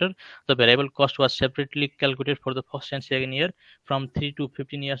 The variable cost was separately calculated for the first and second year. From 3 to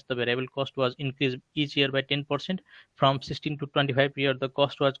 15 years, the variable cost was increased each year by 10%. From 16 to 25 years, the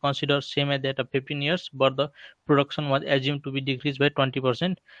cost was considered same as that of 15 years, but the production was assumed to be decreased by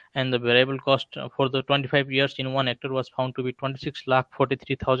 20%. And the variable cost for the 25 years in 1 hectare was found to be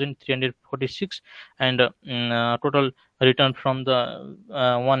 26,43,346, and total return from the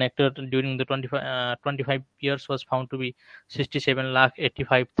 1 hectare during the 25 years was found to be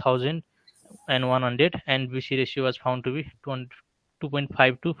 67,85,100, and VC ratio was found to be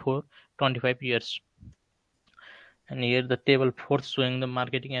 2.52 for 25 years. And here the table 4 showing the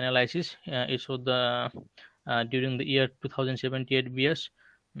marketing analysis. It showed the during the year 2078 BS,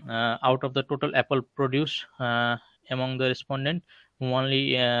 out of the total apple produce among the respondent,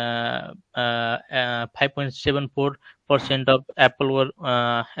 only 5.74% of apple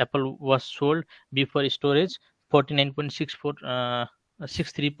was sold before storage.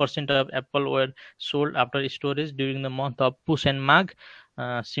 49.63% of apple were sold after storage during the month of Push and Mag.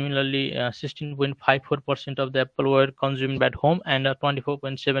 Similarly, 16.54% of the apple were consumed at home, and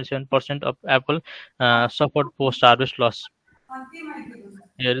 24.77% of apple suffered post-harvest loss.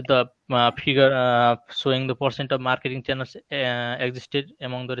 Here is the figure showing the percent of marketing channels existed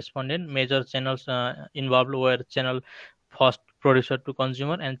among the respondent. Major channels involved were channel first, producer to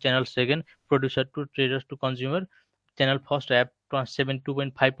consumer, and channel second, producer to traders to consumer. Channel first have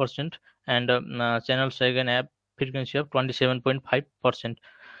 72.5%, and channel second have frequency of 27.5%.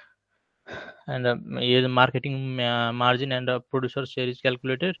 And here the marketing margin and producer share is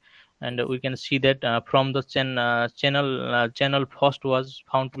calculated, and we can see that from the channel first was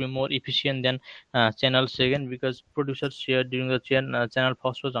found to be more efficient than channel second, because producer share during the channel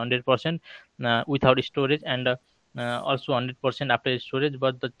first was 100% without storage, and also 100% after storage.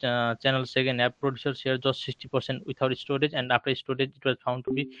 But the channel second have producer share just 60% without storage, and after storage it was found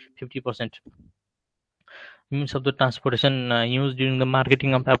to be 50%. Means of the transportation used during the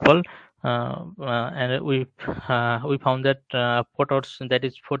marketing of apple, and we found that porters, that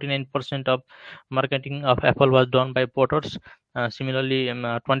is 49% of marketing of apple was done by porters. Similarly,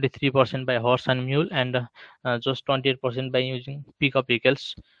 23% by horse and mule, and just 28% by using pickup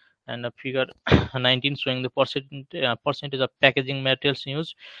vehicles. And figure 19 showing the percentage of packaging materials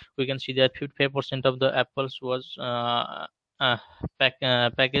used. We can see that 55% of the apples was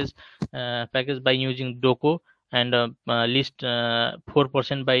packaged by using Doco, and least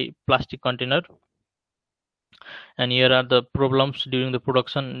 4% by plastic container. And here are the problems during the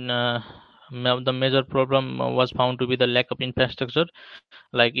production. The major problem was found to be the lack of infrastructure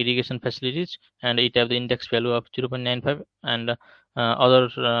like irrigation facilities, and it have the index value of 0.95. And other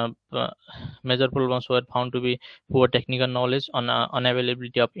major problems were found to be poor technical knowledge on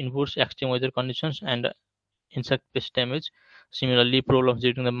unavailability of inputs, extreme weather conditions, and insect pest damage. Similarly, problems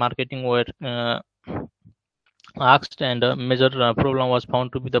during the marketing were asked, and a major problem was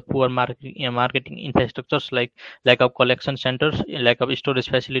found to be the poor marketing infrastructures like lack of collection centers, lack of storage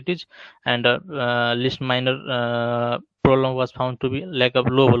facilities, and least minor problem was found to be lack of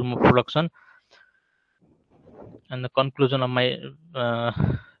low volume production. And the conclusion of my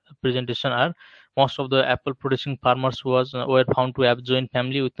presentation are: most of the apple producing farmers were found to have joint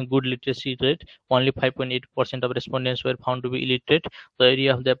family with a good literacy rate. Only 5.8% of respondents were found to be illiterate. The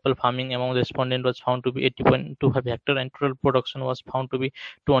area of the apple farming among the respondents was found to be 80.25 hectare, and total production was found to be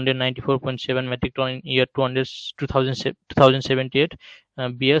 294.7 metric ton in year 2078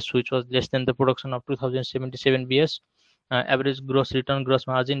 BS, which was less than the production of 2077 BS. Average gross return, gross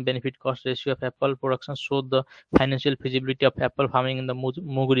margin, benefit cost ratio of apple production showed the financial feasibility of apple farming in the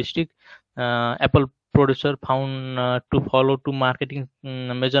Mugu district. Apple producer found to follow two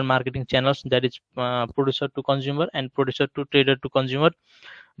major marketing channels, that is producer to consumer and producer to trader to consumer.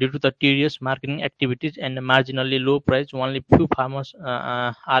 Due to the tedious marketing activities and marginally low price, only few farmers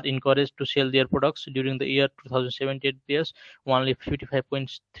are encouraged to sell their products. During the year 2017 years, only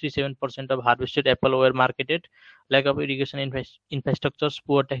 55.37% of harvested apple were marketed. Lack of irrigation infrastructures,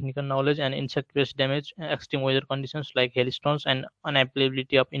 poor technical knowledge, and insect-based damage, extreme weather conditions like hailstones, and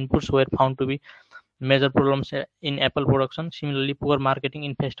unavailability of inputs were found to be major problems in apple production. Similarly, poor marketing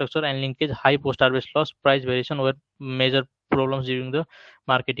infrastructure and linkage, high post-harvest loss, price variation were major problems during the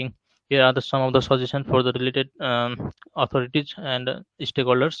marketing. Here are some of the suggestions for the related authorities and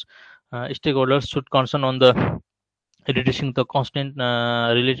stakeholders. Stakeholders should concern on the reducing the constant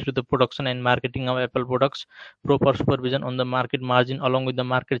related to the production and marketing of apple products, proper supervision on the market margin along with the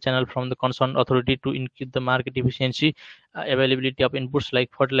market channel from the concerned authority to increase the market efficiency, availability of inputs like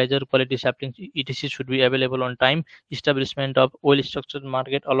fertilizer, quality saplings, etc. should be available on time, establishment of well structured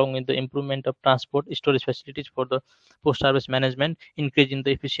market along with the improvement of transport storage facilities for the post harvest management, increasing the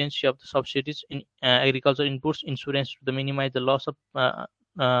efficiency of the subsidies in agriculture inputs, insurance to minimize the loss of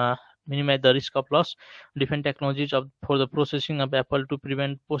minimize the risk of loss. Different technologies for the processing of apple to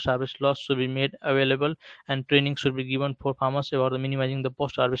prevent post-harvest loss should be made available, and training should be given for farmers about the minimizing the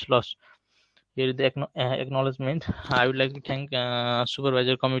post-harvest loss. Here is the acknowledgement. I would like to thank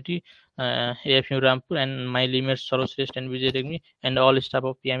Supervisor Committee, AFU Rampur, and my limits Saroshrest and Vijay Regmi, and all staff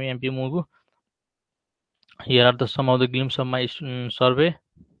of PME MP Mugu. Here are some of the glimpses of my survey.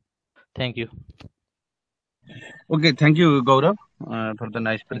 Thank you. Okay, thank you, Gaurav, for the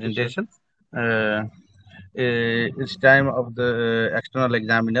nice presentation. It's time of the external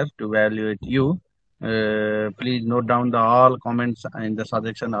examiner to evaluate you. Please note down all comments in the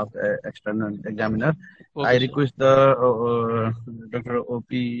suggestion of external examiner. Okay, I request the Dr.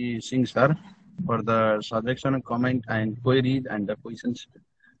 O.P. Singh sir for the suggestion, comment, and queries and the questions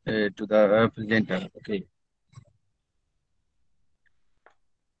to the presenter. Okay.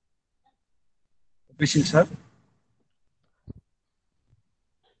 O.P. Singh sir.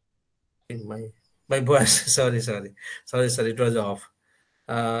 My voice, sorry, it was off.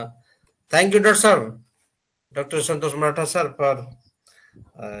 Thank you, Dr. Santosh Maratha sir, for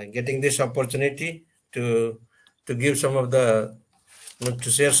getting this opportunity to give some of the,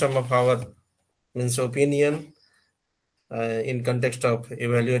 to share some of our opinion in context of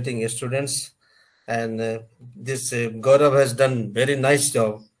evaluating students. And this Gaurav has done very nice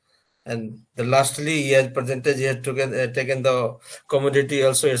job. And the lastly, he has presented, he has taken the commodity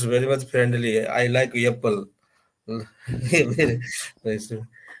also is very much friendly. I like apple.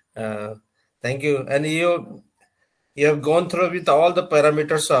 Thank you. And you have gone through with all the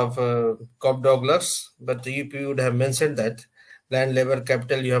parameters of Cobb-Douglas, but if you would have mentioned that land, labor,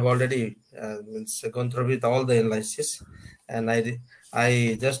 capital, you have already gone through with all the analysis. And I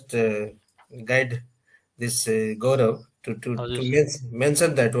just guide this Gaurav to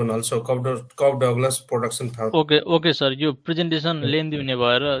mention that one also, Cobb-Douglas production. Okay, sir. Your presentation lengthy हुने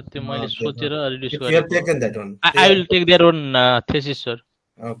भएर त्यो मैले सोचेर reduce गरेको. You have taken that one. I will take their own thesis, sir.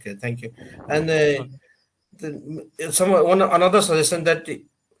 Okay, thank you. And another suggestion that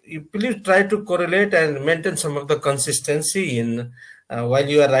you please try to correlate and maintain some of the consistency in while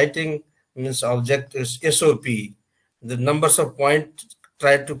you are writing object SOP, the numbers of points.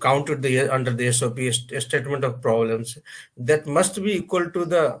 Try to count it under the SOP, statement of problems, that must be equal to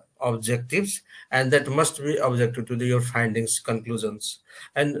the objectives, and that must be objective to your findings, conclusions.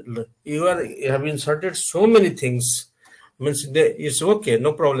 And you have inserted so many things, it's okay,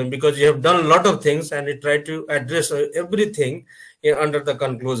 no problem, because you have done a lot of things and you try to address everything under the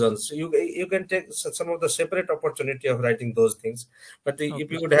conclusions. You can take some of the separate opportunity of writing those things, but okay.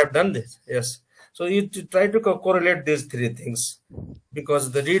 If you would have done this, yes. So you try to correlate these three things, because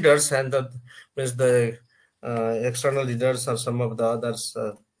the readers and the external readers or some of the others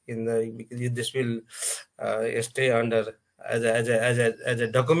this will stay under as a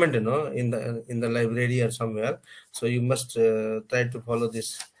document, in the library or somewhere. So you must try to follow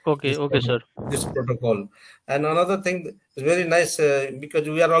this. Okay, sir. This protocol. And another thing is very nice because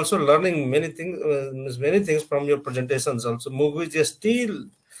we are also learning many things from your presentations. Also, Mugu is still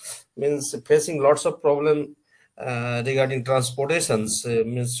facing lots of problem regarding transportations.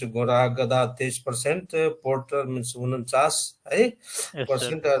 Gora Gada 30%, Porter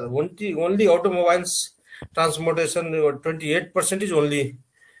 49%, only automobiles transportation 28% is only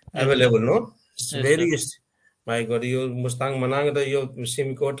available. No, it's very. My God, यो मुस्ताङ मनाङ र यो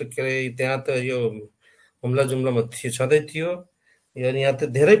सिमकोट के त्यहाँ त यो हुम्ला जुम्लामा छँदै थियो, यहाँ त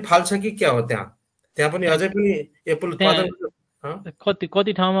धेरै फाल्छ कि क्या हो? त्यहाँ पनि अझै पनि एप्पल उत्पादन कति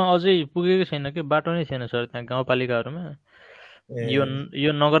कति ठाउँमा अझै पुगेको छैन कि बाटो नै छैन सर त्यहाँ गाउँपालिकाहरूमा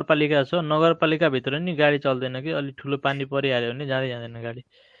यो नगरपालिका छ नगरपालिकाभित्र नि गाडी चल्दैन कि अलि ठुलो पानी परिहाल्यो भने जाँदै जाँदैन गाडी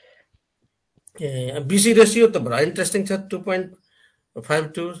BC रेसियो त बडा इन्ट्रेस्टिङ छ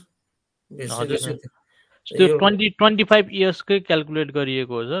 2.52 BC रेसियो त्यो 25 इयर्सकै क्याल्कुलेट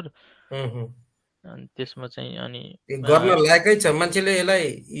गरिएको हो सर अनि त्यसमा चाहिँ अनि गर्न लायकै छ मान्छेले यसलाई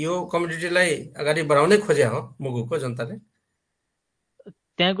यो कम्युनिटीलाई अगाडि बढाउनै खोजे हो मुगुको जनताले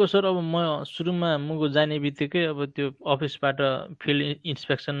त्यहाँको सर अब म सुरुमा मुगु जाने बित्तिकै अब त्यो अफिसबाट फिल्ड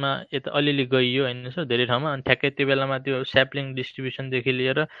इन्स्पेक्सनमा यता अलिअलि गइयो हैन सर धेरै ठाउँमा अनि ठ्याक्कै त्यो बेलामा त्यो स्याप्लिङ डिस्ट्रिब्युसनदेखि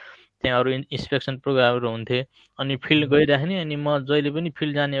लिएर त्यहाँ अरू इन्स्पेक्सन प्रोग्रामहरू हुन्थे अनि फिल्ड गइराख्ने अनि म जहिले पनि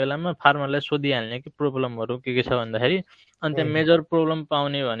फिल्ड जाने बेलामा फार्मरलाई सोधिहाल्ने कि प्रब्लमहरू के छ भन्दाखेरि अनि त्यहाँ मेजर प्रब्लम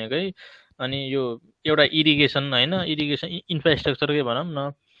पाउने भनेकै अनि यो एउटा इरिगेसन हैन इरिगेसन इन्फ्रास्ट्रक्चरकै भनौँ न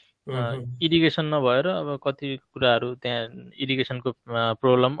इरिगेसन नभएर अब कति कुराहरू त्यहाँ इरिगेसनको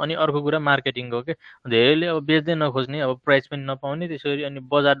प्रब्लम अनि अर्को कुरा मार्केटिङको के धेरैले अब बेच्दै नखोज्ने अब प्राइस पनि नपाउने त्यसरी अनि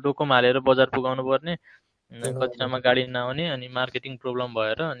बजार डोकोमा हालेर बजार पुगाउनु पर्ने कति ठाउँमा गाडी नआउने अनि मार्केटिङ प्रब्लम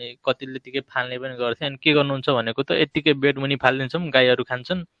भएर अनि कतिले त्यतिकै फाल्ने पनि गर्थे अनि के गर्नुहुन्छ भनेको त यतिकै बेड मुनि फालिदिन्छौँ गाईहरू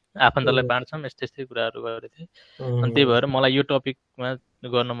खान्छन् आफन्तलाई बाँड्छौँ यस्तै यस्तै कुराहरू गरेको थिएँ अनि त्यही भएर मलाई यो टपिकमा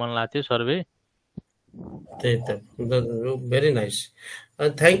गर्न मन लाग्थ्यो सर्वे त्यही त भेरी नाइस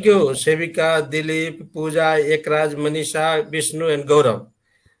थ्याङ्क यू सेविका दिलीप पूजा Ekraj Manisha Vishnu end Gaurav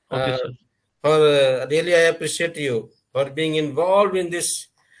for really I appreciate you for being involve in this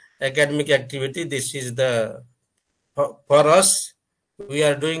academic activity. This is the for us we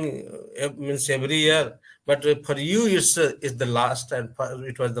are doing means every year, but for you it's the last and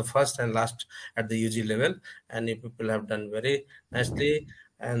it was the first and last at the UG level, and you people have done very nicely,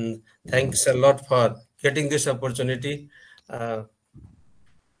 and thanks a lot for getting this opportunity.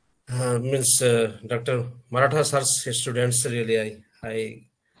 Means Dr. Maratha sir's students really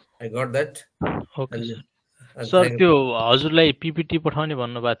I got that. Okay. Sir त्यो हजुरलाई PPT पठाउने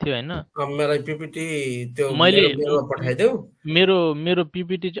भन्नुभएको थियो हैन मलाई PPT त्यो मैले पठाइदेऊ मेरो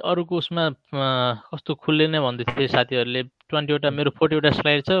PPT चाहिँ अरूको उसमा कस्तो खुल्ले नै भन्दै थिए साथीहरुले 20 वटा मेरो 40 वटा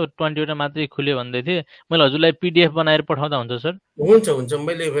स्लाइड छ 20 वटा मात्रै खुल्यो भन्दै थिए मैले हजुरलाई पीडीएफ बनाएर पठाउँदा हुन्छ सर हुन्छ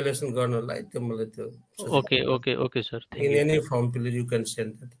मैले इभ्यालुएसन गर्नलाई त्यो मलाई त्यो okay sir in any firm please you can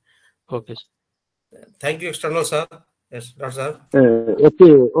send that okay sir thank you external sir Yes, Dr.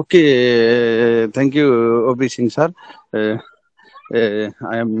 Okay. Thank you, Obi Singh sir.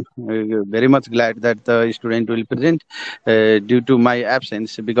 I am very much glad that the student will present due to my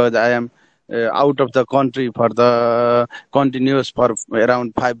absence because I am out of the country for the continuous for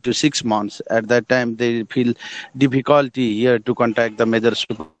around 5 to 6 months. At that time, they feel difficulty here to contact the major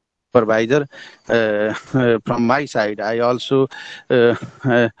supervisor. From my side, I also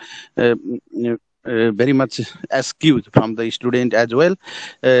very much excused from the student as well.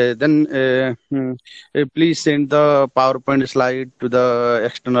 Then please send the PowerPoint slide to the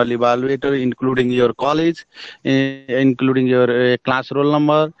external evaluator, including your college, including your class roll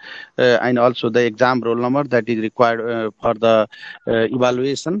number, and also the exam roll number that is required for the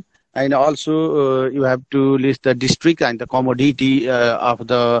evaluation. And also you have to list the district and the commodity of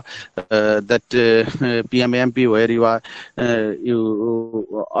the that PMMP where you are you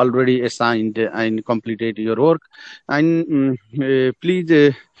already assigned and completed your work. And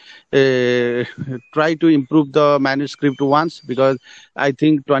please try to improve the manuscript once because I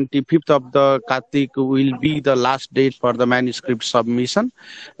think 25th of the Kartik will be the last date for the manuscript submission.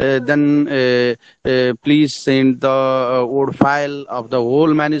 Then please send the Word file of the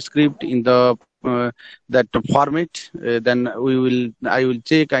whole manuscript in the that format. Then I will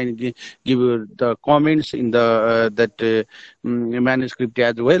check and give you the comments in the that manuscript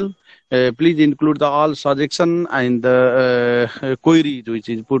as well. Please include the all suggestion and the queries which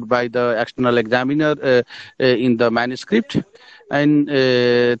is put by the external examiner in the manuscript. And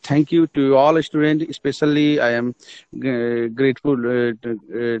thank you to all students, especially I am grateful to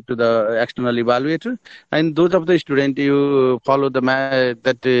the external evaluator and those of the students you follow the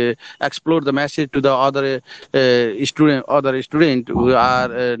that explore the message to the other student who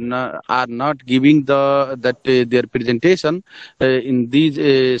are not giving their presentation in these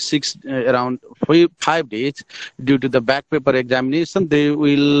around 5 days due to the back paper examination.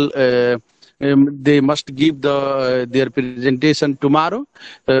 They must give their presentation tomorrow.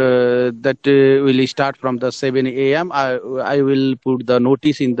 That will start from the 7 a.m. I will put the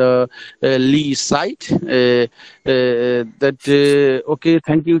notice in the Lee site. Okay,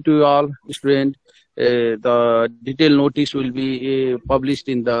 thank you to all students. The detailed notice will be published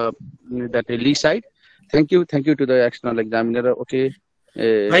in that Lee site. Thank you to the external examiner. Okay.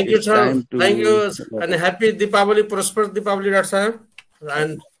 Thank you, it's sir. time to Thank you, and happy Deepavali, prosperous Deepavali, Dr. Sahib.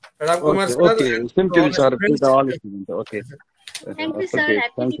 And Ram Kumar Okay, sir. okay. And Same to to you, all sir. To students. the all students. Okay. Thank you, sir. Okay.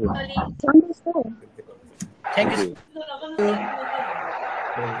 Happy Thank you. Diwali. Thank you.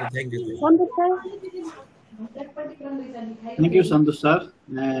 Thank you. Thank you, Santosh sir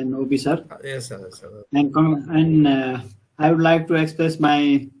and Obi sir. Yes, sir. Yes, sir. And I would like to express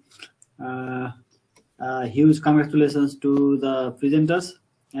my huge congratulations to the presenters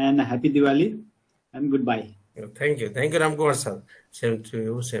and happy Diwali and goodbye. Thank you. Thank you, Ram Kumar sir. Same to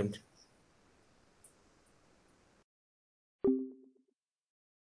you. Same to you.